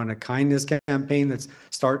run a kindness campaign that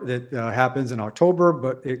happens in October,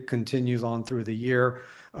 but it continues on through the year.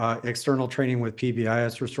 External training with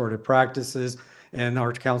PBIS restorative practices, and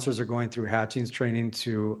our counselors are going through Hatchings training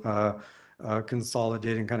to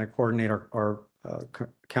consolidate and kind of coordinate our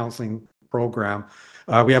counseling program.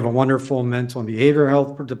 We have a wonderful mental and behavioral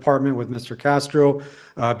health department with Mr. Castro,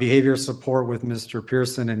 behavior support with Mr.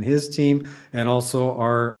 Pearson and his team, and also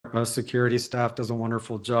our security staff does a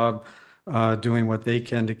wonderful job doing what they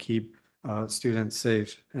can to keep students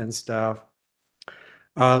safe and staff.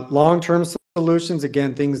 Long-term solutions,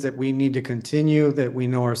 again, things that we need to continue that we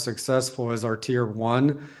know are successful is our Tier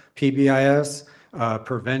 1 PBIS.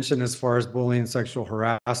 Prevention as far as bullying, sexual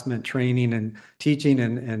harassment, training and teaching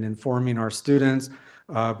and informing our students,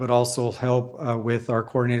 but also help with our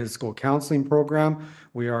coordinated school counseling program.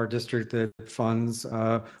 We are a district that funds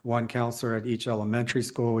one counselor at each elementary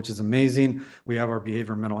school, which is amazing. We have our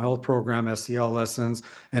behavior and mental health program, SEL lessons,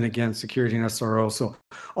 and again, security and SRO. So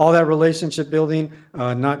all that relationship building,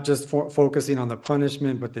 not just focusing on the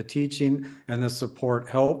punishment, but the teaching and the support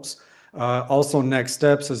helps. Also, next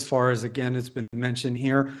steps, as far as, again, it's been mentioned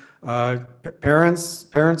here,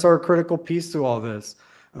 parents are a critical piece to all this.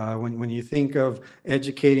 When you think of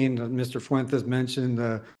educating, Mr. Fuentes mentioned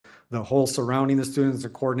the whole surrounding the students, the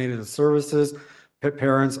coordinated services,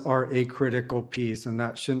 parents are a critical piece, and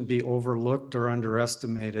that shouldn't be overlooked or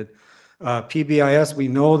underestimated. PBIS, we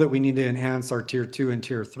know that we need to enhance our Tier 2 and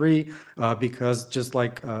Tier 3 because just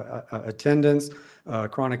like attendance,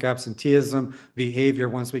 chronic absenteeism, behavior,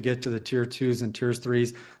 once we get to the Tier 2s and Tier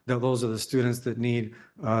 3s, those are the students that need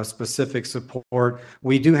specific support.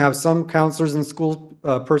 We do have some counselors and school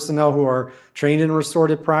personnel who are trained in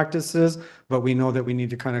restorative practices, but we know that we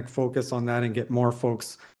need to kind of focus on that and get more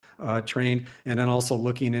folks trained, and then also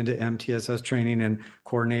looking into MTSS training and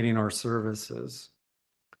coordinating our services.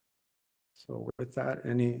 So with that,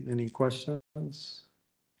 any questions?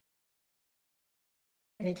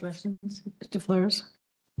 Any questions, Mr. Flores?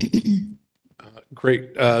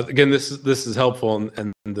 Great. Again, this is helpful,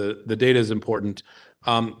 and the data is important.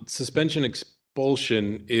 Suspension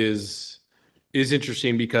expulsion is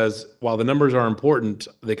interesting because while the numbers are important,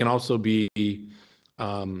 they can also be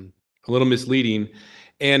a little misleading,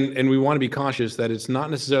 and we want to be cautious that it's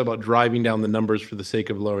not necessarily about driving down the numbers for the sake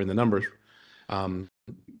of lowering the numbers,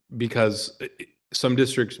 because some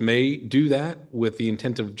districts may do that with the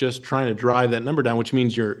intent of just trying to drive that number down, which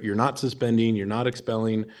means you're not suspending, you're not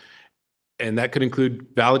expelling, and that could include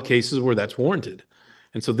valid cases where that's warranted.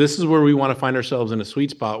 And so this is where we want to find ourselves in a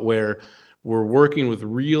sweet spot where we're working with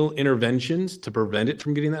real interventions to prevent it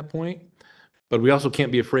from getting that point. But we also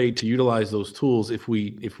can't be afraid to utilize those tools if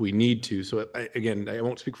we need to. So again, I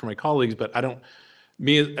won't speak for my colleagues, but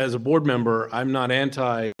me as a board member, I'm not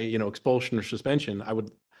anti, expulsion or suspension. I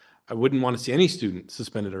wouldn't want to see any student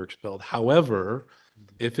suspended or expelled. However,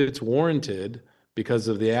 if it's warranted because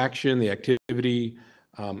of the action, the activity,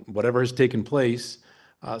 whatever has taken place,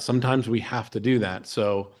 sometimes we have to do that.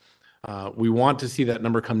 So we want to see that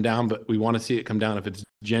number come down, but we want to see it come down if it's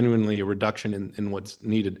genuinely a reduction in what's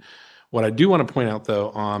needed. What I do want to point out, though,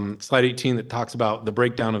 on slide 18 that talks about the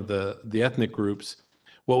breakdown of the ethnic groups,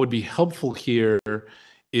 what would be helpful here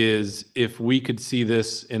is if we could see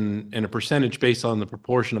this in a percentage based on the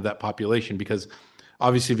proportion of that population, because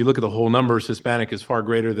obviously if you look at the whole numbers, Hispanic is far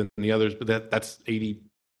greater than the others, but that's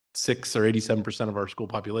 86 or 87% of our school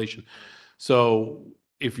population. So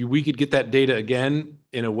if we could get that data again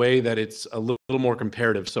in a way that it's a little more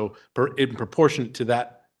comparative, so in proportion to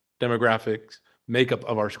that demographics makeup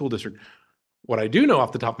of our school district. What I do know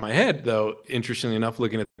off the top of my head, though, interestingly enough,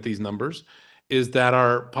 looking at these numbers, is that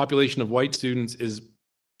our population of white students is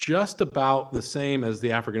just about the same as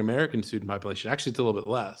the African-American student population. Actually, it's a little bit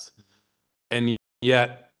less. And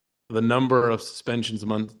yet the number of suspensions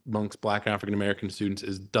amongst Black African-American students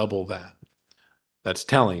is double that. That's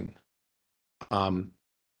telling.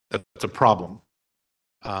 That's a problem.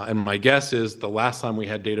 And my guess is the last time we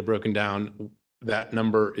had data broken down, that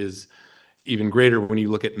number is even greater when you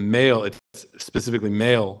look at male, it's specifically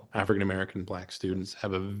male African-American Black students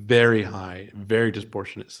have a very high, very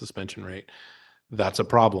disproportionate suspension rate. That's a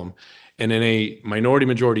problem. And in a minority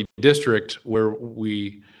majority district where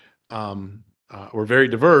we're very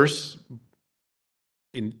diverse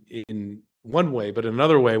in one way, but in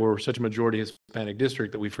another way where we're such a majority Hispanic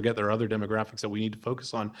district that we forget there are other demographics that we need to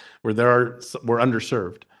focus on where we're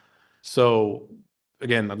underserved. So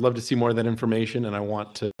again, I'd love to see more of that information, and I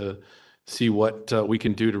want to see what we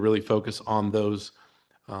can do to really focus on those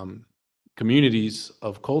communities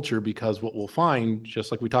of culture, because what we'll find,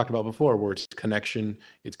 just like we talked about before, where it's connection,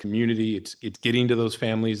 it's community, it's getting to those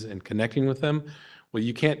families and connecting with them. Well,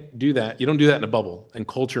 you can't do that. You don't do that in a bubble. And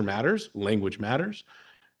culture matters, language matters.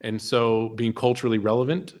 And so being culturally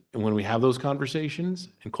relevant, and when we have those conversations,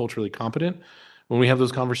 and culturally competent, when we have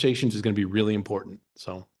those conversations, is going to be really important.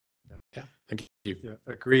 So yeah, thank you. Yeah,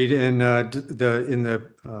 agreed. And in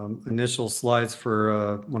the initial slides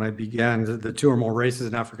for when I began, the two or more races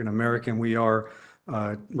in African American, we are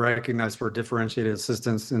recognized for differentiated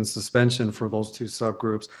assistance in suspension for those two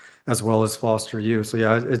subgroups, as well as foster youth. So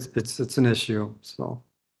yeah, it's an issue. So.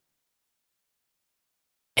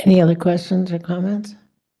 Any other questions or comments?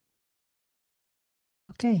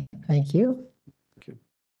 Okay, thank you.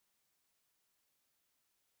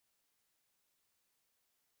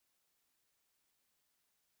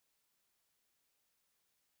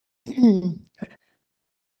 All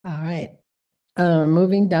right.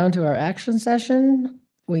 Moving down to our action session,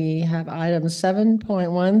 we have items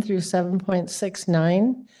 7.1 through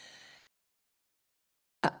 7.69.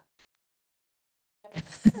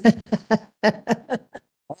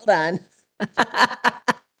 Hold on.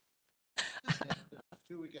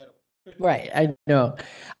 Right, I know.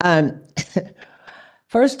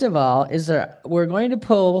 First of all, we're going to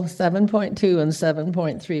pull 7.2 and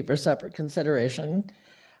 7.3 for separate consideration.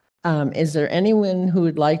 Is there anyone who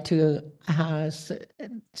would like to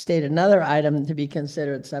state another item to be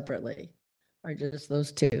considered separately, or just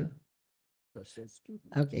those two?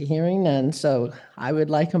 Okay, hearing none. So I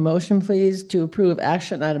would like a motion, please, to approve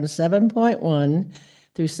action items 7.1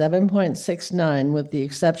 through 7.69 with the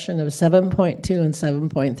exception of 7.2 and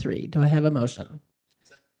 7.3. Do I have a motion?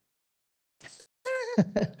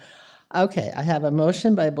 Okay, I have a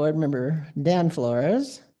motion by Board Member Dan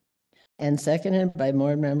Flores and seconded by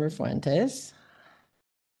Board Member Fuentes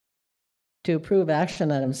to approve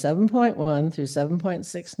action items 7.1 through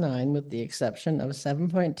 7.69 with the exception of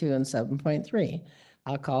 7.2 and 7.3.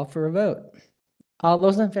 I'll call for a vote. All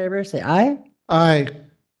those in favor say aye. Aye.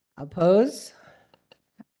 Oppose?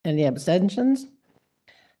 Any abstentions?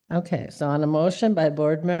 Okay, so on a motion by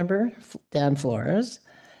Board Member Dan Flores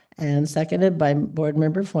and seconded by Board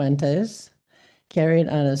Member Fuentes, carried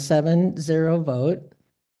on a 7-0 vote,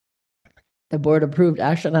 the board approved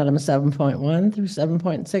action item 7.1 through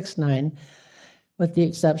 7.69 with the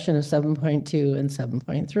exception of 7.2 and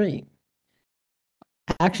 7.3.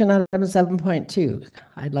 Action item 7.2,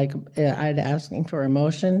 I'd asking for a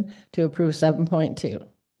motion to approve 7.2.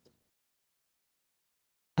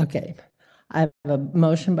 Okay, I have a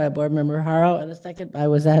motion by Board Member Haro and a second by,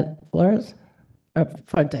 was that Flores?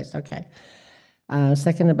 Fuentes, okay.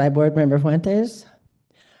 Seconded by Board Member Fuentes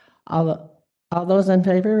All those in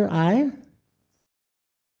favor, aye.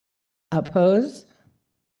 Oppose?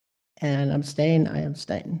 And abstain, I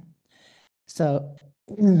abstain. So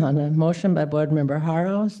on a motion by Board Member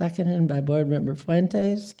Haro, seconded by Board Member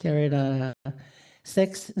Fuentes, carried on a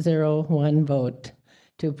 6-0-1 vote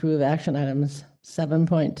to approve action items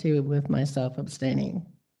 7.2 with myself abstaining.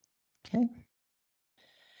 Okay.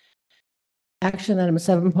 Action item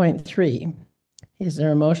 7.3. Is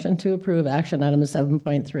there a motion to approve action item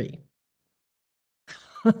 7.3?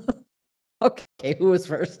 Okay, who was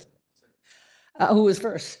first? Who was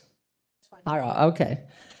first? Haro, okay.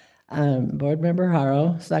 Board Member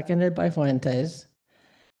Haro, seconded by Fuentes.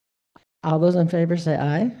 All those in favor say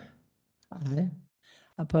aye. Aye.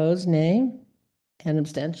 Opposed, nay. And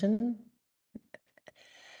abstention?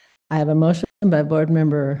 I have a motion by Board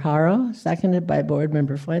Member Haro, seconded by Board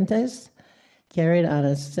Member Fuentes, carried on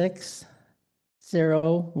a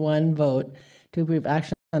 6-0-1 vote to approve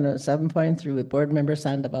action on 7.3 with Board Member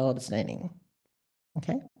Sandoval abstaining.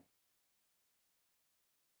 Okay.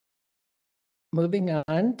 Moving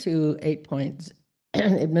on to 8 points,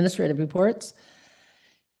 administrative reports.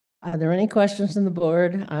 Are there any questions from the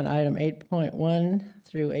board on item 8.1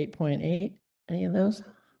 through 8.8? Any of those?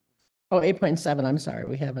 Oh, 8.7, I'm sorry,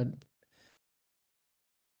 we have a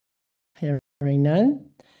hearing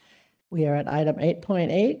none. We are at item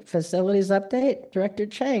 8.8, facilities update. Director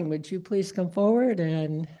Chang, would you please come forward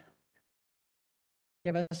and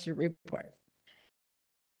give us your report?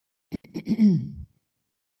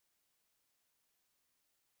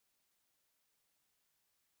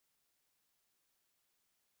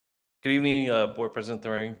 Good evening, Board President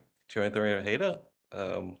Thoring, Chair Thoring Ojeda,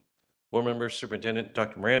 Board Member, Superintendent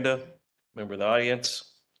Dr. Miranda, member of the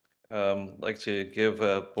audience. I'd like to give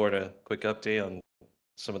Board a quick update on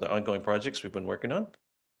some of the ongoing projects we've been working on.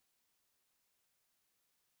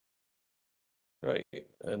 All right,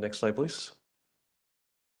 next slide, please.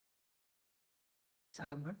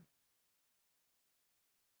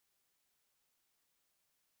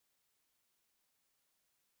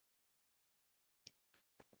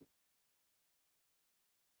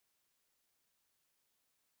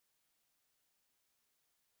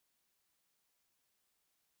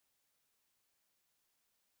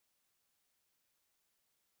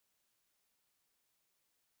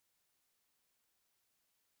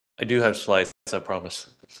 I do have slides, I promise.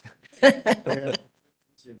 I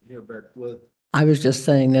was just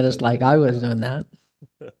saying that it's like I was doing that.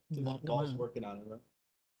 Working on it,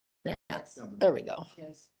 right? Yeah, there we go.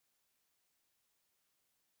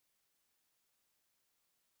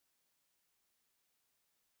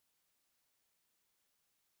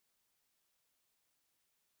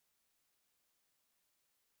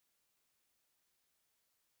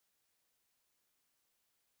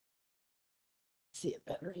 See it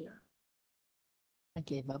better here. I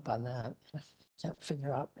gave up on that. Can't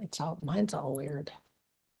figure out, mine's all weird.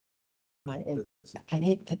 I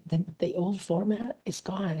hate that the old format is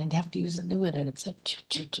gone and have to use a new one and it's like.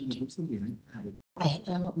 I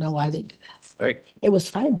don't know why they do that. All right. It was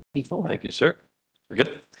fine before. Thank you, sir. We're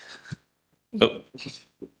good. Oh,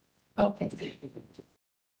 Okay.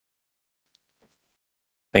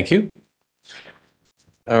 thank you.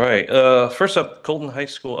 All right, first up, Colton High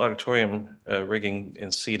School auditorium rigging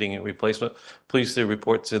and seating and replacement. Pleased to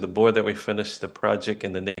report to the board that we finished the project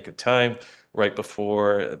in the nick of time, right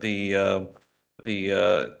before the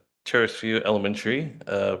Terrace View Elementary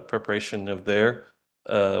preparation of their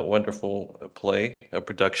wonderful play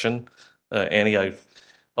production. Annie,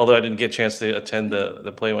 although I didn't get a chance to attend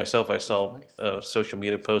the play myself, I saw social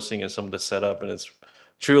media posting and some of the setup, and it's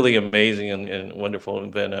truly amazing and wonderful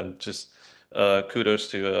event. I'm just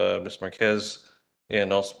kudos to Ms. Marquez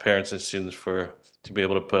and also parents and students to be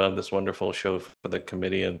able to put on this wonderful show for the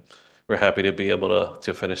committee, and we're happy to be able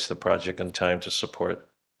to finish the project in time to support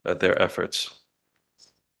their efforts.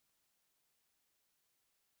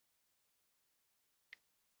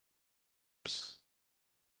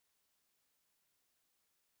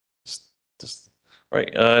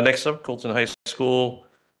 Right, next up, Colton High School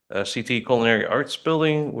CT Culinary Arts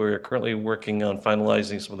Building. We're currently working on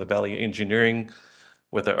finalizing some of the value engineering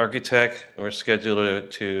with our architect. We're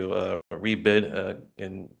scheduled to rebid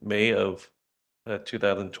in May of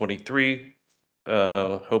 2023.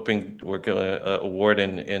 Hoping we're going to award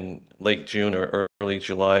in late June or early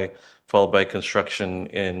July, followed by construction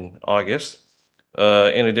in August.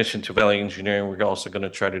 In addition to value engineering, we're also going to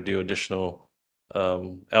try to do additional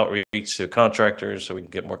outreach to contractors so we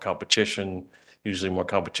can get more competition. Usually more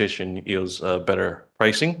competition yields better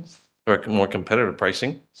pricing or more competitive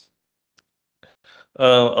pricing.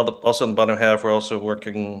 Also on the bottom half, we're also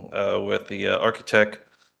working with the architect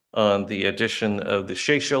on the addition of the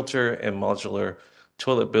shade shelter and modular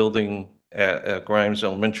toilet building at Grimes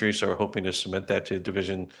Elementary. So we're hoping to submit that to the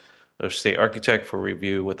Division of State Architect for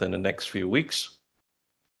review within the next few weeks.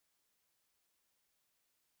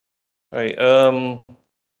 All right. All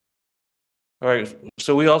right.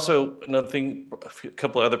 So we also, another thing, a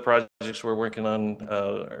couple of other projects we're working on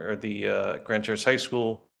are the Grand Terrace High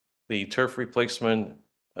School, the turf replacement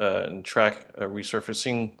and track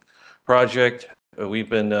resurfacing project. We've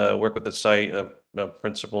been working with the site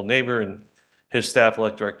principal neighbor and his staff,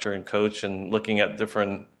 elect director and coach, and looking at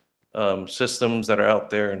different systems that are out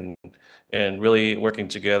there and really working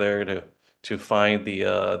together to find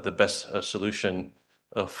the best solution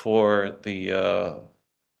for the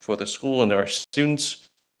school and our students.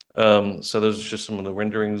 So those are just some of the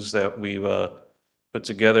renderings that we've put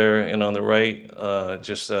together. And on the right,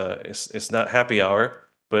 it's not happy hour,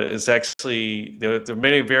 but it's actually, there are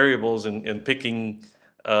many variables in picking,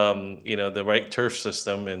 the right turf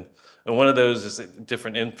system. And one of those is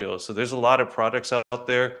different infill. So there's a lot of products out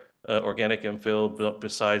there, organic infill,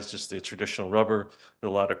 besides just the traditional rubber. There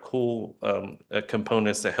are a lot of cool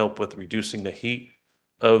components that help with reducing the heat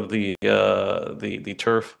of the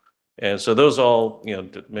turf. And so those all,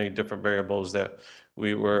 many different variables that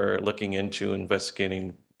we were looking into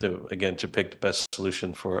investigating to pick the best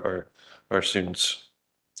solution for our students.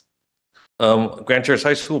 Grand Terrace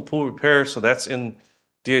High School pool repair, so that's in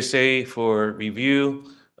DSA for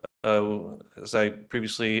review. As I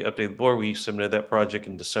previously updated the board, we submitted that project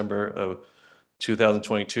in December of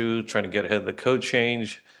 2022, trying to get ahead of the code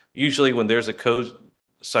change. Usually when there's a code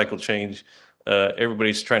cycle change,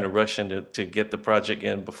 everybody's trying to rush in to get the project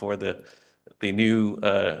in before the new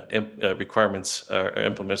requirements are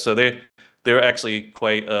implemented. So they're actually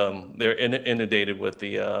quite they're inundated with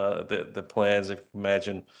the plans, if you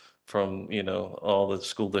imagine, from all the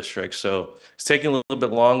school districts. So it's taking a little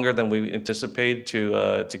bit longer than we anticipated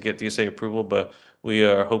to get DSA approval, but we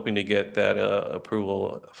are hoping to get that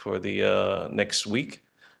approval for the next week.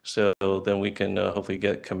 So then we can hopefully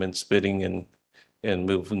commence bidding and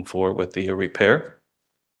moving forward with the repair.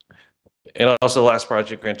 And also the last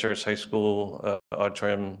project, Grand Terrace High School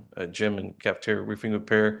auditorium, gym, and cafeteria roofing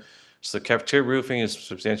repair. So the cafeteria roofing is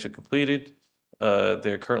substantially completed.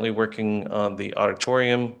 They're currently working on the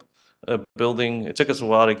auditorium building. It took us a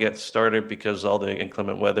while to get started because all the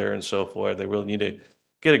inclement weather and so forth. They really need to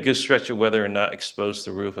get a good stretch of weather and not expose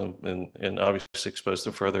the roof and obviously expose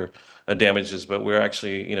to further damages. But we're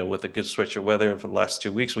actually, with a good stretch of weather for the last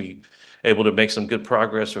 2 weeks, we able to make some good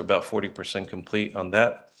progress. We're about 40% complete on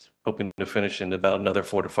that, hoping to finish in about another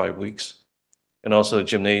 4 to 5 weeks. And also the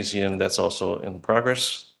gymnasium, that's also in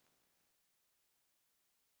progress.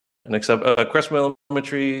 Next up, Crestwell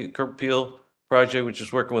Elementary curb appeal project, which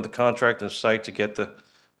is working with the contractor site to get the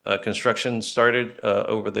construction started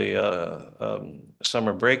over the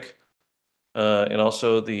summer break. And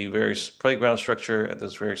also the various playground structure at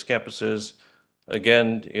those various campuses.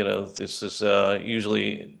 Again, this is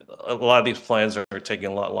usually, a lot of these plans are taking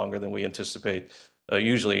a lot longer than we anticipate,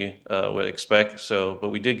 usually would expect. So, but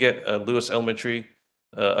we did get Lewis Elementary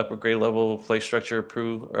upper grade level play structure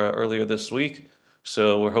approved earlier this week.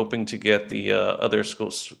 So we're hoping to get the other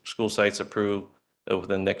school sites approved over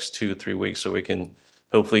the next 2 to 3 weeks, so we can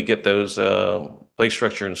hopefully get those play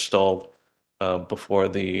structure installed before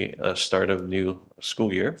the start of new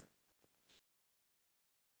school year.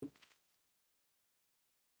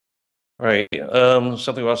 All right,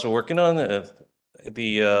 something we're also working on,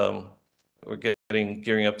 we're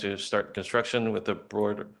gearing up to start construction with the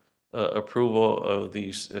board approval of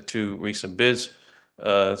these 2 recent bids.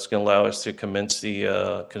 It's going to allow us to commence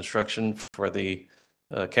the construction for the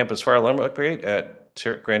campus fire alarm upgrade at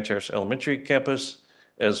Grand Terrace Elementary campus,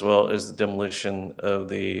 as well as the demolition of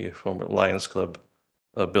the former Lions Club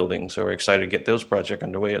building. So we're excited to get those projects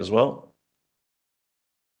underway as well.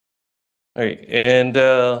 All right, and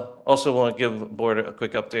also want to give board a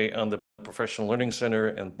quick update on the Professional Learning Center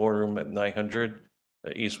and boardroom at 900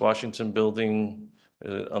 East Washington building.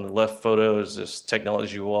 On the left photo is this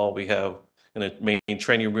technology wall. We have in the main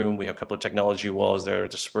training room, we have a couple of technology walls that are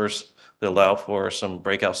dispersed that allow for some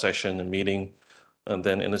breakout session and meeting. And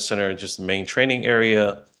then in the center, just the main training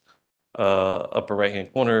area. Upper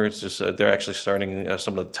right-hand corner, it's just they're actually starting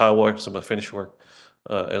some of the tile work, some of the finish work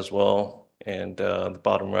as well. And the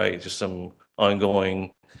bottom right, just some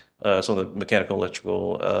ongoing, some of the mechanical,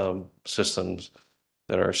 electrical systems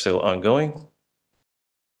that are still ongoing.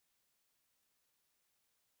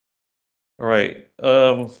 All right,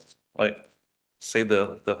 like say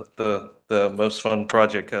the most fun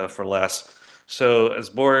project for last. So as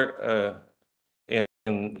board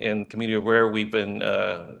and community aware, we've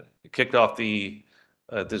been kicked off the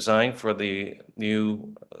design for the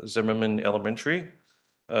new Zimmerman Elementary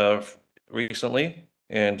recently.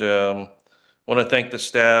 And want to thank the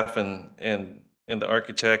staff and the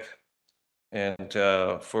architect and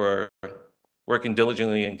for working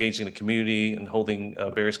diligently, engaging the community and holding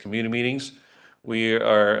various community meetings. We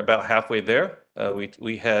are about halfway there.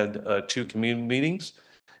 We had 2 community meetings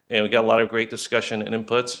and we got a lot of great discussion and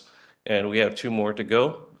inputs, and we have 2 more to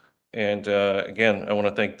go. And again, I want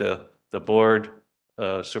to thank the board,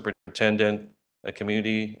 superintendent, the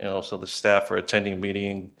community, and also the staff for attending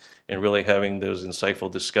meeting and really having those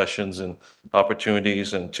insightful discussions and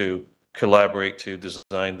opportunities and to collaborate to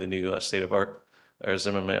design the new state-of-art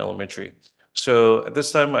Zimmerman Elementary. So at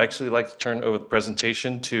this time, I actually like to turn over the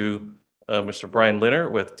presentation to Mr. Brian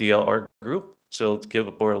Linner with DLR Group. So to give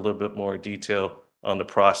the board a little bit more detail on the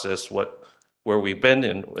process, where we've been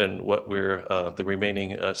and what we're the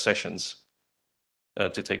remaining sessions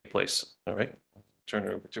to take place. All right, turn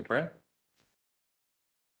it over to Brian.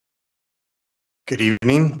 Good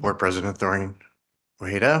evening, Board President Thorne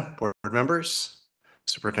Ojeda, board members,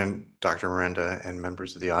 Superintendent Dr. Miranda, and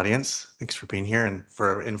members of the audience. Thanks for being here and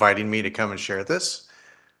for inviting me to come and share this.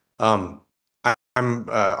 I'm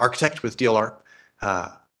architect with DLR.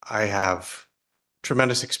 I have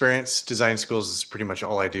tremendous experience. Designing schools is pretty much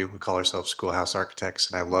all I do. We call ourselves schoolhouse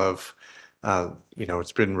architects, and I love,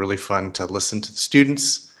 it's been really fun to listen to the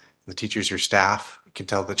students, the teachers, your staff. You can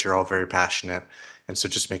tell that you're all very passionate. And so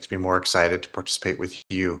it just makes me more excited to participate with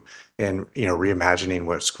you in, reimagining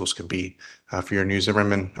what schools can be for your new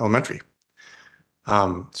Zimmerman Elementary.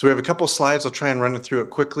 So we have a couple of slides. I'll try and run through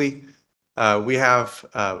it quickly. We have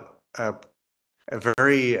a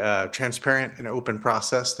very transparent and open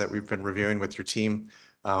process that we've been reviewing with your team.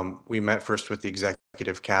 We met first with the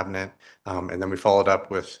executive cabinet, and then we followed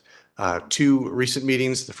up with 2 recent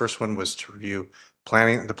meetings. The first one was to review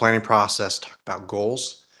the planning process, talk about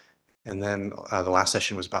goals. And then the last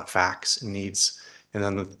session was about facts and needs. And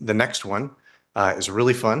then the next one is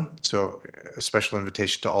really fun. So a special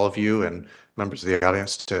invitation to all of you and members of the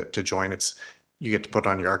audience to join. You get to put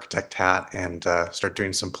on your architect hat and start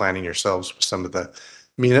doing some planning yourselves with some of the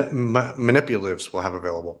manipulatives we'll have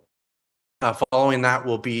available. Following that,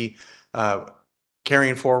 we'll be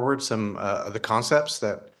carrying forward some of the concepts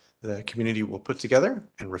that the community will put together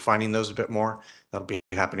and refining those a bit more. That'll be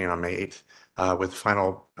happening on May 8th. With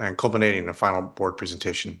final and culminating a final board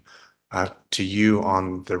presentation to you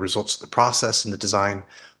on the results of the process and the design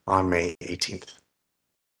on May 18th.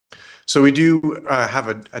 So we do have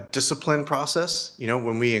a discipline process.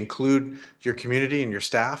 When we include your community and your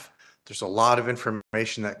staff, there's a lot of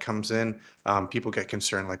information that comes in. People get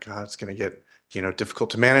concerned like, it's going to get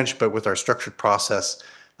difficult to manage, but with our structured process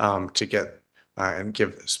to get and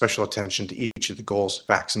give special attention to each of the goals,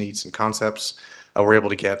 facts, needs, and concepts, we're able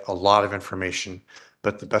to get a lot of information,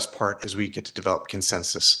 but the best part is we get to develop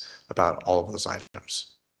consensus about all of those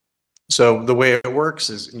items. So the way it works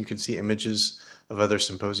is you can see images of other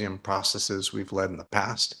symposium processes we've led in the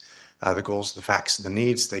past. The goals, the facts, and the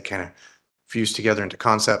needs, they kind of fuse together into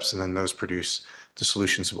concepts, and then those produce the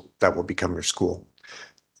solutions that will become your school.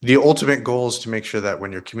 The ultimate goal is to make sure that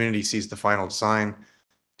when your community sees the final design,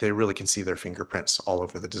 they really can see their fingerprints all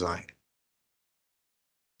over the design.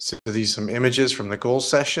 So these are some images from the goals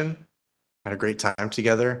session. Had a great time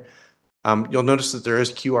together. You'll notice that there is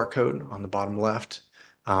a QR code on the bottom left.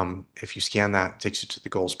 If you scan that, it takes you to the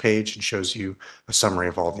goals page and shows you a summary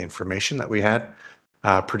of all the information that we had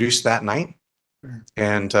produced that night.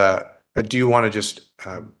 And I do want to just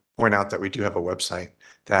point out that we do have a website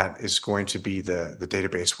that is going to be the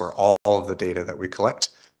database where all of the data that we collect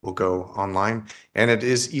will go online. And it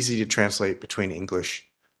is easy to translate between English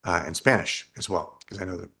and Spanish as well, because I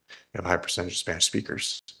know that we have a high percentage of Spanish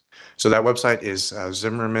speakers. So that website is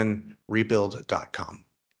zimmermanrebuild.com.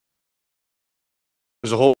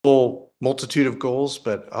 There's a whole multitude of goals,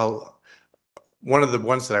 but one of the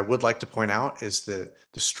ones that I would like to point out is the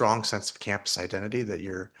strong sense of campus identity that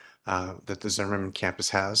that the Zimmerman campus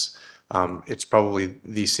has. It's probably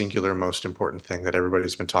the singular most important thing that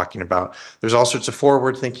everybody's been talking about. There's all sorts of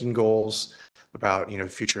forward-thinking goals about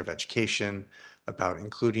future of education, about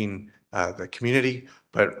including the community,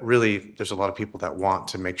 but really there's a lot of people that want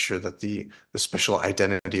to make sure that the special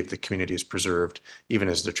identity of the community is preserved even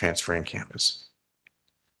as they're transferring campus.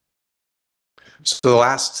 So the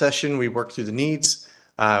last session we worked through the needs.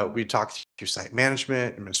 We talked through site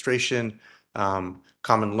management, administration,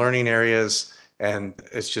 common learning areas, and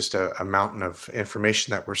it's just a mountain of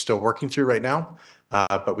information that we're still working through right now,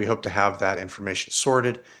 but we hope to have that information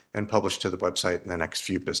sorted and published to the website in the next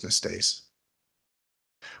few business days.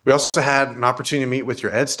 We also had an opportunity to meet with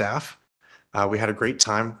your ed staff. We had a great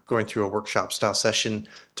time going through a workshop style session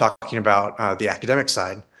talking about the academic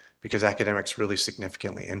side, because academics really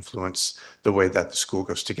significantly influence the way that the school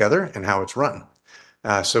goes together and how it's run.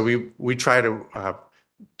 So we try to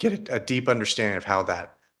get a deep understanding of how the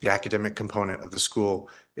academic component of the school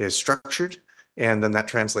is structured, and then that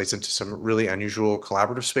translates into some really unusual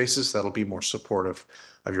collaborative spaces that'll be more supportive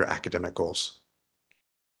of your academic goals.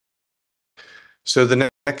 So the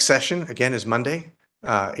next session, again, is Monday,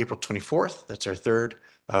 April 24th. That's our third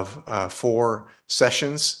of 4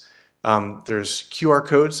 sessions. There's QR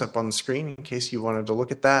codes up on the screen in case you wanted to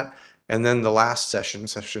look at that. And then the last session,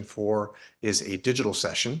 session 4, is a digital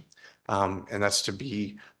session. And that's to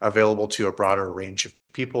be available to a broader range of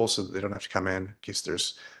people so that they don't have to come in case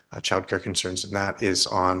there's childcare concerns. And that is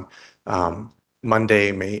on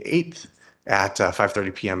Monday, May 8th at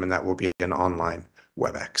 5:30 p.m. And that will be an online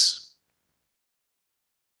WebEx.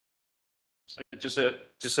 Just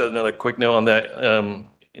another quick note on that.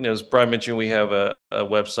 As Brian mentioned, we have a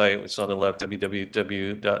website. It's on the left,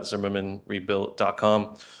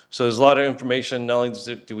 www.zimmermanrebuilt.com. So there's a lot of information. Not only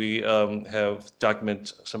do we have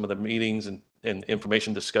document some of the meetings and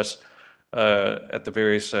information discussed at the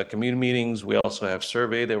various community meetings, we also have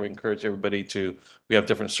survey that we encourage everybody to. We have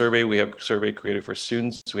different survey. We have survey created for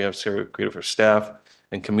students. We have survey created for staff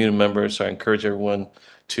and community members. So I encourage everyone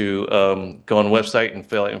to go on the website and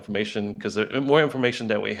fill out information, because the more information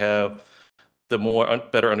that we have, the more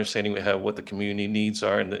better understanding we have what the community needs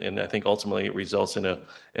are, and I think ultimately it results in a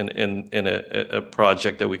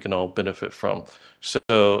project that we can all benefit from.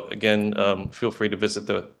 So again, feel free to visit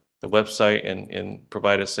the website and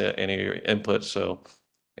provide us any of your input. So,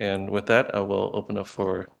 and with that, I will open up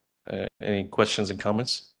for any questions and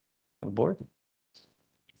comments on the board.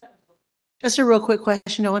 Just a real quick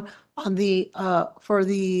question, Owen, on the for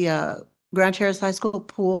the Grand Terrace High School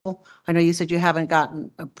pool. I know you said you haven't gotten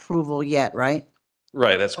approval yet, right?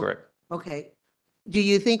 Right, that's correct. Okay. Do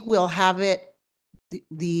you think we'll have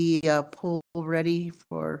the pool ready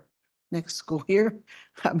for next school year?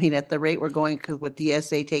 I mean, at the rate we're going, because with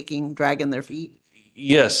DSA dragging their feet.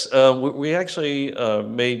 Yes, we actually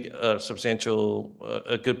made substantial,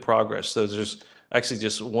 good progress. So there's actually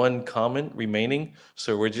just one comment remaining.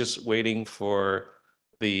 So we're just waiting for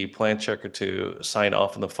the plan checker to sign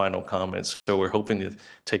off on the final comments. So we're hoping to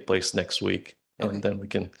take place next week, and then we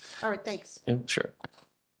can. All right, thanks. Yeah, sure.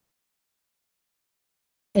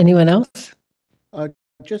 Anyone else?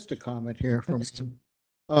 Just a comment here from,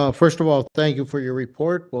 first of all, thank you for your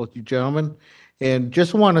report, both you gentlemen. And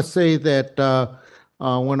just want to say that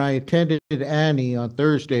when I attended Annie on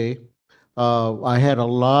Thursday, I had a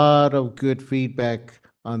lot of good feedback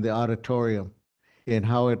on the auditorium and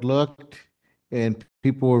how it looked, and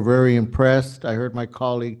people were very impressed. I heard my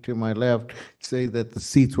colleague to my left say that the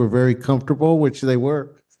seats were very comfortable, which they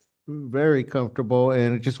were. Very comfortable,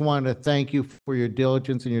 and I just wanted to thank you for your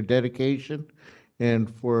diligence and your dedication and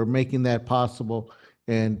for making that possible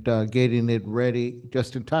and getting it ready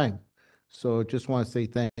just in time. So just want to say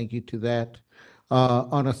thank you to that.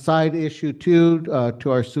 On a side issue too,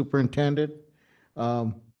 to our superintendent,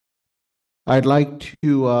 I'd like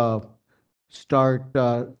to start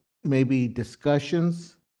maybe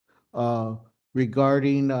discussions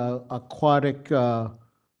regarding aquatic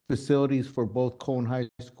facilities for both Cone High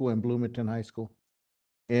School and Bloomington High School.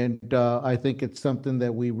 And I think it's something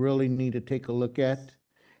that we really need to take a look at.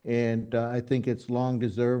 And I think it's long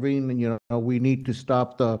deserving. And, we need to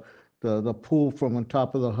stop the pool from on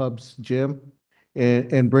top of the Hubs gym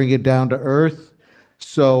and bring it down to earth.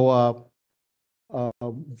 So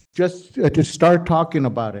just to start talking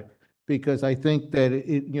about it, because I think that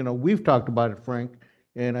we've talked about it, Frank,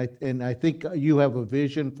 and I think you have a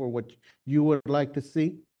vision for what you would like to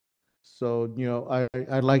see. So,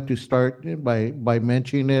 I'd like to start by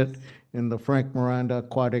mentioning it, and the Frank Miranda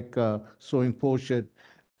Aquatic Swimming Pool should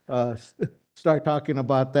start talking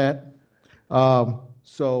about that.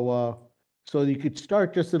 So you could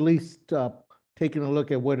start just at least taking a look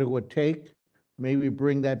at what it would take, maybe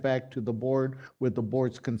bring that back to the board with the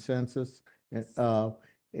board's consensus,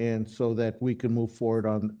 and so that we can move forward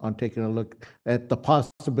on taking a look at the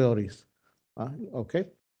possibilities. Okay?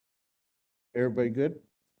 Everybody good?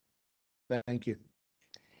 Thank you.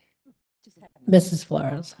 Mrs.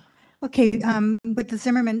 Flores. Okay, with the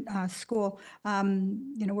Zimmerman School,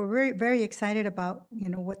 we're very, very excited about,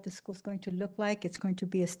 what the school's going to look like. It's going to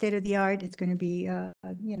be a state-of-the-art. It's going to be,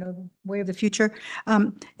 way of the future.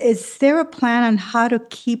 Is there a plan on how to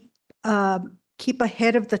keep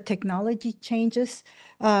ahead of the technology changes?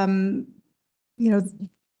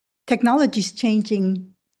 Technology's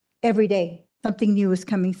changing every day. Something new is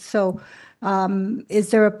coming. So Is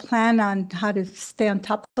there a plan on how to stay on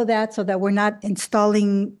top of that so that we're not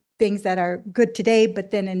installing things that are good today,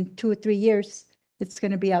 but then in 2 or 3 years, it's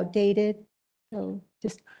going to be outdated? So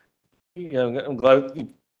just. Yeah, I'm glad you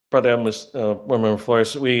brought that up, Board Member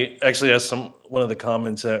Flores. We actually had one of the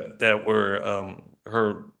comments that were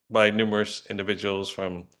heard by numerous individuals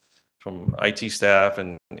from IT staff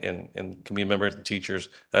and community members and teachers.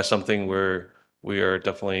 That's something where we are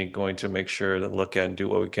definitely going to make sure to look at and do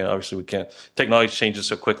what we can. Obviously, we can't, technology changes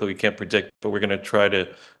so quickly, we can't predict, but we're going to try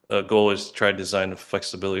to, goal is to try to design a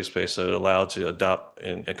flexibility space that allow to adopt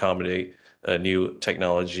and accommodate new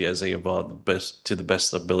technology as they evolve to the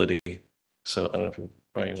best ability. So I don't know if you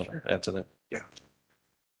want to add to that. Yeah.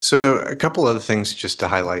 So a couple other things just to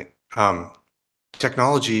highlight.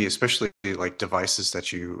 Technology, especially like devices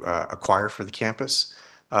that you acquire for the campus,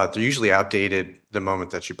 they're usually outdated the moment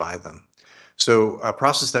that you buy them. So a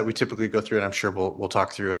process that we typically go through, and I'm sure we'll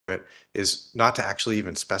talk through it, is not to actually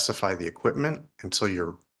even specify the equipment until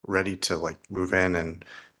you're ready to like move in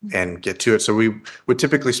and get to it. So we would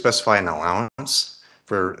typically specify an allowance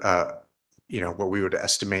for what we would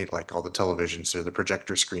estimate like all the televisions or the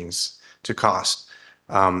projector screens to cost,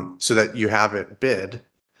 so that you have it bid,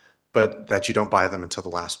 but that you don't buy them until the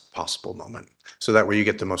last possible moment. So that way you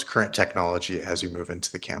get the most current technology as you move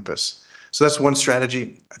into the campus. So that's one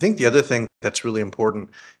strategy. I think the other thing that's really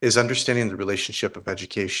important is understanding the relationship of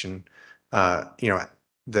education,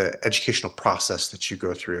 the educational process that you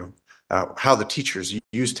go through, how the teachers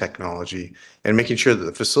use technology, and making sure that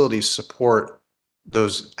the facilities support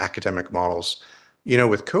those academic models.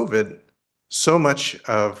 With COVID, so much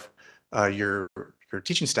of your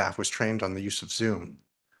teaching staff was trained on the use of Zoom.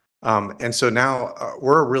 And so now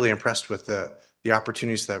we're really impressed with the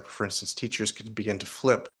opportunities that, for instance, teachers could begin to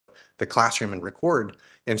flip the classroom and record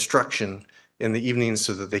instruction in the evenings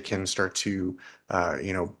so that they can start to,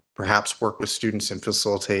 perhaps work with students and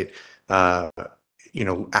facilitate,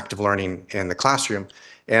 active learning in the classroom.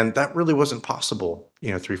 And that really wasn't possible,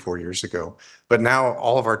 3-4 years ago. But now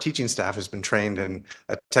all of our teaching staff has been trained in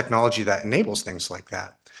a technology that enables things like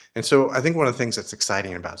that. And so I think one of the things that's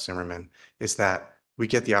exciting about Zimmerman is that we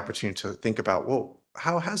get the opportunity to think about, well,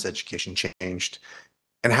 how has education changed?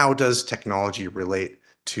 And how does technology relate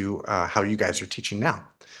to how you guys are teaching now?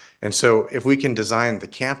 And so if we can design the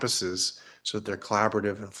campuses so that they're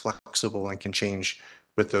collaborative and flexible and can change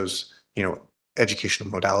with those, educational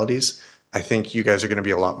modalities, I think you guys are going to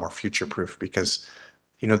be a lot more future-proof because,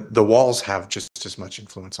 the walls have just as much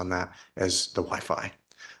influence on that as the Wi-Fi.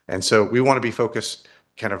 And so we want to be focused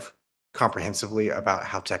kind of comprehensively about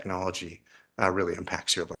how technology really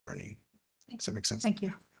impacts your learning. Does that make sense? Thank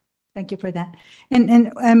you. Thank you for that.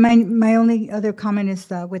 And my only other comment is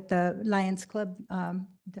with the Lions Club,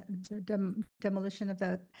 demolition of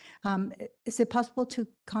the, is it possible to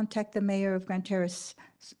contact the mayor of Grand Terrace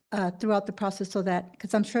throughout the process so that,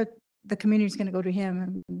 because I'm sure the community is going to go to him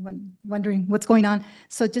and wondering what's going on.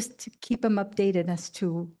 So just to keep them updated as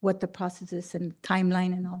to what the process is and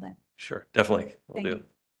timeline and all that. Sure, definitely. We'll Thank do you. it.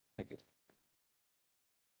 Thank you.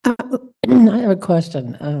 I have a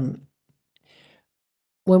question.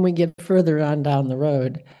 When we get further on down the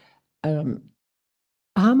road,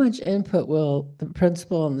 how much input will the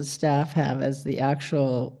principal and the staff have as the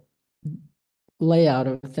actual layout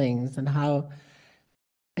of things and how?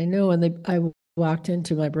 I know when I walked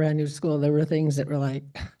into my brand new school, there were things that were like,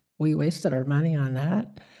 we wasted our money on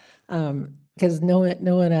that. Because no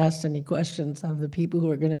one asked any questions of the people who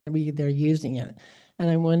are going to be there using it. And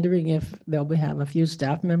I'm wondering if they'll have a few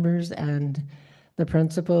staff members and the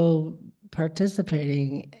principal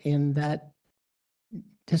participating in that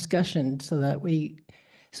discussion so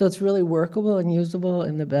it's really workable and usable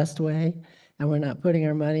in the best way. And we're not putting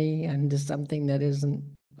our money into something that isn't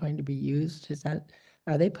going to be used.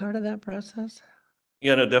 Are they part of that process?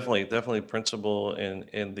 Yeah, no, definitely principal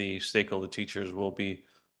and the stakeholder teachers will be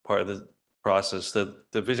part of the process. The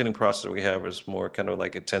visioning process we have is more kind of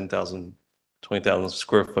like a 10,000, 20,000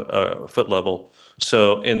 square foot level.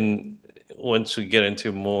 So once we get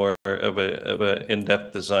into more of a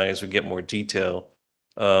in-depth design, as we get more detail,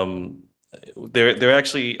 they're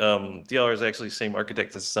actually, DLR is actually the same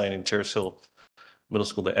architect that's designing Terrace Hill Middle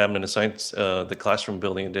School, the admin and science, the classroom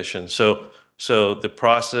building addition. So the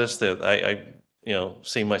process that I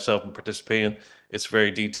see myself and participate in, it's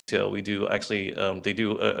very detailed. We do actually, they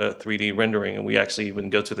do a 3D rendering, and we actually even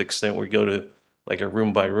go to the extent where we go to like a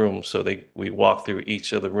room by room. So we walk through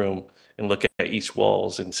each of the room and look at each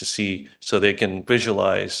walls and to see, so they can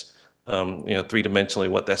visualize, three-dimensionally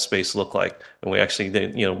what that space looked like. And we actually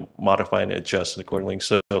then, modify and adjust it accordingly.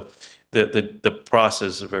 So the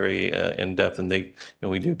process is very in-depth, and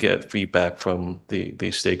we do get feedback from the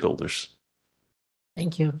stakeholders.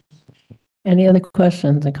 Thank you. Any other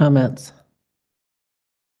questions and comments?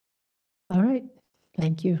 All right,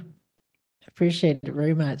 thank you. Appreciate it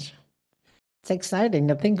very much. It's exciting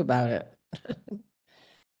to think about it.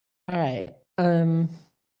 All right,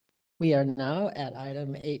 we are now at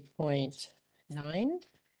item 8.9.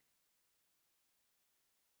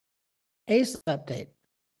 ACE update.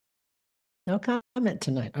 No comment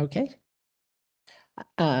tonight, okay.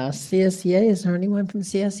 CSEA, is there anyone from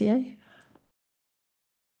CSEA?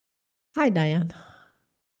 Hi, Diane.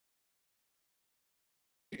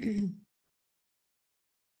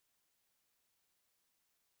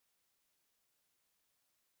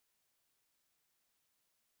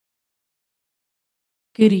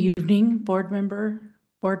 Good evening, Board Member,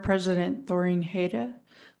 Board President Thoreen Hayda,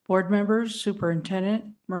 Board Members, Superintendent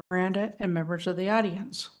Miranda, and members of the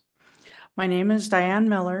audience. My name is Diane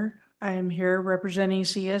Miller. I am here representing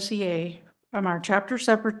CSEA. I'm our Chapter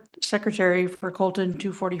Secretary for Colton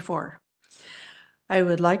 244. I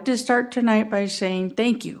would like to start tonight by saying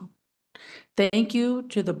thank you. Thank you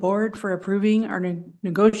to the board for approving our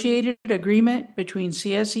negotiated agreement between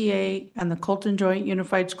CSEA and the Colton Joint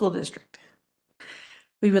Unified School District.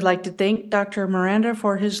 We would like to thank Dr. Miranda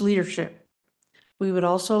for his leadership. We would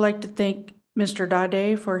also like to thank Mr.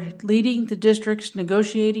 Dade for leading the district's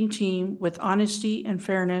negotiating team with honesty and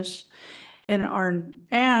fairness, and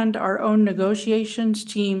our own negotiations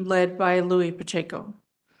team led by Louis Pacheco.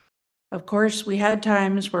 Of course, we had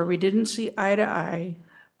times where we didn't see eye to eye,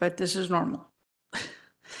 but this is normal.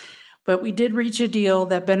 But we did reach a deal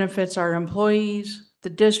that benefits our employees, the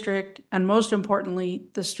district, and most importantly,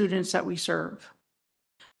 the students that we serve.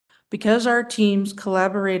 Because our teams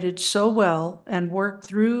collaborated so well and worked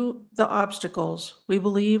through the obstacles, we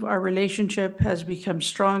believe our relationship has become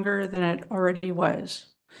stronger than it already was.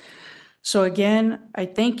 So again, I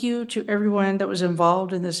thank you to everyone that was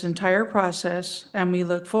involved in this entire process, and we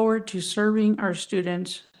look forward to serving our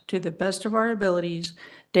students to the best of our abilities,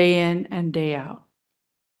 day in and day out.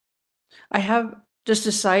 I have just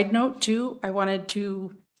a side note too. I wanted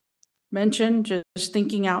to mention, just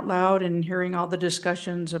thinking out loud and hearing all the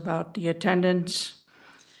discussions about the attendance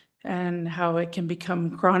and how it can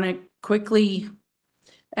become chronic quickly.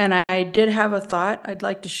 And I did have a thought I'd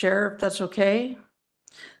like to share, if that's okay.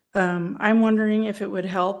 I'm wondering if it would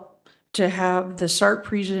help to have the SART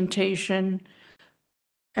presentation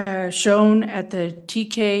shown at the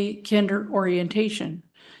TK Kinder orientation.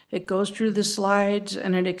 It goes through the slides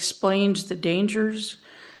and it explains the dangers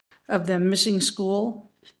of them missing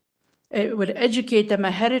school. It would educate them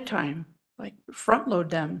ahead of time, like front load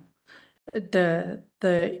them.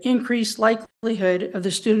 The increased likelihood of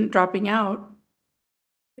the student dropping out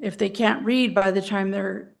if they can't read by the time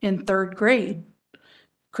they're in third grade.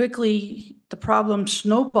 Quickly, the problem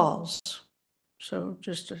snowballs. So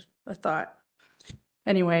just a thought.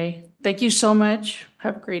 Anyway, thank you so much.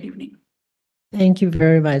 Have a great evening. Thank you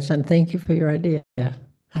very much, and thank you for your idea.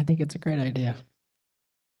 I think it's a great idea.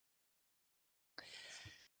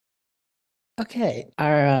 Okay,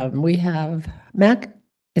 we have Mac.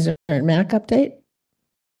 Is there a Mac update?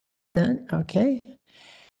 Done. Okay.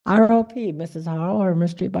 ROP, Mrs. Howell or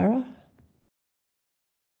Mr. Ibarra?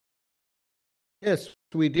 Yes,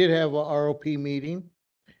 we did have a ROP meeting.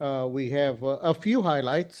 We have a few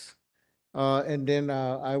highlights, and then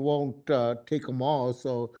I won't take them all,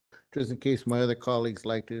 so just in case my other colleagues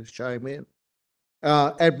like to chime in.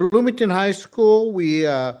 At Bloomington High School, we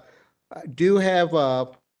do have a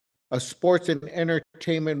sports and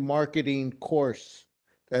entertainment marketing course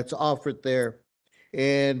that's offered there.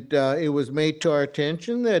 And it was made to our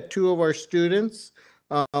attention that two of our students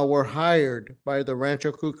were hired by the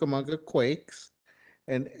Rancho Cucamonga Quakes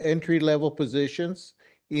and entry-level positions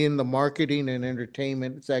in the marketing and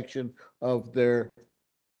entertainment section of their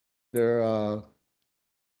program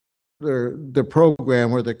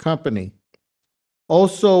or the company.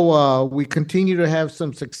 Also, we continue to have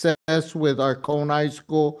some success with our Cone High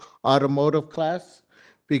School automotive class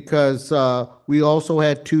because we also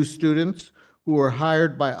had two students who were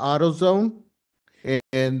hired by AutoZone,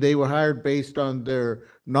 and they were hired based on their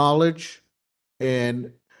knowledge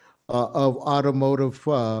and of automotive,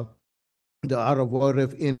 the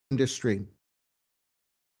automotive industry.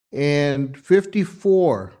 And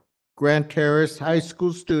 54 Grand Terrace High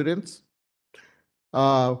School students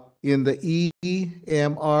in the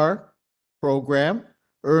EMR program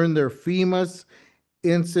earned their FEMA's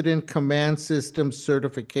Incident Command System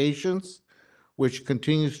certifications, which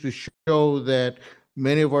continues to show that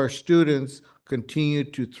many of our students continue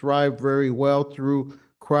to thrive very well through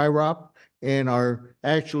CRIROP and are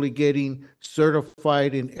actually getting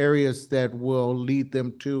certified in areas that will lead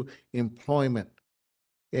them to employment.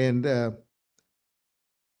 And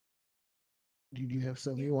Did you have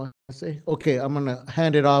something you want to say? Okay, I'm gonna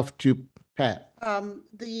hand it off to Pat.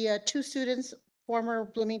 The two students, former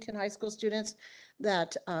Bloomington High School students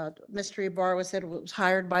that Mr. Ibarra said was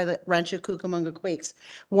hired by the Rancho Cucamonga Quakes.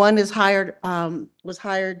 One is was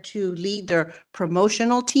hired to lead their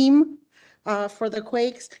promotional team for the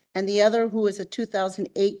Quakes, and the other, who is a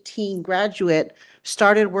 2018 graduate,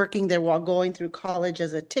 started working there while going through college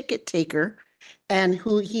as a ticket taker, and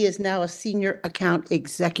he is now a senior account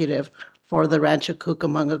executive for the Rancho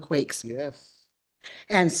Cucamonga Quakes. Yes.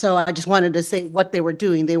 And so I just wanted to say what they were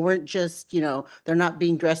doing. They weren't just, they're not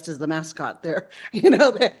being dressed as the mascot. They're,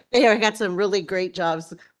 they have got some really great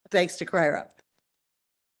thanks to Cryer Up.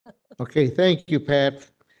 Okay, thank you, Pat.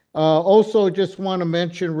 Also, just want to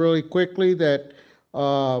mention really quickly that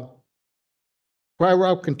CRIROP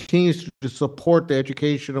continues to support the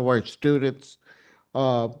education of our students.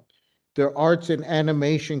 Their arts and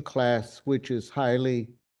animation class, which is highly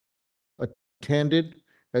attended,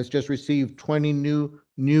 has just received 20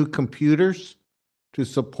 new computers to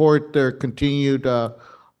support their continued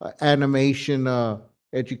animation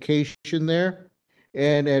education there.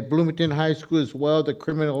 And at Bloomington High School as well, the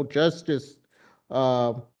criminal justice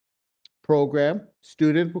program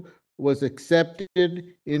student was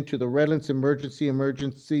accepted into the Redlands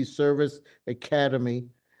Emergency Service Academy.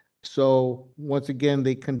 So once again,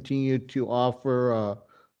 they continue to offer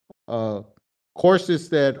courses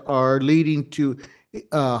that are leading to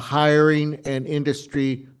hiring and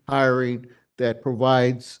industry hiring that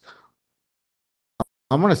provides,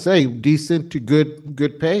 I'm going to say, decent to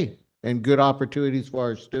good pay and good opportunities for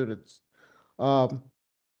our students.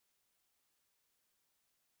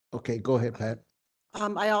 Okay, go ahead, Pat.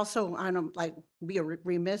 I also, be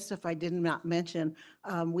remiss if I did not mention,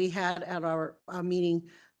 we had at our meeting,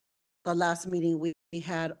 the last meeting, we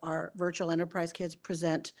had our virtual enterprise kids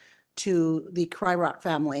present to the CRIROC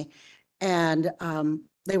family. And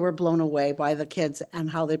they were blown away by the kids and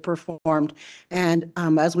how they performed. And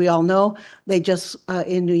as we all know, they just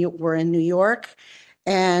were in New York.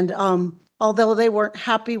 And although they weren't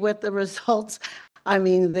happy with the results, I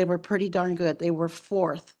mean, they were pretty darn good. They were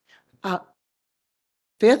fifth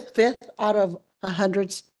out of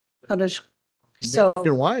 100. So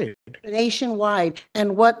nationwide.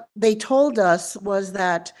 And what they told us was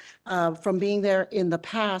that from being there in the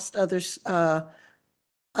past,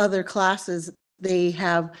 other classes, they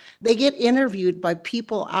get interviewed by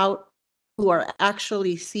people out who are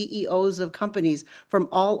actually CEOs of companies from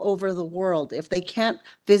all over the world. If they can't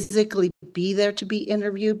physically be there to be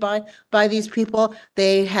interviewed by these people,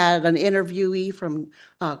 they had an interviewee from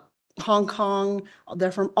Hong Kong.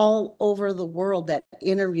 They're from all over the world that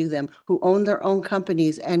interview them, who own their own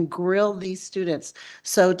companies and grill these students.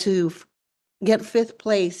 So to get fifth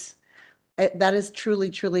place, that is truly,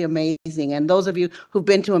 truly amazing. And those of you who've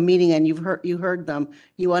been to a meeting and you heard them,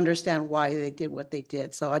 you understand why they did what they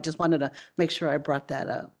did. So I just wanted to make sure I brought that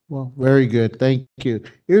up. Well, very good. Thank you.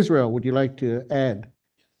 Israel, would you like to add?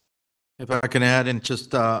 If I can add, in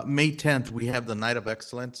just May 10th, we have the Night of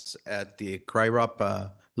Excellence at the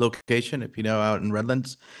CRIROP location, if you know, out in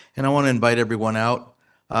Redlands. And I want to invite everyone out.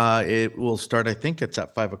 It will start, I think it's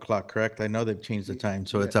at 5 o'clock, correct? I know they've changed the time.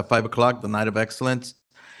 So it's at 5 o'clock, the Night of Excellence.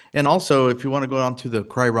 And also, if you want to go on to the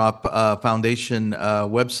CRIROP Foundation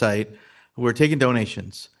website, we're taking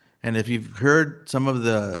donations. And if you've heard some of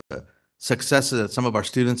the successes that some of our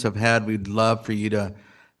students have had, we'd love for you to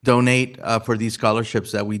donate for these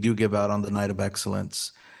scholarships that we do give out on the Night of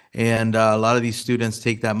Excellence. And a lot of these students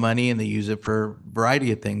take that money and they use it for a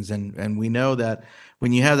variety of things. And we know that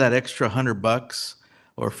when you have that extra $100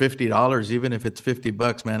 or $50, even if it's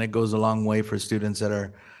 $50, man, it goes a long way for students that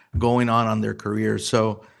are going on their careers.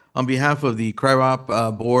 So on behalf of the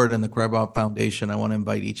CRIROP board and the CRIROP Foundation, I want to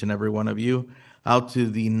invite each and every one of you out to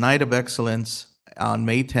the Night of Excellence on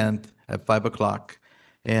May 10th at 5 o'clock.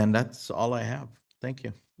 And that's all I have. Thank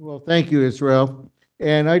you. Well, thank you, Israel.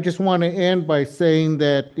 And I just want to end by saying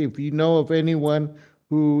that if you know of anyone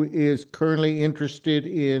who is currently interested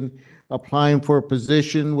in applying for a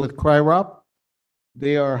position with CRIROP,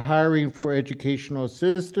 they are hiring for educational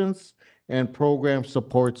assistants and program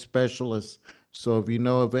support specialists. So if you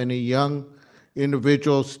know of any young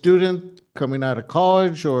individual student coming out of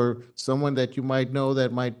college or someone that you might know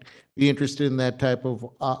that might be interested in that type of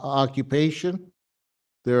occupation,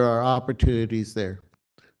 there are opportunities there.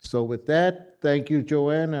 So with that, thank you,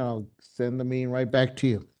 Joanne. I'll send the meeting right back to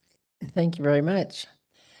you. Thank you very much.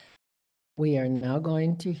 We are now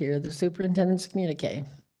going to hear the superintendent's communique.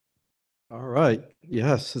 All right.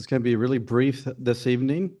 Yes, it's going to be really brief this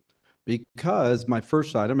evening because my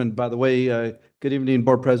first item, and by the way, good evening,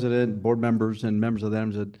 board president, board members, and members of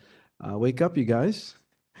the wake up, you guys.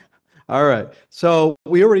 All right. So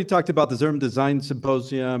we already talked about the Zerm Design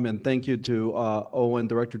Symposium, and thank you to Owen,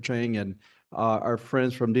 Director Chang, and our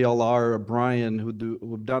friends from DLR, Brian,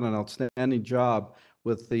 who've done an outstanding job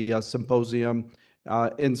with the symposium.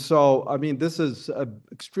 And so, I mean, this is an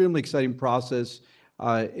extremely exciting process,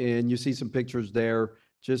 and you see some pictures there.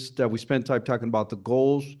 Just we spent time talking about the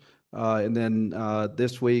goals, and then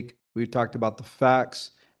this week we talked about the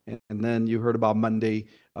facts, and then you heard about Monday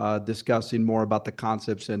discussing more about the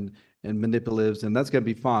concepts and manipulatives, and that's going to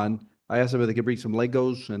be fun. I asked them if they could bring some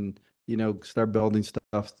Legos and, you know, start building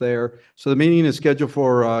stuff there. So the meeting is scheduled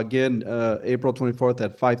for, again, April 24th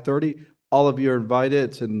at 5:30. All of you are invited.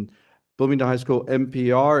 It's in Bloomington High School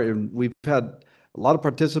MPR, and we've had a lot of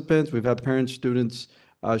participants. We've had parents, students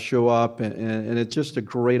show up, and it's just a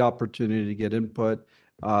great opportunity to get input.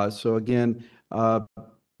 So again,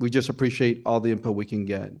 we just appreciate all the input we can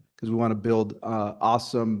get because we want to build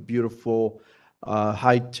awesome, beautiful,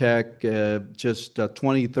 high-tech, just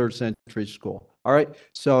 23rd century school. All right,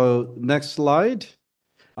 so next slide.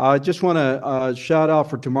 I just want to shout out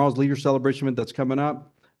for tomorrow's Leader Celebration event that's coming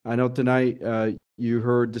up. I know tonight you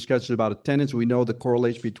heard discussion about attendance. We know the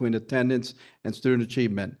correlation between attendance and student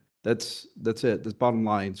achievement. That's it. That's bottom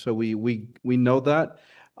line. So we know that.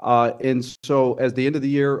 And so as the end of the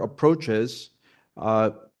year approaches,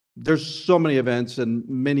 there's so many events and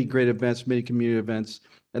many great events, many community events.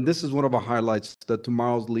 And this is one of our highlights, the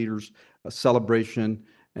Tomorrow's Leaders celebration.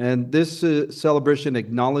 And this celebration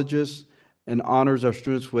acknowledges and honors our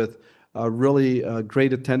students with really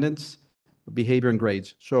great attendance, behavior, and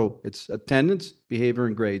grades. So it's attendance, behavior,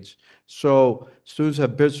 and grades. So students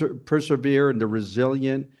have persevered and they're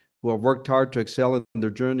resilient, who have worked hard to excel in their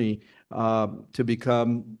journey to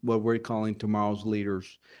become what we're calling tomorrow's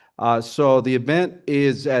leaders. So the event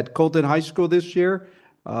is at Colton High School this year,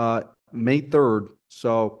 May 3rd.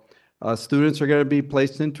 So students are going to be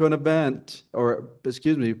placed into an event, or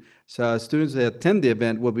excuse me, so students that attend the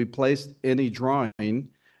event will be placed in a drawing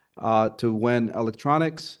to win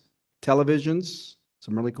electronics, televisions,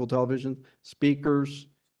 some really cool television, speakers,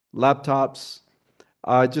 laptops.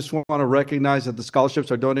 I just want to recognize that the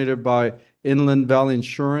scholarships are donated by Inland Valley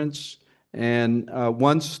Insurance, and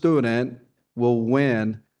one student will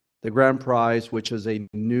win the grand prize, which is a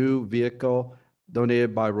new vehicle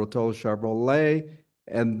donated by Rotolo Chevrolet.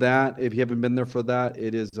 And that, if you haven't been there for that,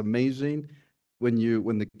 it is amazing when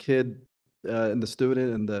the kid and the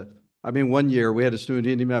student I mean, one year we had a student,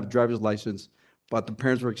 he didn't even have a driver's license, but the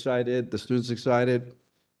parents were excited, the students excited.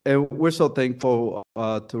 And we're so thankful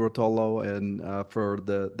to Rotolo and for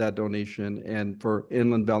that donation and for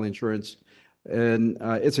Inland Valley Insurance. And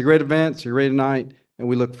it's a great event, it's a great night, and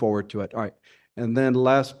we look forward to it. All right. And then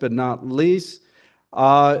last but not least,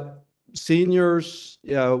 seniors,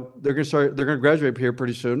 they're going to graduate here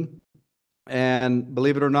pretty soon. And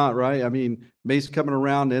believe it or not, right? I mean, May's coming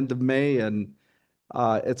around, end of May, and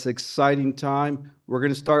it's an exciting time. We're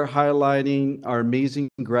going to start highlighting our amazing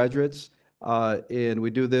graduates. And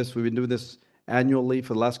we've been doing this annually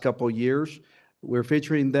for the last couple of years. We're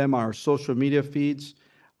featuring them on our social media feeds.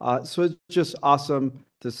 So it's just awesome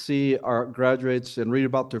to see our graduates and read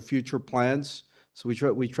about their future plans. So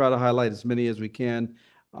we try to highlight as many as we can.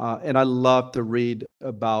 And I love to read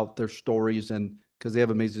about their stories, and because they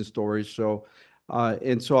have amazing stories. So,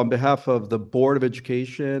 and so on behalf of the Board of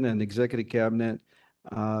Education and Executive Cabinet,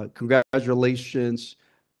 congratulations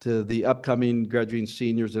to the upcoming graduating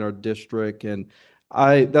seniors in our district. And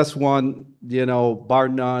that's one, bar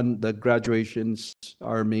none, the graduations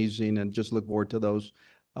are amazing, and just look forward to those.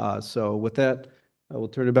 So with that, I will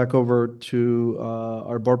turn it back over to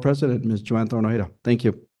our board president, Ms. Joanne Thorne Ojeda. Thank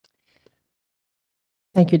you.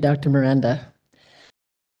 Thank you, Dr. Miranda.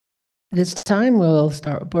 At this time, we'll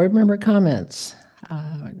start with board member comments.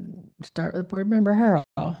 Start with board member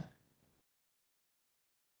Harrell.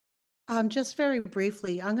 Just very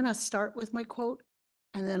briefly, I'm going to start with my quote,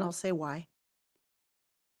 and then I'll say why.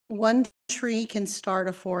 One tree can start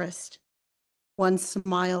a forest. One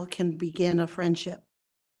smile can begin a friendship.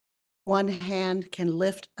 One hand can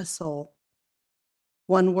lift a soul.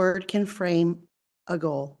 One word can frame a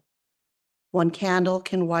goal. One candle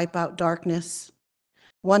can wipe out darkness.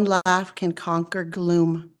 One laugh can conquer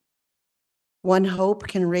gloom. One hope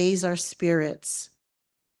can raise our spirits.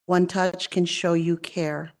 One touch can show you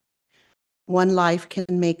care. One life can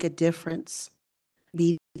make a difference.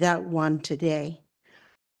 Be that one today.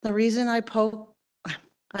 The reason I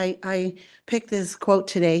picked this quote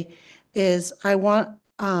today is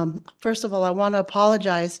first of all, I want to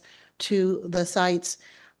apologize to the sites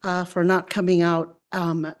for not coming out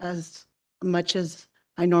as much as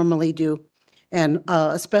I normally do. And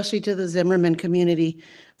especially to the Zimmerman community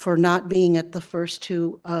for not being at the first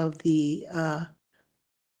two of the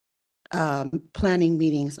planning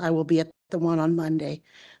meetings. I will be at the one on Monday.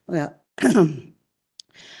 Well,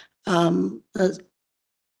 as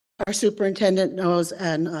our superintendent knows,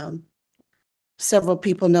 and several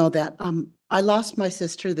people know that I lost my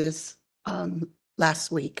sister this last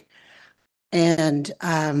week. And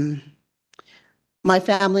my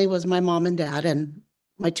family was my mom and dad and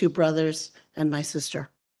my two brothers and my sister.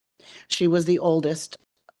 She was the oldest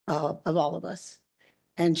of all of us,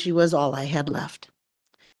 and she was all I had left.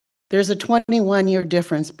 There's a 21-year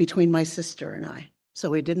difference between my sister and I,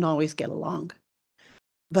 so we didn't always get along.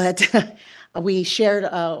 But we shared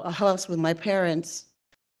a house with my parents,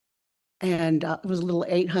 and it was a little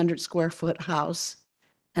 800 square foot house,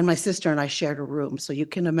 and my sister and I shared a room, so you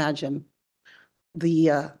can imagine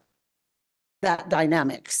the that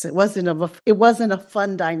dynamics. It wasn't a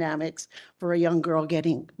fun dynamics for a young girl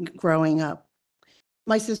growing up.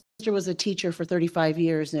 My sister was a teacher for 35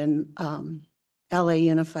 years in LA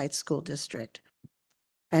Unified School District.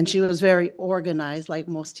 And she was very organized, like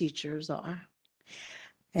most teachers are.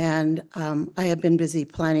 And I have been busy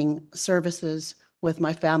planning services with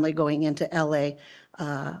my family going into LA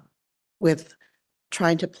with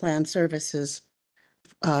trying to plan services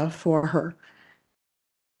for her.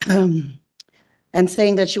 And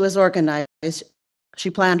saying that she was organized, she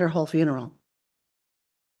planned her whole funeral.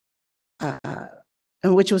 And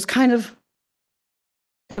which was kind of,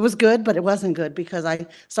 it was good, but it wasn't good because I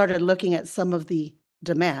started looking at some of the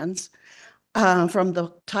demands from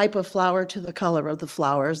the type of flower to the color of the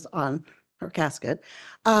flowers on her casket,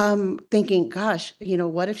 thinking, gosh, you know,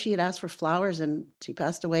 what if she had asked for flowers and she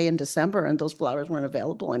passed away in December and those flowers weren't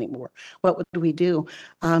available anymore? What would we do?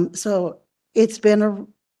 So it's been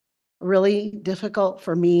really difficult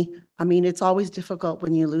for me. I mean, it's always difficult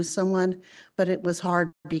when you lose someone, but it was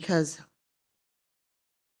hard because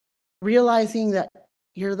realizing that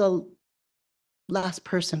you're the last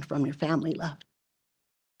person from your family left.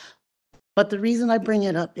 But the reason I bring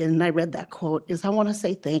it up, and I read that quote, is I want to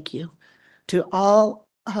say thank you to all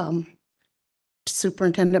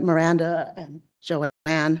Superintendent Miranda and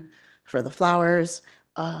Joanne for the flowers,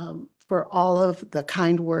 for all of the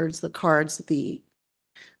kind words, the cards,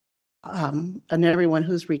 and everyone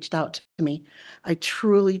who's reached out to me. I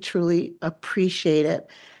truly, truly appreciate it.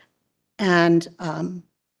 And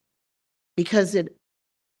because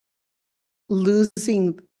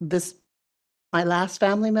losing this, my last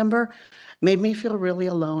family member, made me feel really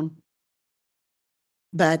alone.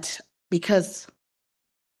 But because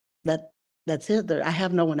that's it, I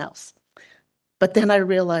have no one else. But then I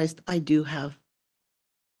realized I do have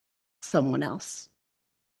someone else.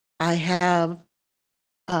 I have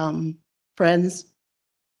friends,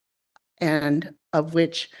 and of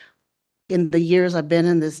which in the years I've been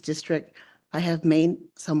in this district, I have made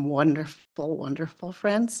some wonderful, wonderful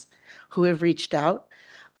friends who have reached out.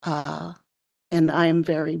 And I am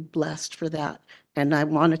very blessed for that. And I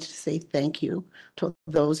wanted to say thank you to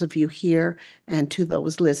those of you here and to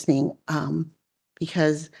those listening,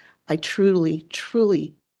 because I truly,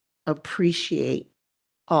 truly appreciate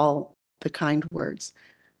all the kind words.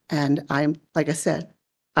 And I'm, like I said,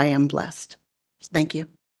 I am blessed. Thank you.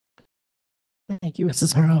 Thank you,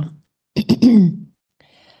 Mrs. Hurrow.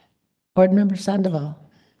 Board Member Sandoval.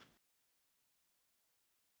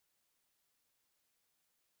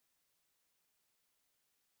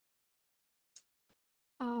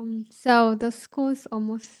 So the school is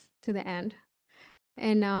almost to the end.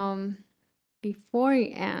 And before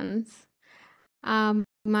it ends,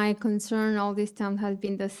 my concern all this time has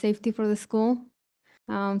been the safety for the school,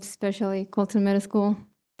 especially Colton Middle School.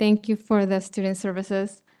 Thank you for the student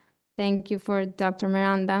services. Thank you for Dr.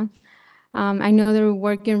 Miranda. I know they're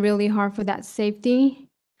working really hard for that safety.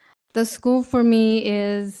 The school for me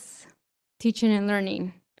is teaching and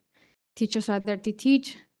learning. Teachers are there to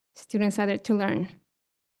teach, students are there to learn.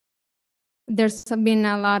 There's been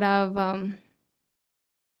a lot of,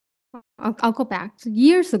 I'll go back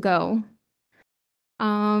years ago.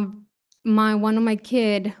 One of my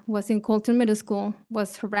kid was in Colton Middle School,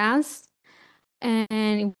 was harassed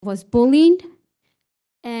and was bullied.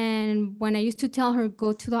 And when I used to tell her,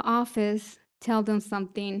 go to the office, tell them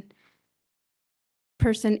something,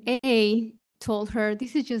 person A told her,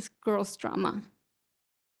 this is just girls' drama.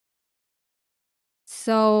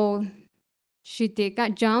 So she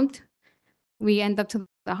got jumped. We end up to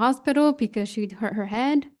the hospital because she hurt her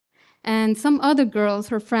head. And some other girls,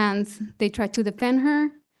 her friends, they tried to defend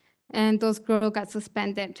her, and those girls got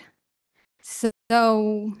suspended. So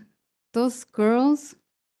those girls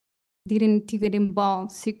didn't get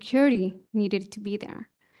involved. Security needed to be there.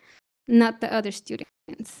 not the other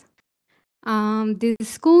students. This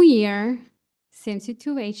school year, same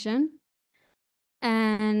situation,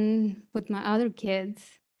 and with my other kids,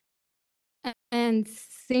 and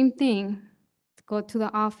same thing, go to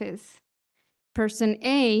the office. Person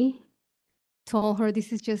A told her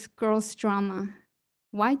this is just girls' drama.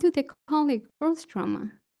 Why do they call it girls'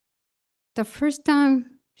 drama? The first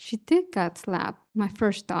time she did got slapped, my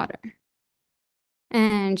first daughter,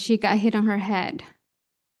 and she got hit on her head.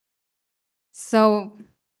 So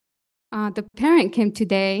the parent came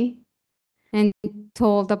today and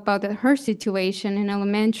told about her situation in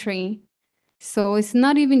elementary. So it's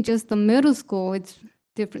not even just the middle school, it's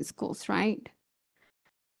different schools, right?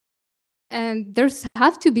 And there's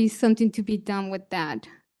have to be something to be done with that,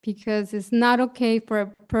 because it's not okay for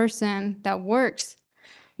a person that works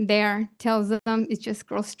there tells them it's just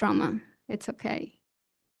girls' drama. It's okay.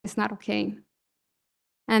 It's not okay.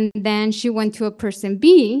 And then she went to a person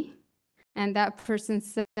B, and that person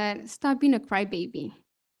said, stop being a crybaby.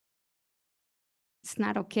 It's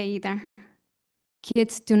not okay either.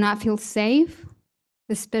 Kids do not feel safe,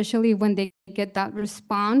 especially when they get that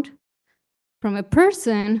response from a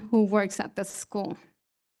person who works at the school.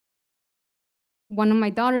 One of my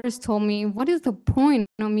daughters told me, what is the point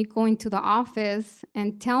of me going to the office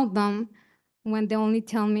and tell them when they only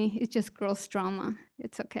tell me it's just girls' drama?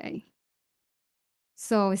 It's okay.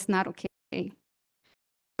 So it's not okay.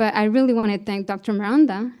 But I really want to thank Dr.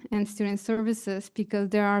 Miranda and Student Services, because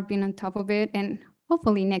they are being on top of it, and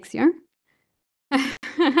hopefully next year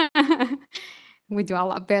we do a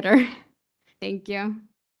lot better. Thank you.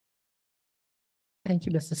 Thank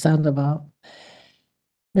you, Mrs. Sandoval.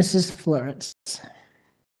 Mrs. Florence.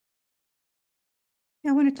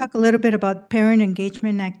 I want to talk a little bit about parent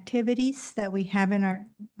engagement activities that we have in our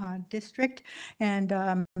district. And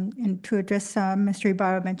to address, Mr.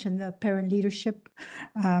 Ibarra mentioned the parent leadership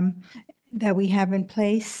that we have in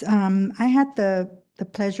place. I had the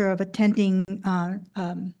pleasure of attending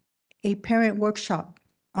a parent workshop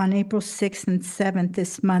on April 6th and 7th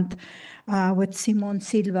this month with Simon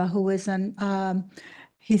Silva, who is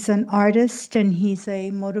he's an artist and he's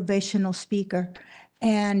a motivational speaker.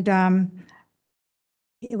 And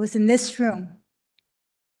it was in this room.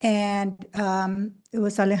 And it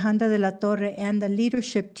was Alejandra de la Torre and the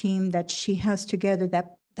leadership team that she has together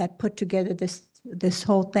that put together this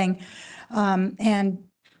whole thing. And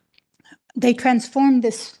they transformed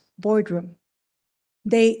this boardroom.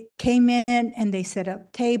 They came in and they set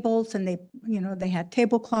up tables, and they had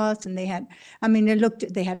tablecloths, and they had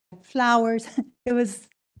flowers. It was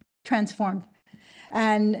transformed.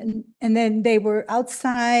 And then they were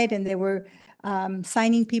outside, and they were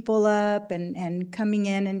signing people up and coming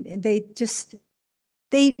in, and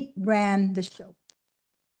they ran the show.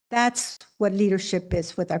 That's what leadership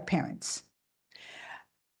is with our parents.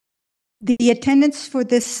 The attendance for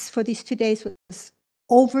these 2 days was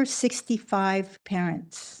over 65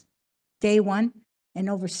 parents, day one, and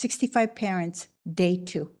over 65 parents, day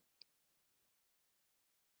two.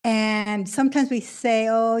 And sometimes we say,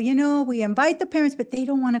 oh, we invite the parents, but they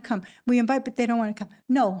don't want to come. We invite, but they don't want to come.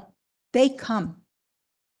 No, they come.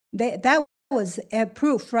 That was a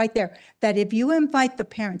proof right there that if you invite the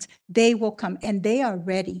parents, they will come, and they are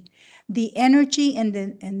ready. The energy and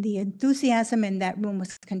the enthusiasm in that room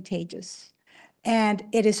was contagious. And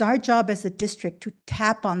it is our job as a district to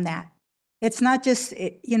tap on that. It's not just,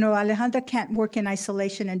 Alejandra can't work in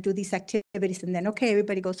isolation and do these activities and then, okay,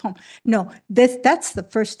 everybody goes home. No, that's the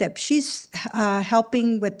first step. She's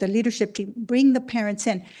helping with the leadership to bring the parents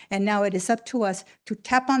in. And now it is up to us to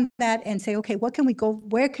tap on that and say, okay, where can we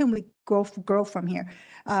grow from here?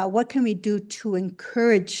 What can we do to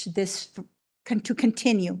encourage this to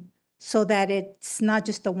continue so that it's not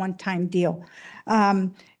just a one-time deal?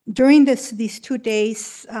 During these 2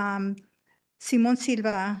 days, Simon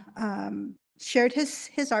Silva shared his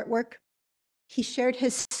artwork. He shared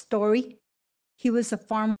his story. He was a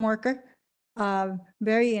farm worker, from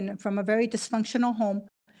a very dysfunctional home,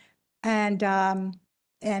 and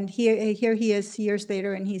here he is years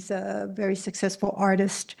later, and he's a very successful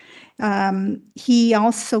artist. He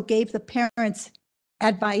also gave the parents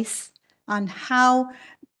advice on how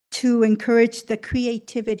to encourage the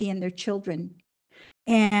creativity in their children.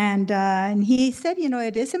 And he said,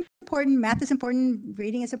 it is important, math is important,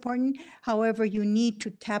 reading is important. However, you need to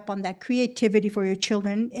tap on that creativity for your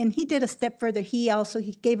children. And he did a step further. He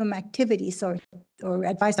gave them activities or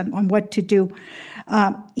advice on what to do.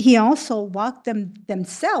 He also walked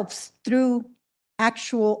themselves through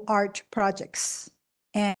actual art projects.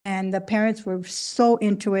 And the parents were so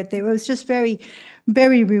into it. It was just very,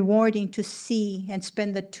 very rewarding to see and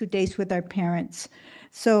spend the 2 days with our parents.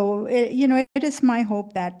 So, it is my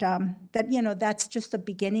hope that, that's just the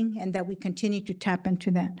beginning and that we continue to tap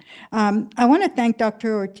into that. I want to thank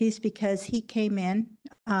Dr. Ortiz because he came in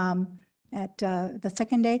at the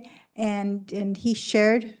second day and he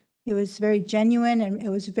shared. It was very genuine and it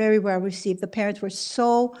was very well received. The parents were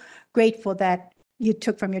so grateful that you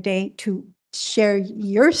took from your day to share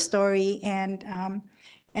your story and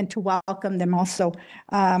to welcome them also.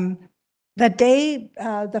 The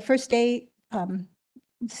first day,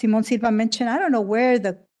 Simon Silva mentioned, I don't know where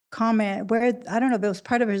the comment, I don't know if it was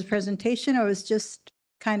part of his presentation or it was just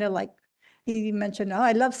kind of like, he mentioned, oh,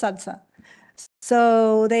 I love salsa.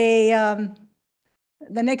 So the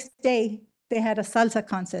next day, they had a salsa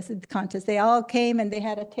contest. They all came and they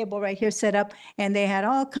had a table right here set up and they had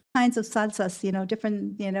all kinds of salsas,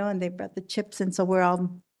 different, and they brought the chips. And so we're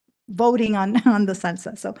all voting on the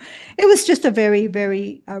salsa. So it was just a very,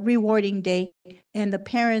 very rewarding day. And the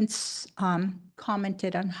parents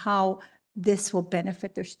commented on how this will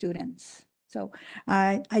benefit their students. So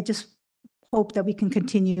I just hope that we can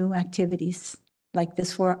continue activities like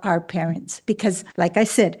this for our parents, because like I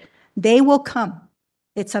said, they will come.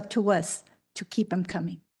 It's up to us to keep them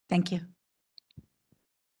coming. Thank you.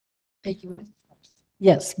 Thank you.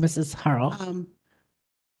 Yes, Mrs. Harrell.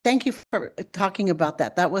 Thank you for talking about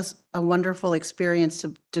that. That was a wonderful experience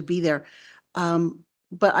to be there. But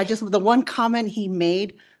the one comment he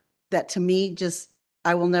made that to me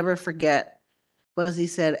I will never forget was he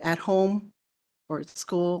said, at home or at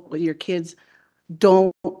school with your kids,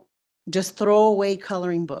 don't just throw away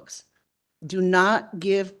coloring books. Do not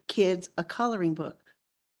give kids a coloring book.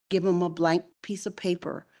 Give them a blank piece of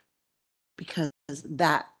paper because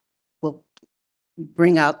that will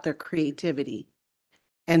bring out their creativity.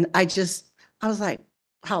 And I was like,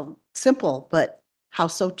 how simple, but how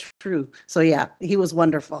so true. So yeah, he was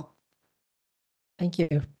wonderful. Thank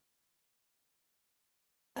you.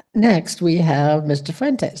 Next, we have Mr.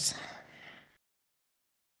 Fuentes.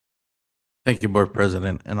 Thank you, Board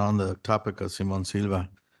President. And on the topic of Simon Silva,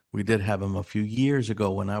 we did have him a few years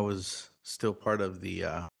ago when I was still part of the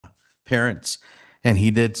parents. And he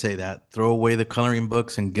did say that, throw away the coloring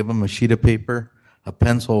books and give them a sheet of paper, a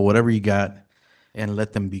pencil, whatever you got, and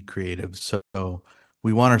let them be creative. So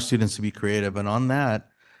we want our students to be creative. And on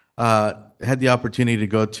that, had the opportunity to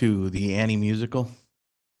go to the Annie musical.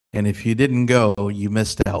 And if you didn't go, you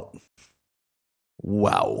missed out.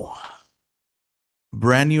 Wow.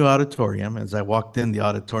 Brand new auditorium. As I walked in, the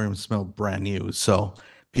auditorium smelled brand new. So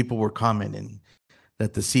people were commenting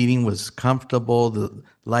that the seating was comfortable, the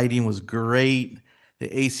lighting was great,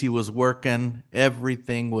 the AC was working,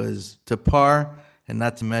 everything was to par, and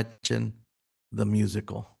not to mention the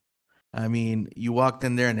musical. I mean, you walked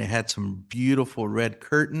in there and it had some beautiful red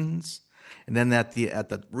curtains, and then at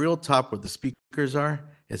the real top where the speakers are,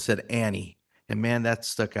 it said Annie. And man, that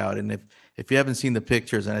stuck out. And if you haven't seen the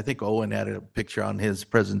pictures, and I think Owen added a picture on his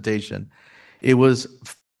presentation, it was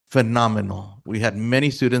phenomenal. We had many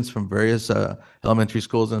students from various elementary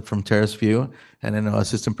schools and from Terrace View, and then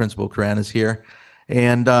Assistant Principal Karan is here.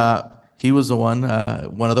 And he was the one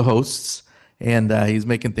of the hosts, and he's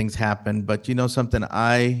making things happen. But you know something,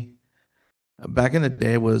 back in the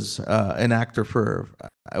day, was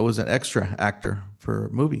I was an extra actor for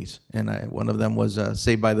movies, and one of them was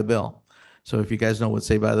Saved by the Bell. So if you guys know what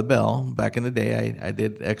Saved by the Bell, back in the day, I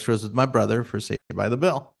did extras with my brother for Saved by the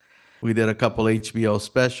Bell. We did a couple HBO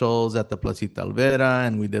specials at the Placita Alvera,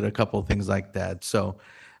 and we did a couple things like that. So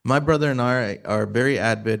my brother and I are very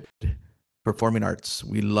avid performing arts.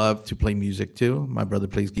 We love to play music too. My brother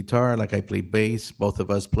plays guitar, like I play bass. Both of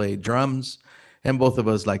us play drums, and both of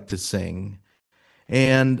us like to sing.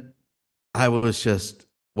 And I was just,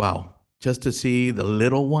 wow, just to see the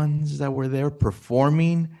little ones that were there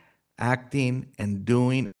performing, acting, and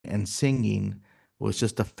doing and singing was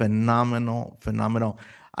just a phenomenal.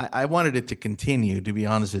 I wanted it to continue, to be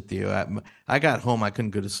honest with you. I got home, I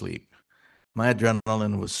couldn't go to sleep. My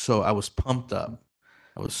adrenaline was I was pumped up.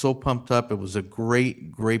 I was so pumped up. It was a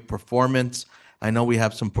great performance. I know we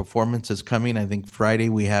have some performances coming. I think Friday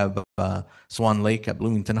we have Swan Lake at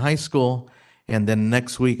Bloomington High School. And then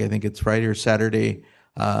next week, I think it's Friday or Saturday,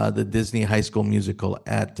 the Disney High School Musical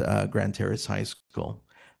at Grand Terrace High School.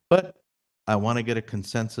 But I want to get a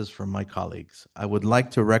consensus from my colleagues. I would like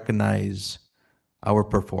to recognize our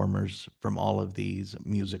performers from all of these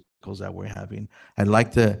musicals that we're having. I'd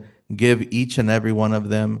like to give each and every one of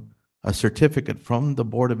them a certificate from the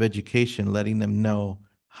Board of Education, letting them know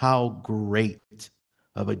how great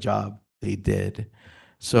of a job they did.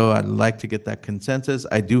 So I'd like to get that consensus.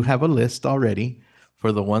 I do have a list already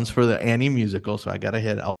for the ones for the Annie musical, so I got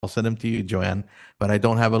ahead. I'll send them to you, Joanne. But I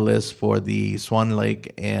don't have a list for the Swan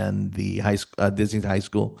Lake and the Disney's High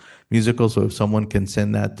School musical. So if someone can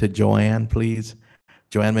send that to Joanne, please,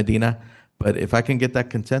 Joanne Medina. But if I can get that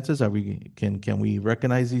consensus, can we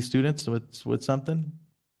recognize these students with something?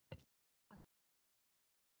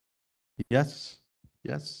 Yes,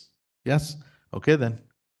 yes, yes. Okay, then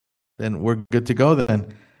we're good to go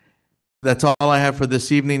then. That's all I have for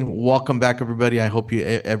this evening. Welcome back, everybody. I hope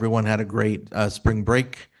everyone had a great spring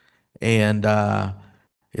break. And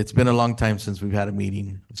it's been a long time since we've had a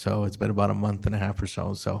meeting. So it's been about a month and a half or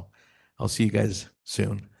so. So I'll see you guys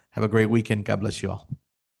soon. Have a great weekend. God bless you all.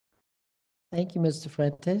 Thank you, Mr.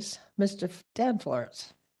 Fuentes. Mr. Dan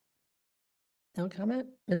Flores. No comment?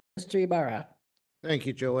 Mr. Ibarra. Thank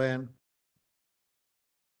you, Joanne.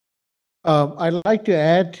 I'd like to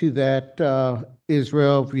add to that,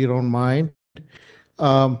 Israel, if you don't mind.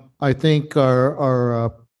 I think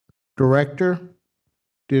our director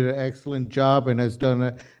did an excellent job and has done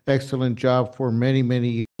an excellent job for many,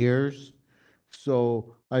 many years.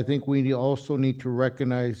 So I think we also need to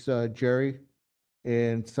recognize Jerry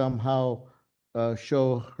and somehow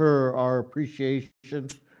show her our appreciation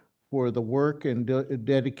for the work and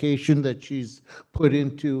dedication that she's put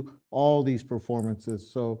into all these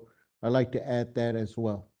performances. So I'd like to add that as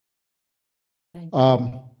well.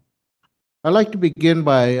 I'd like to begin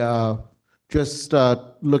by just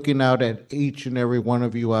looking out at each and every one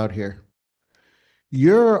of you out here.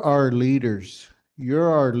 You're our leaders. You're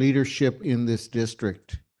our leadership in this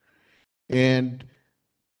district. And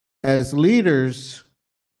as leaders,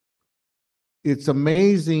 it's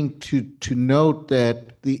amazing to note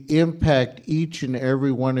that the impact each and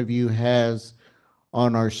every one of you has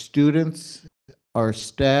on our students, our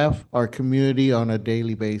staff, our community on a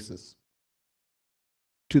daily basis.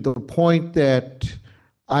 To the point that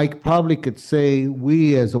I probably could say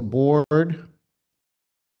we as a board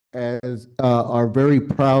are very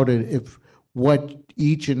proud of what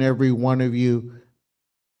each and every one of you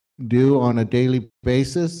do on a daily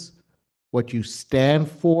basis, what you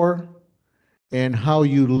stand for, and how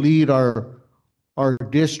you lead our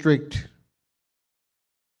district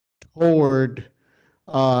toward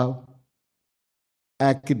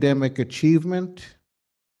academic achievement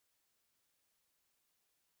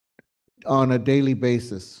on a daily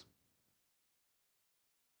basis.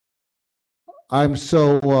 I'm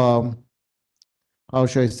so, how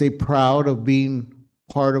should I say, proud of being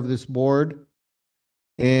part of this board.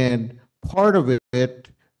 And part of it,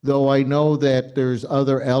 though I know that there's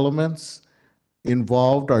other elements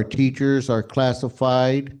involved, our teachers are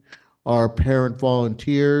classified, our parent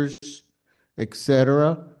volunteers,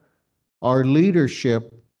 etc. Our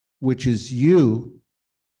leadership, which is you,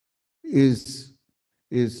 is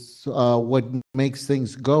what makes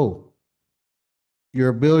things go. Your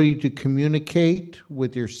ability to communicate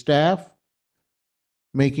with your staff,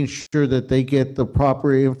 making sure that they get the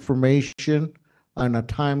proper information in a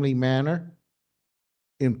timely manner,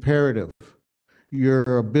 imperative.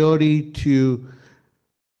 Your ability to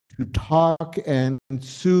talk and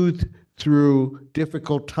soothe through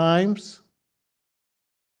difficult times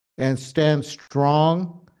and stand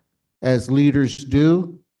strong as leaders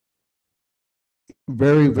do,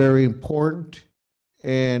 very, very important.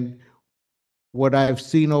 And what I've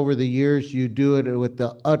seen over the years, you do it with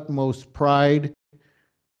the utmost pride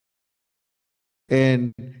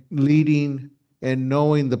and leading and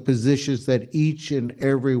knowing the positions that each and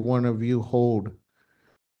every one of you hold.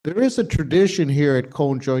 There is a tradition here at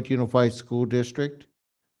Cone Joint Unified School District,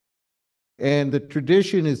 and the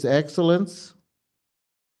tradition is excellence,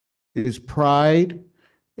 is pride,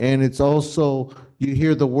 and it's also, you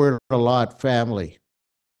hear the word a lot, family.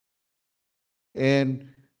 And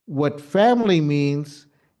what family means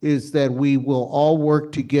is that we will all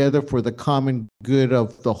work together for the common good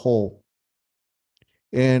of the whole.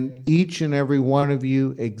 And each and every one of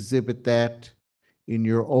you exhibit that in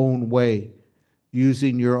your own way,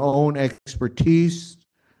 using your own expertise,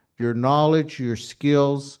 your knowledge, your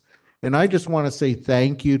skills. And I just want to say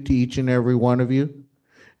thank you to each and every one of you.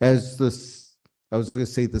 As this, I was going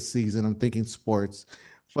to say the season, I'm thinking sports,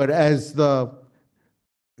 but as the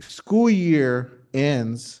school year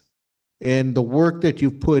ends and the work that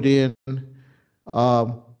you've put in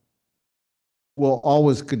will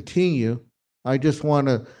always continue, I just want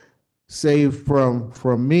to say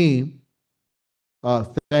from me,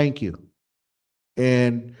 thank you.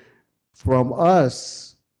 And from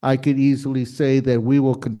us, I could easily say that we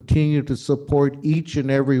will continue to support each and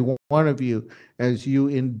every one of you as you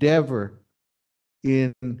endeavor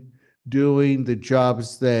in doing the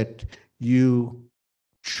jobs that you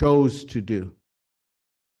chose to do.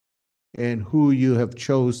 and who you have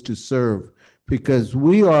chose to serve, because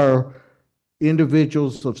we are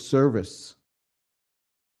individuals of service.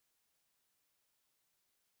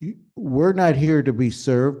 We're not here to be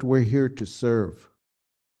served, we're here to serve.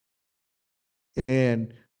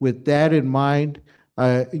 And with that in mind,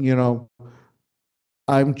 I'm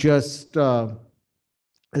just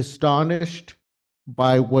astonished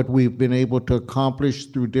by what we've been able to accomplish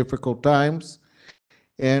through difficult times.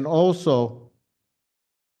 And also,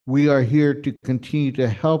 we are here to continue to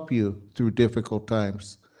help you through difficult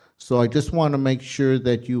times. So I just want to make sure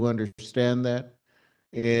that you understand that.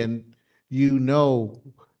 And we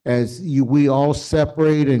all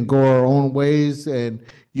separate and go our own ways, and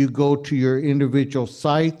you go to your individual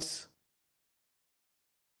sites.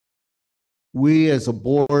 We as a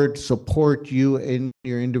board support you in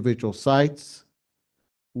your individual sites.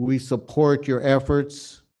 We support your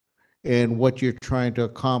efforts and what you're trying to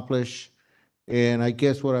accomplish. And I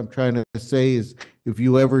guess what I'm trying to say is, if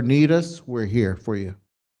you ever need us, we're here for you.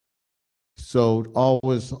 So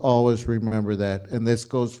always remember that. And this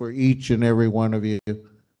goes for each and every one of you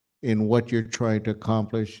in what you're trying to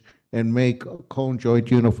accomplish and make Cone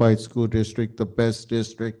Joint Unified School District the best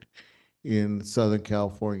district in Southern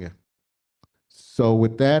California. So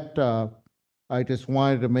with that, I just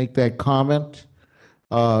wanted to make that comment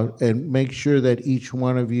and make sure that each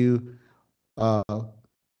one of you,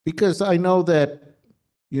 because I know that,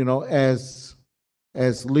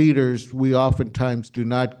 as leaders, we oftentimes do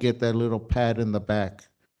not get that little pat in the back.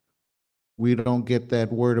 We don't get that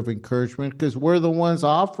word of encouragement because we're the ones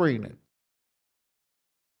offering it.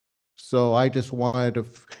 So I just wanted to,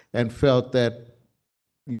 and felt that,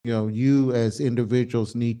 you as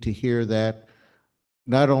individuals need to hear that,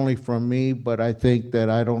 not only from me, but I think that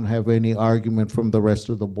I don't have any argument from the rest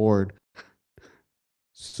of the board.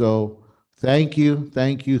 So thank you,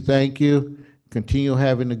 thank you, thank you. Continue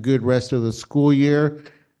having a good rest of the school year.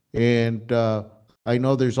 And I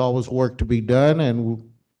know there's always work to be done,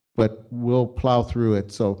 but we'll plow through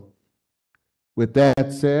it. So with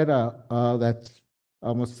that said, I'm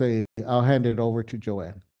gonna say, I'll hand it over to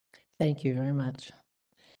Joanne. Thank you very much.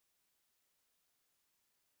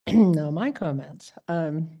 Now, my comments.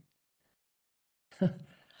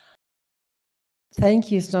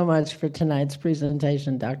 Thank you so much for tonight's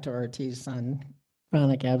presentation, Dr. Ortiz, on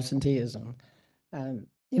chronic absenteeism. I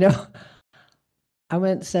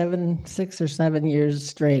went 6 or 7 years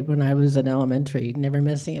straight when I was in elementary, never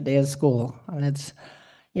missing a day of school. And it's,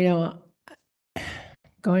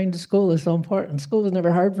 going to school is so important. School was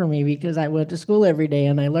never hard for me because I went to school every day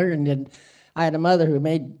and I learned, and I had a mother who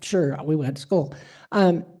made sure we went to school.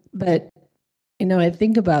 But, I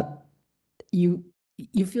think about you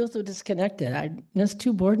feel so disconnected. I missed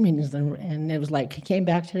 2 board meetings and it was like, I came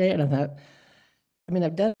back today and I thought,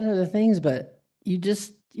 I've done other things, but you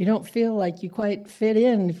don't feel like you quite fit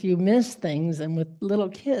in if you miss things. And with little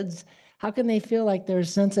kids, how can they feel like there's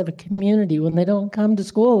a sense of a community when they don't come to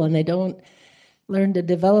school and they don't learn to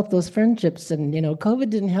develop those friendships? And, COVID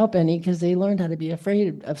didn't help any because they learned how to be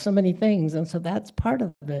afraid of so many things. And so that's part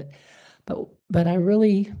of it. But I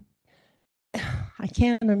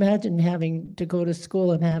can't imagine having to go to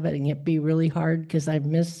school and having it be really hard because I've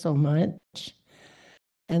missed so much.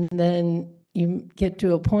 And then you get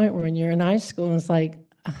to a point where when you're in high school and it's like,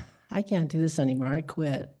 I can't do this anymore, I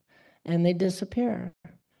quit. And they disappear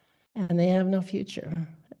and they have no future.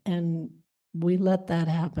 And we let that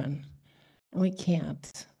happen. And we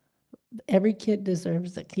can't. Every kid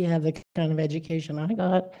deserves to have the kind of education I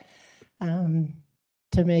got,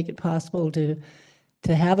 to make it possible to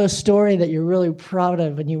have a story that you're really proud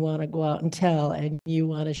of and you want to go out and tell and you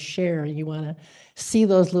want to share and you want to see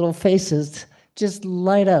those little faces just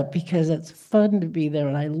light up because it's fun to be there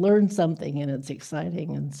and I learned something and it's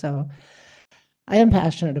exciting. And so I am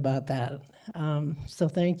passionate about that. So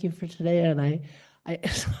thank you for today. And I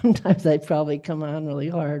sometimes I probably come on really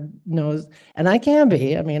hard nosed, and I can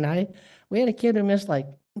be. We had a kid who missed like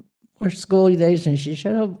 4 school days, and she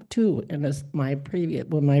should have 2 in my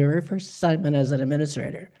very first assignment as an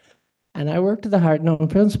administrator. And I worked with the hard-known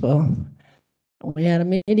principal. We had a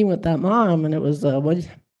meeting with that mom, and it was what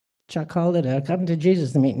Chuck called it, a come to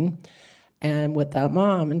Jesus meeting. And with that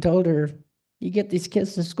mom, and told her, "You get these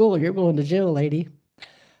kids to school, you're going to jail, lady."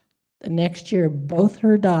 The next year, both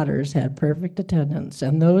her daughters had perfect attendance,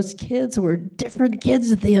 and those kids were different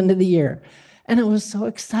kids at the end of the year. And it was so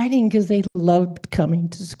exciting because they loved coming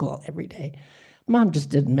to school every day. Mom just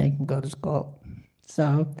didn't make them go to school.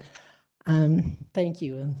 So thank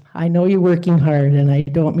you. And I know you're working hard, and I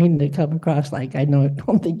don't mean to come across like I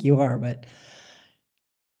don't think you are, but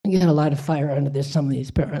you get a lot of fire under some of these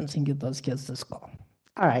parents and get those kids to school.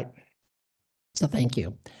 All right. So thank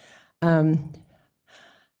you. Um,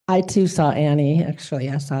 I too saw Annie. Actually,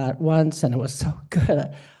 I saw it once and it was so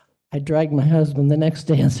good. I dragged my husband the next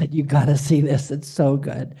day and said, "You got to see this. It's so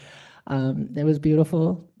good." It was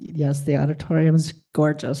beautiful. Yes, the auditorium's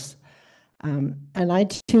gorgeous. And I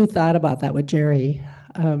too thought about that with Jerry.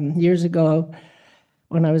 Years ago,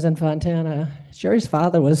 when I was in Fontana, Jerry's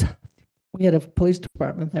father was, we had a police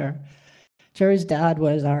department there. Jerry's dad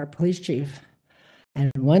was our police chief.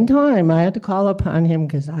 And one time I had to call upon him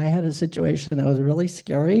because I had a situation that was really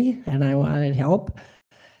scary and I wanted help.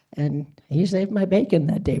 And he saved my bacon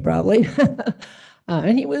that day, probably.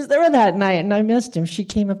 And he was there that night and I missed him. She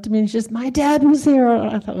came up to me and she says, "My dad was here."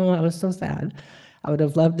 I thought, oh, I was so sad. I would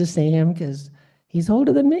have loved to see him because he's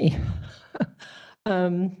older than me.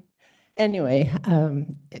 Anyway,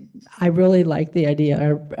 I really like the idea,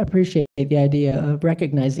 I appreciate the idea of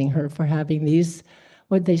recognizing her for having these,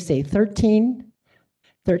 what'd they say, 13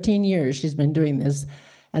 years she's been doing this.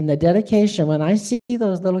 And the dedication, when I see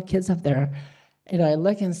those little kids up there, I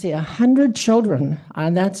look and see 100 children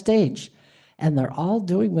on that stage, and they're all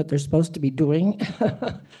doing what they're supposed to be doing.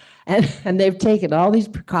 And they've taken all these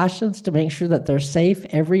precautions to make sure that they're safe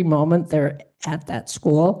every moment they're at that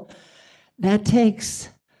school. That takes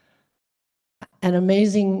an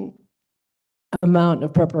amazing amount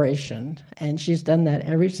of preparation, and she's done that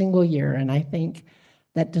every single year, and I think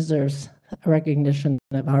that deserves a recognition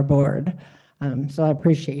of our board. So I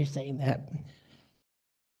appreciate you saying that.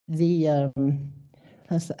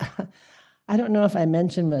 I don't know if I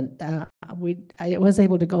mentioned, but I was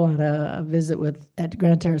able to go on a visit at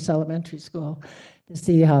Grand Terrace Elementary School to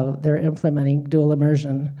see how they're implementing dual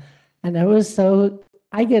immersion. And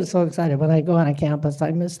I get so excited when I go on a campus.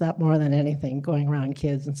 I miss that more than anything, going around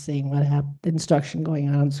kids and seeing what instruction going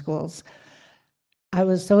on in schools. I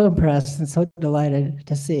was so impressed and so delighted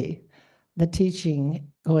to see the teaching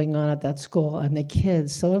going on at that school and the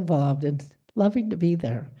kids so involved and loving to be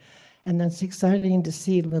there. And that's exciting to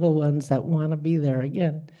see little ones that want to be there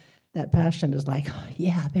again. That passion is like, oh,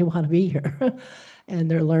 yeah, they want to be here. And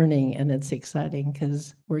they're learning, and it's exciting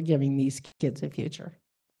because we're giving these kids a future.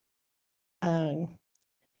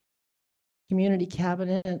 Community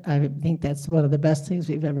cabinet, I think that's one of the best things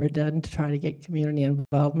we've ever done to try to get community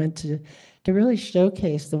involvement to really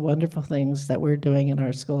showcase the wonderful things that we're doing in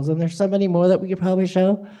our schools. And there's so many more that we could probably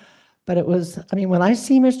show. But when I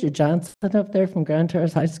see Mr. Johnson up there from Grand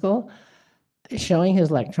Terrace High School, showing his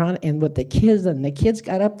electronic and with the kids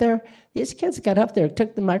got up there, these kids got up there,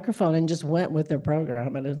 took the microphone and just went with their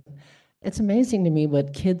program. And it's amazing to me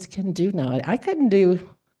what kids can do now. I couldn't do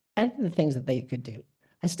any of the things that they could do.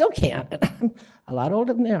 I still can't. I'm a lot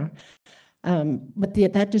older than they are. But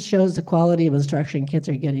that just shows the quality of instruction kids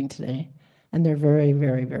are getting today. And they're very,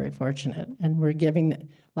 very, very fortunate. And we're giving,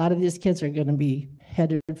 a lot of these kids are going to be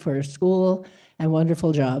headed for school and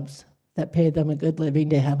wonderful jobs that pay them a good living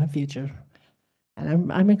to have a future.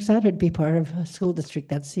 And I'm excited to be part of a school district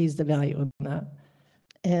that sees the value in that.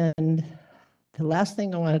 And the last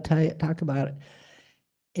thing I want to talk about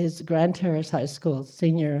is Grand Terrace High School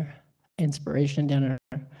Senior Inspiration Dinner.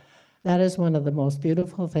 That is one of the most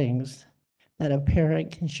beautiful things that a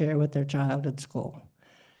parent can share with their child at school.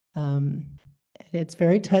 It's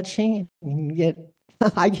very touching.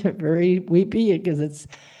 I get very weepy because it's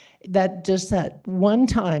that one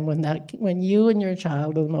time when you and your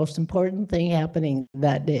child are the most important thing happening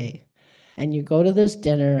that day, and you go to this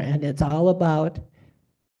dinner and it's all about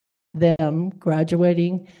them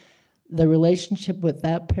graduating, the relationship with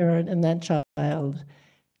that parent and that child.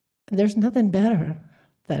 There's nothing better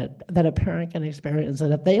that a parent can experience.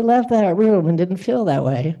 And if they left that room and didn't feel that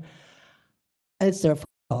way, it's their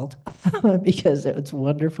fault because it's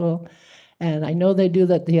wonderful. And I know they do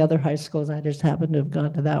that at the other high schools. I just happen to have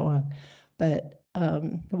gone to that one. But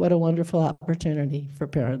what a wonderful opportunity for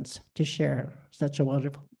parents to share such a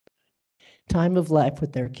wonderful time of life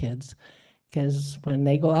with their kids. Because when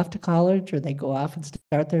they go off to college or they go off and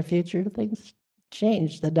start their future, things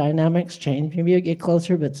change. The dynamics change. Maybe you get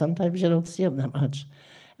closer, but sometimes you don't see them that much.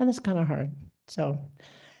 And it's kind of hard. So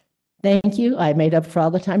thank you. I made up for all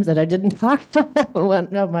the times that I didn't talk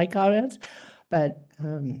one of my comments, but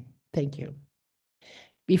thank you.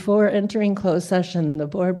 Before entering closed session, the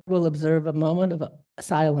board will observe a moment of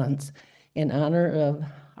silence in honor of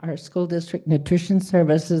our school district nutrition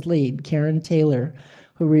services lead, Karen Taylor,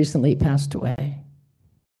 who recently passed away.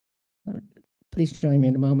 Please join me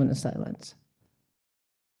in a moment of silence.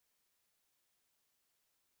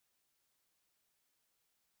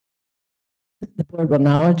 The board will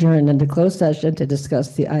now adjourn into closed session to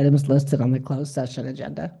discuss the items listed on the closed session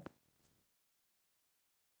agenda.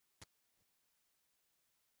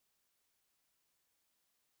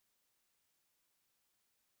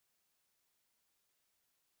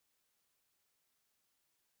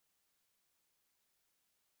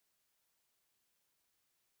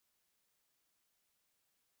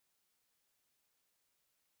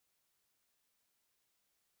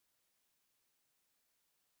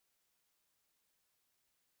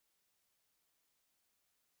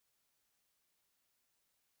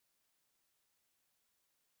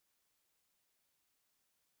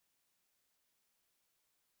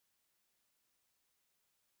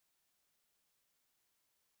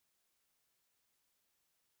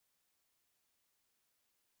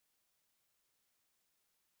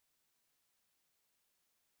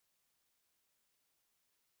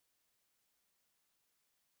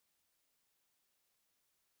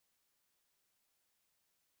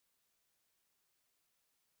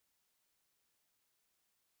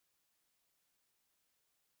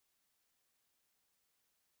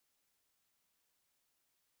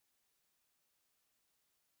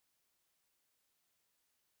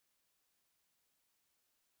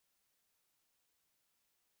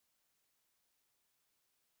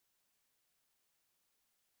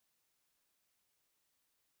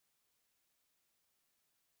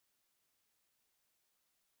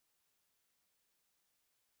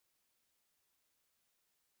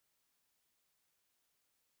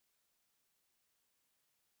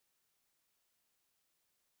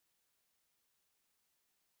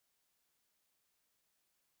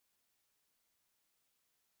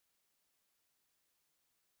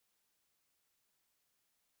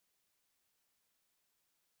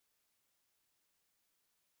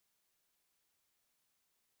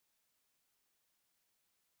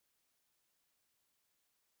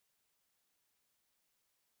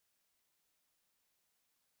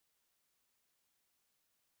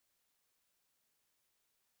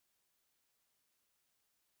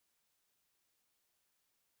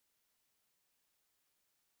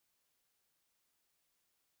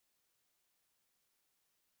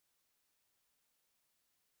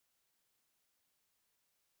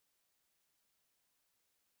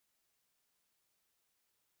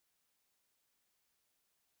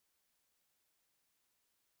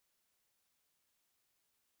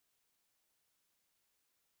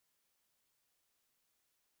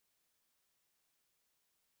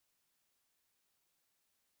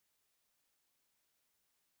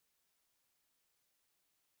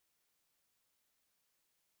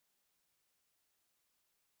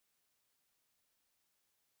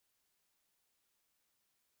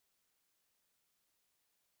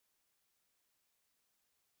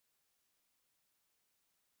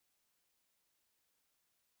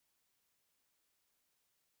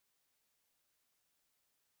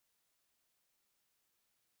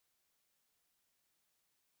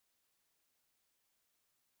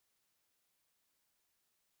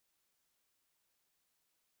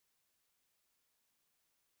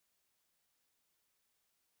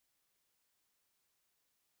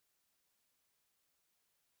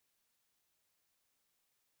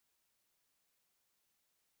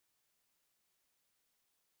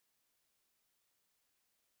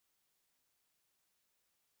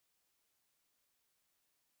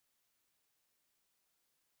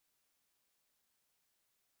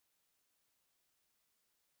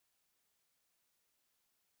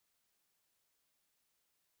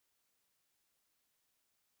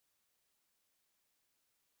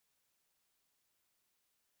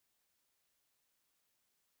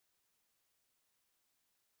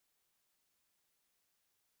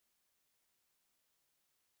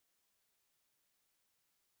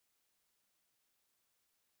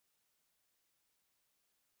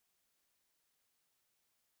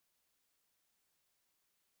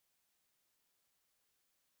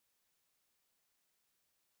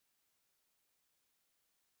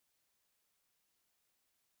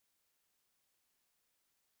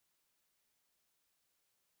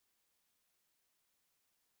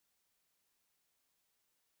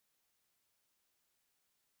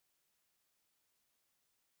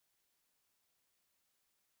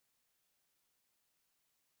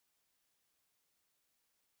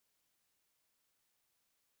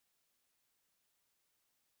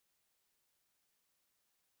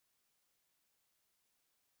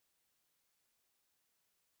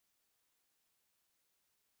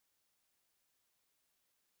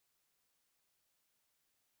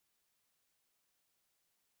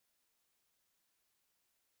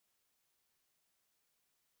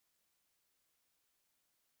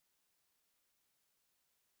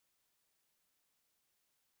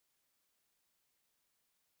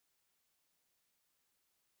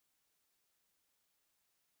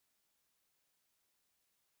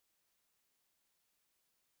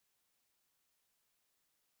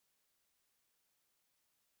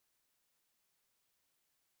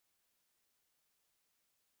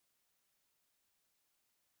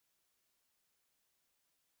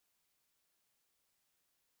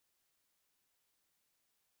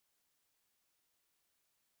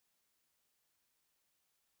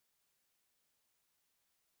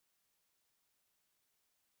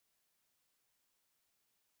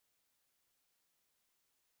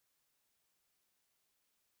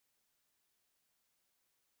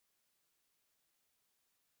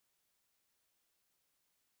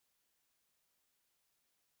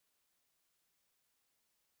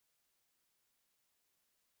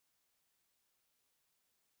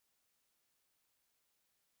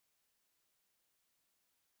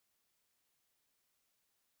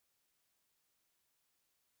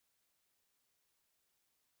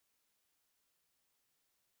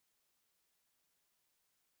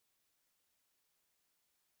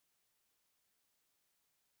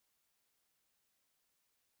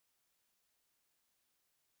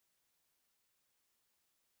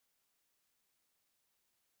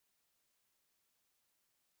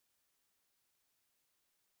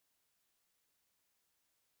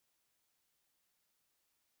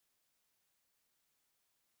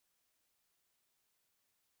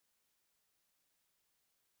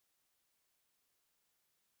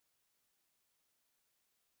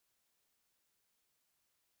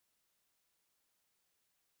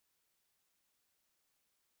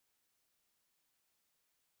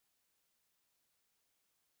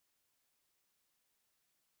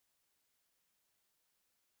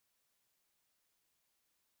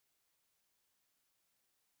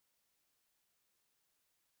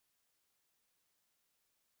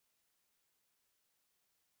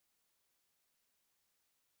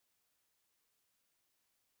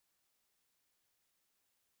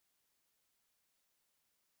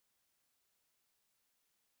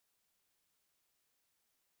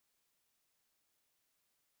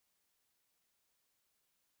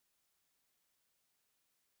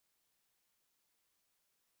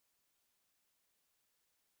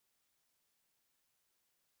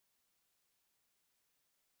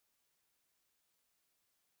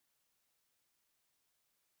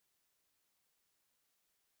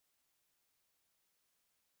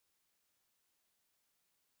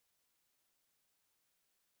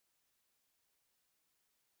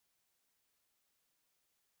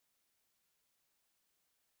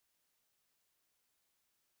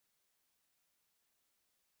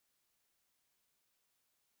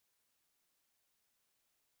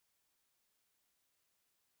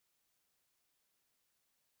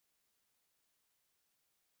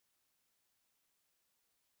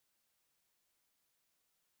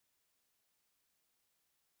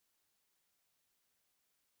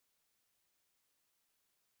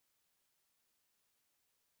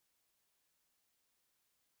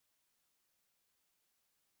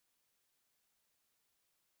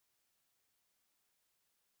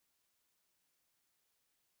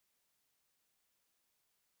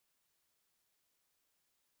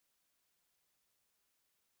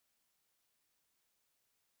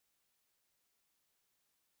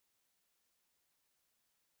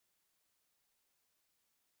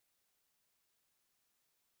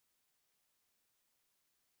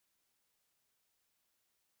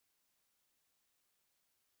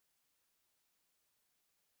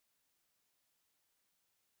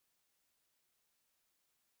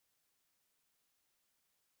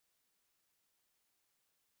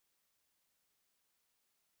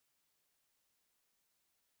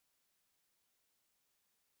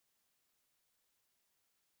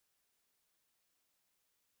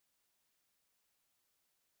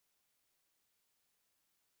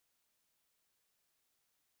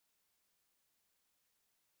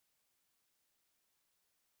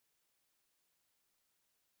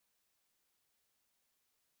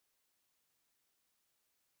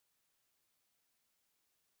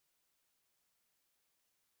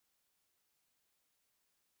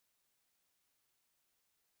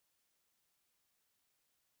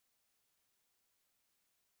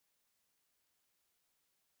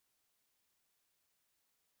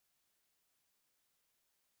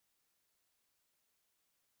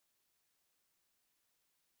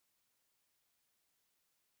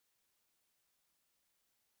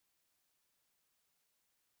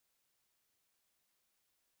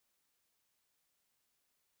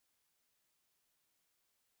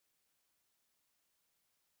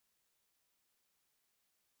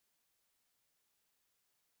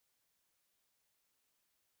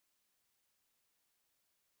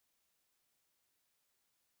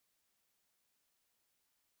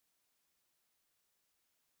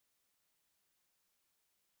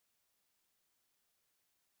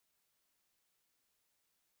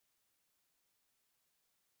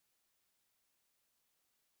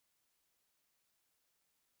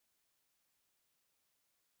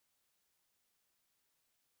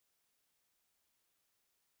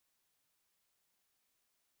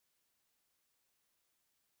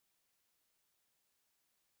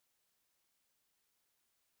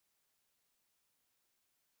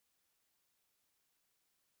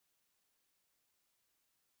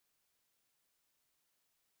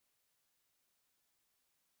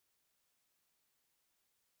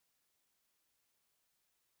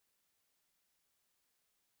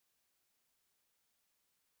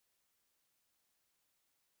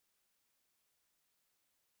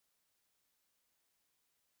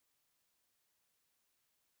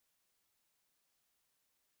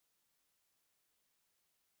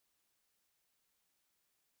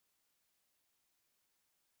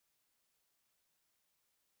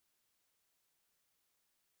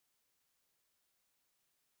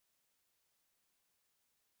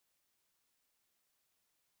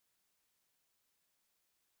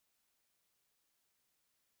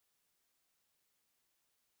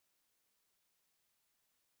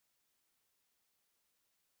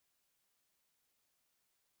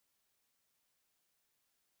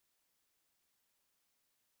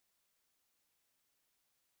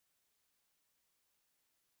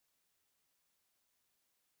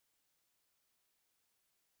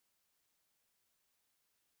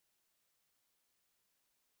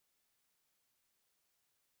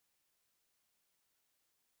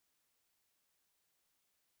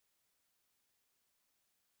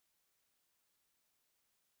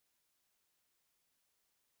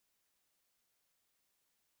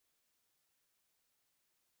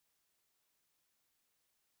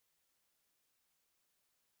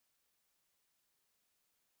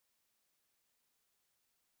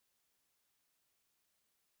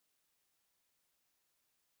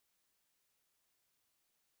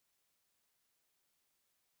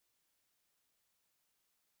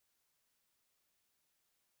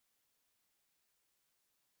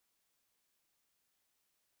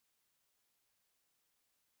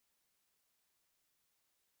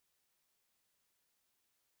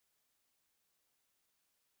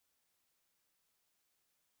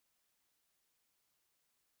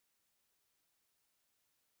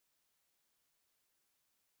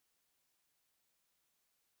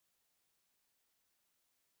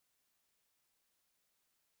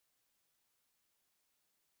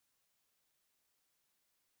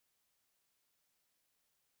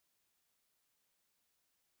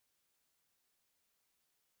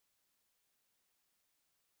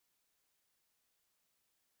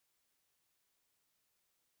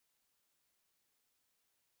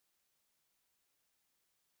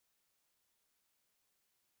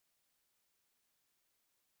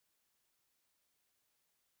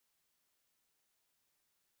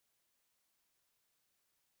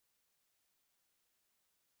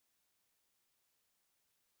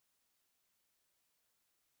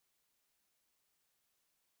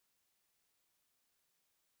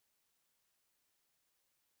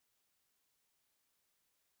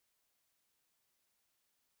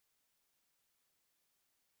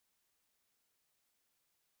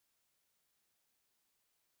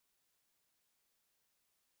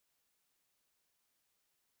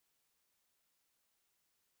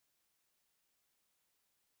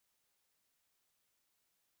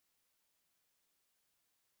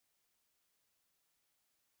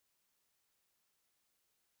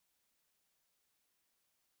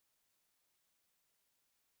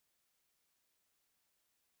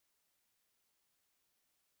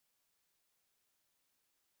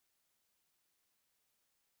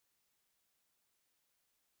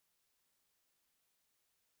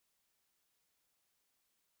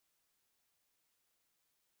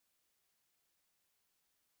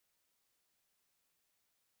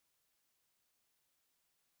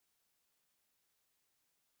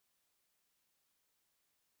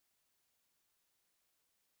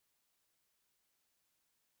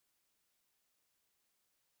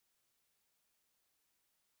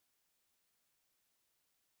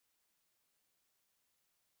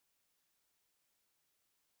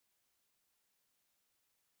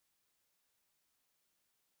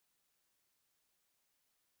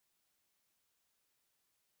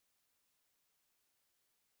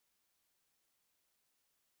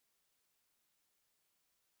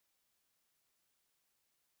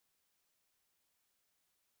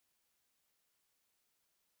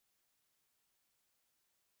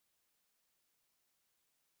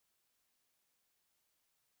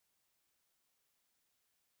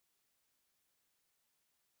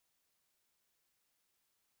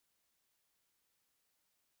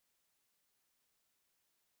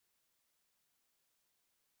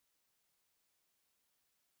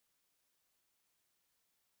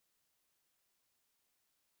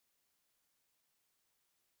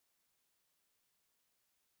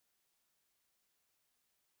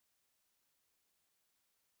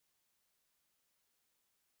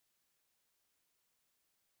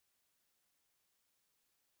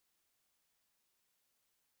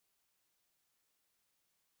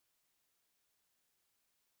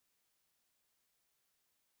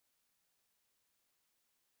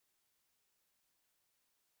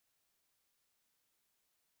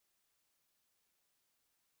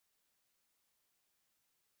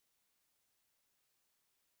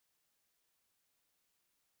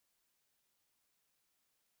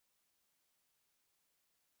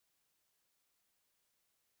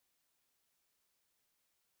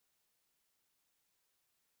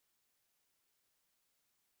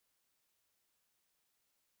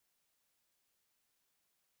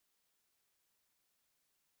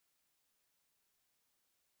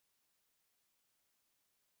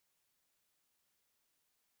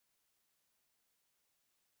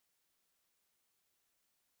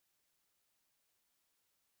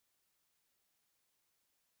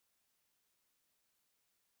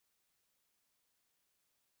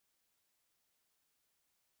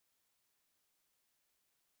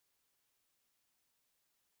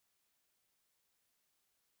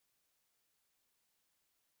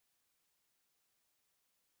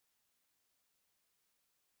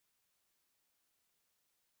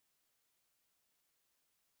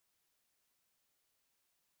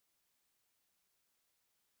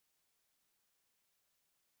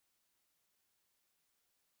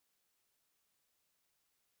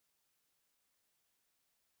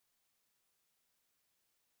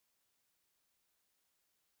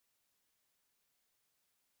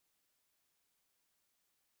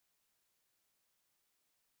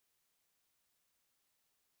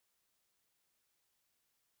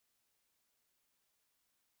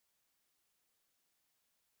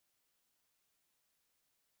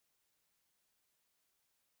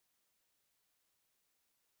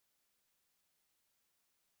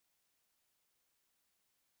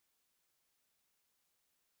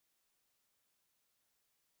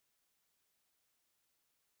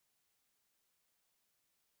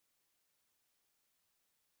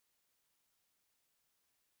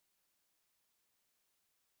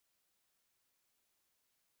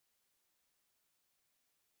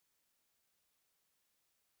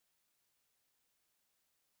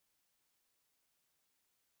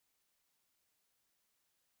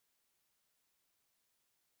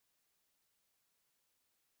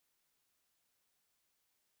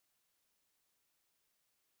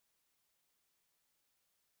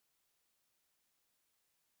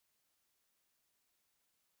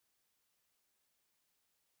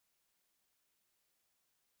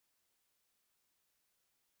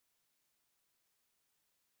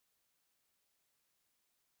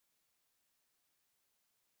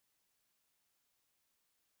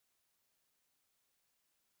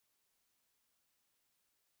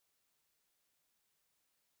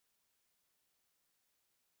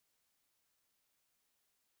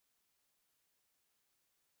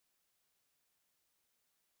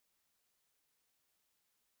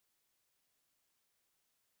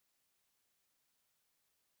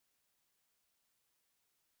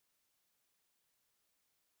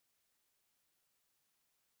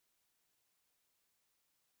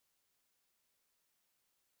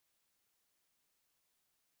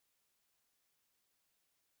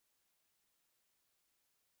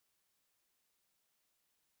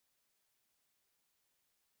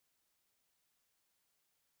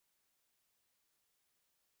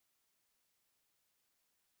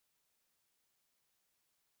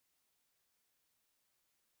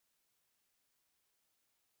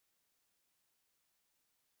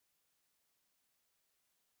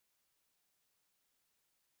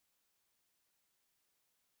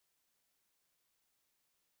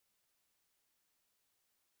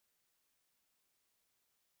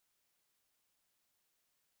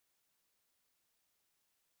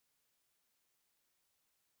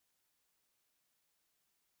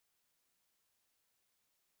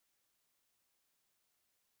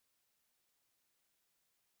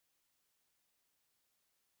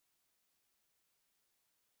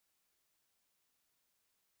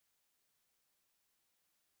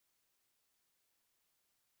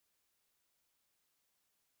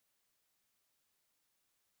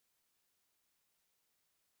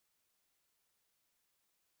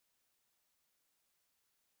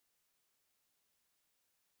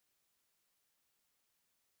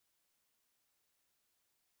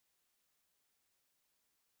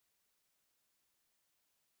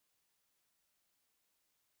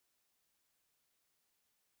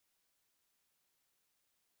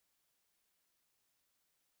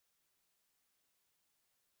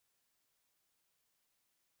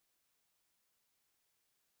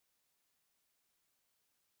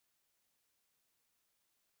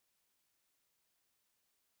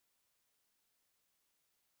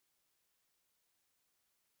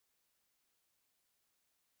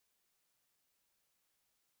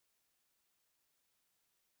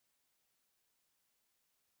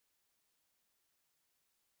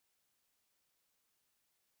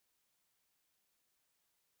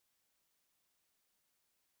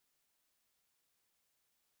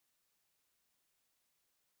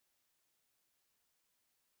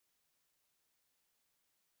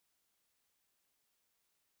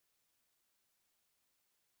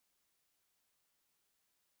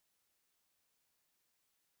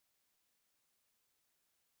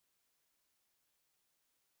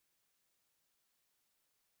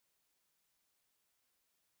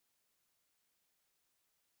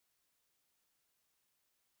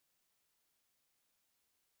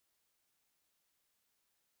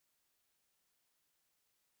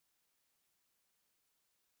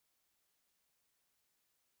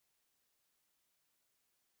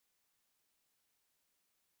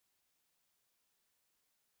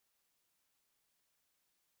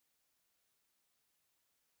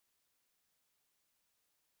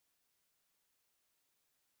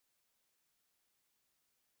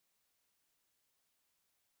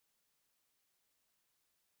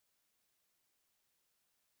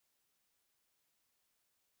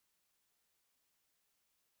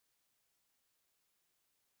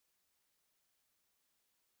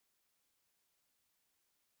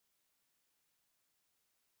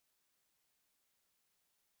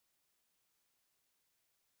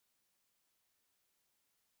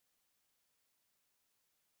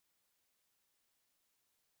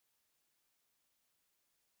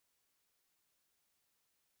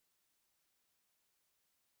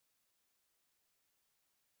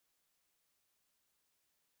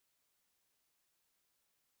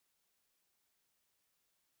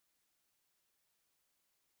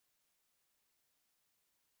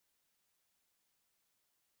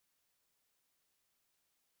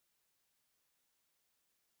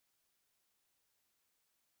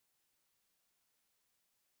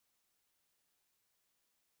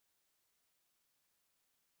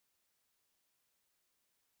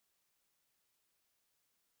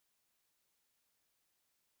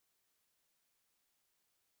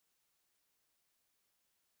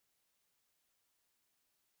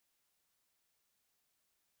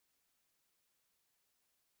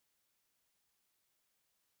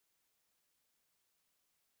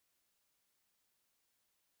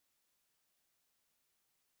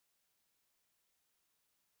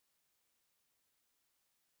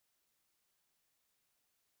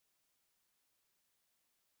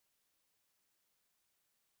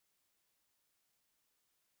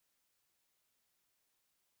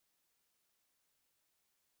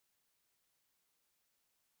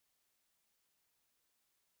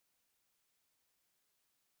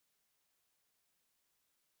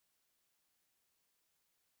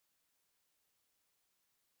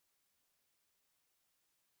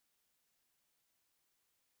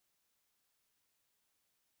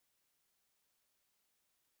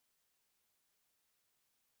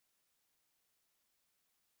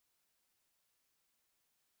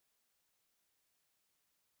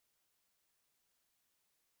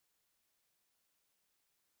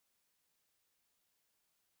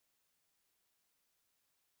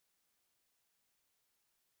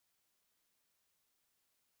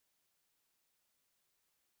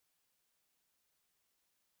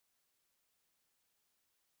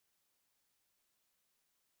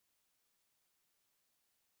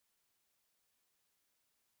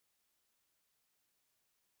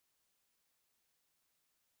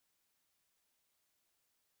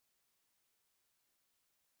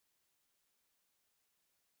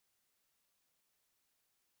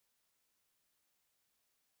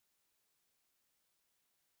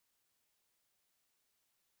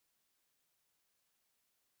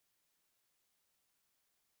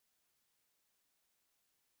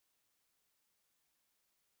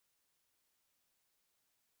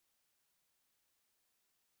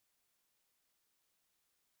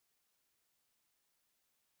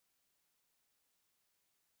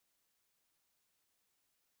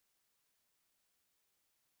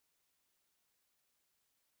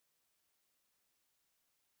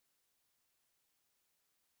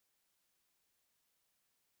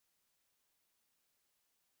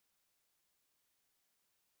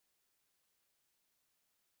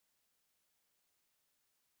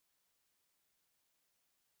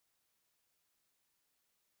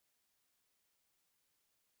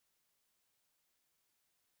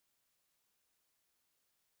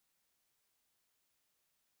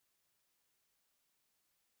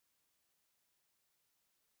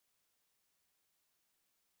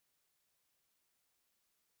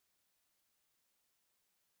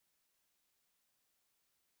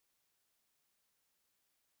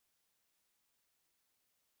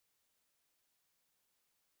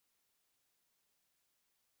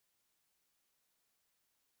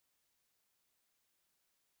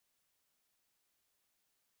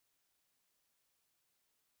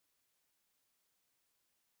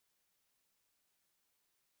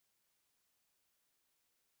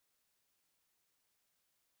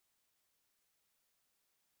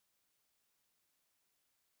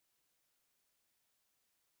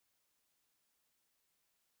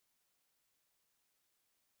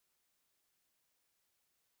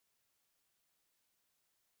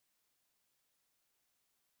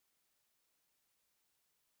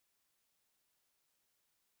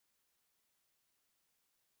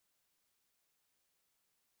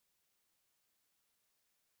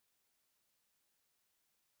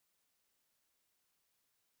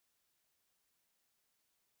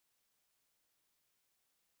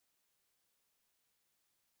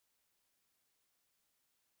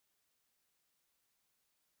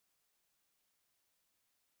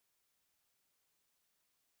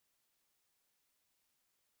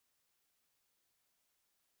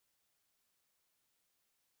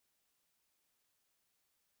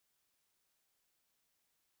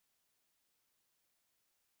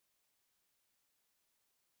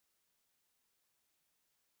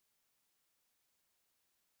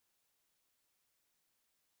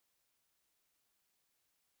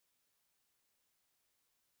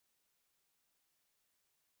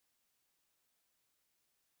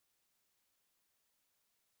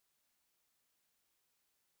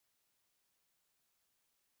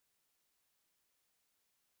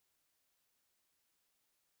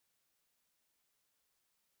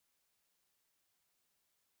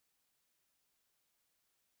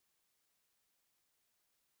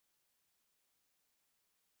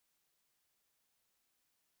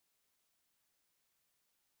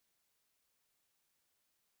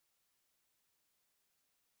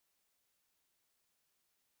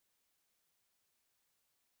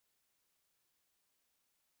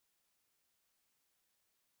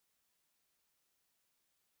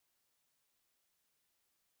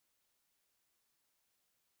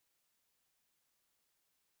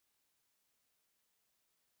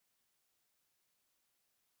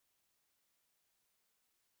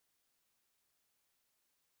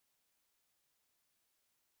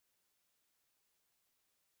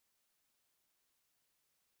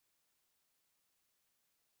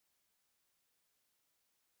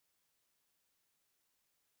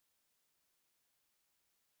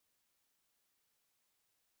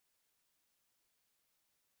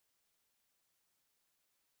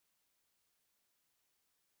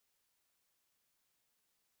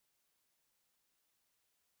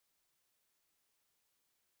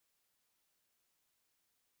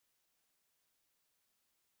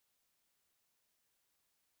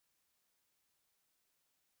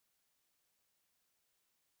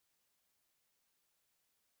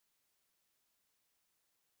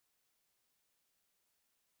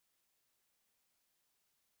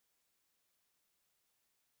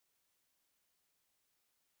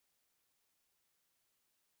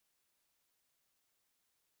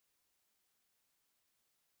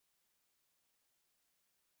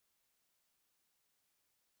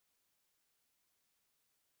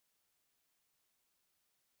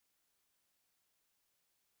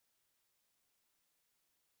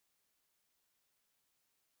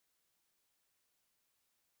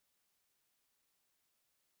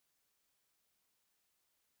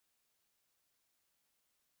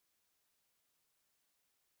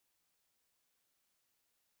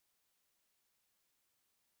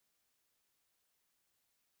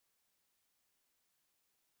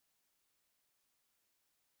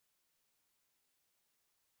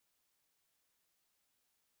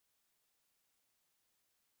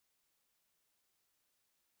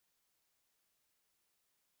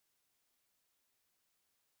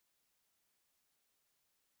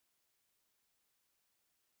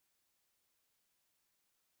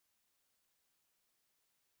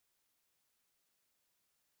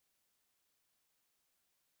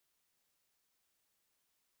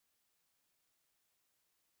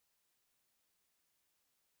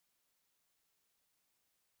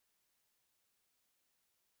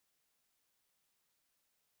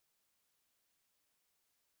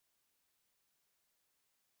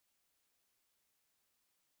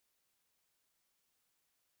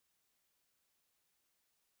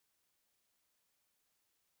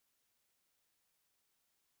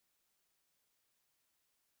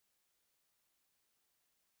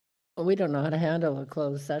 We don't know how to handle a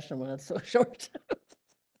closed session when it's so short.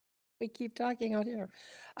 We keep talking out here.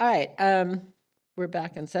 All right, we're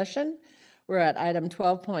back in session. We're at item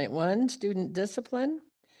 12.1, student discipline.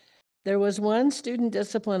 There was one student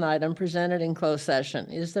discipline item presented in closed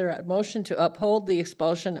session. Is there a motion to uphold the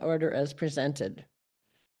expulsion order as presented?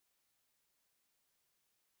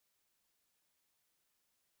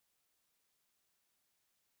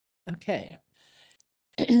 Okay.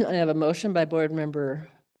 I have a motion by Board Member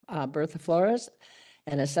Bertha Flores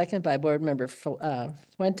and a second by Board Member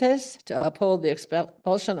Fuentes to uphold the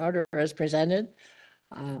expulsion order as presented.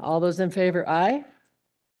 All those in favor, aye.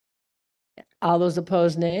 All those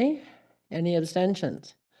opposed, nay. Any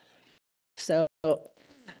abstentions? So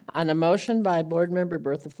on a motion by Board Member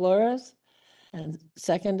Bertha Flores and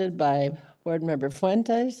seconded by Board Member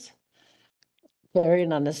Fuentes,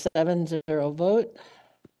 carried on a 7-0 vote,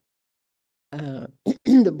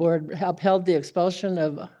 the board upheld the expulsion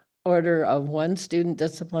of order of one student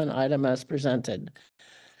discipline item as presented.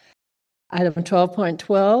 Item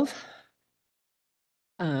 12.12,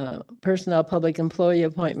 personnel public employee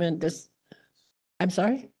appointment. I'm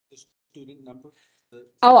sorry? The student number?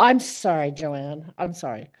 Oh, I'm sorry, Joanne. I'm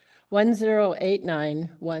sorry.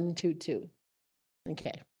 1089122.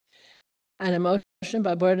 Okay. And a motion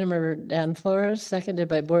by Board Member Dan Flores, seconded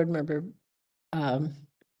by Board Member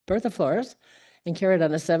Bertha Flores, and carried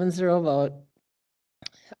on a 7-0 vote.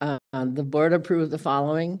 The board approved the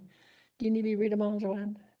following. Do you need me to read them all,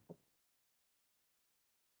 Joanne?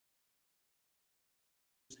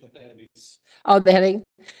 Oh, the heading.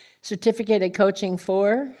 Certificated coaching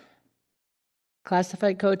 4,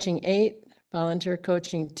 classified coaching 8, volunteer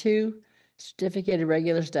coaching 2, certificated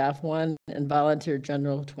regular staff 1, and volunteer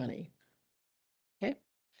general 20. Okay.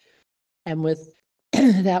 And with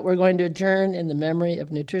that, we're going to adjourn in the memory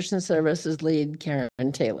of Nutrition Services Lead Karen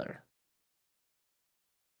Taylor.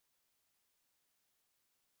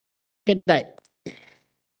 Good night.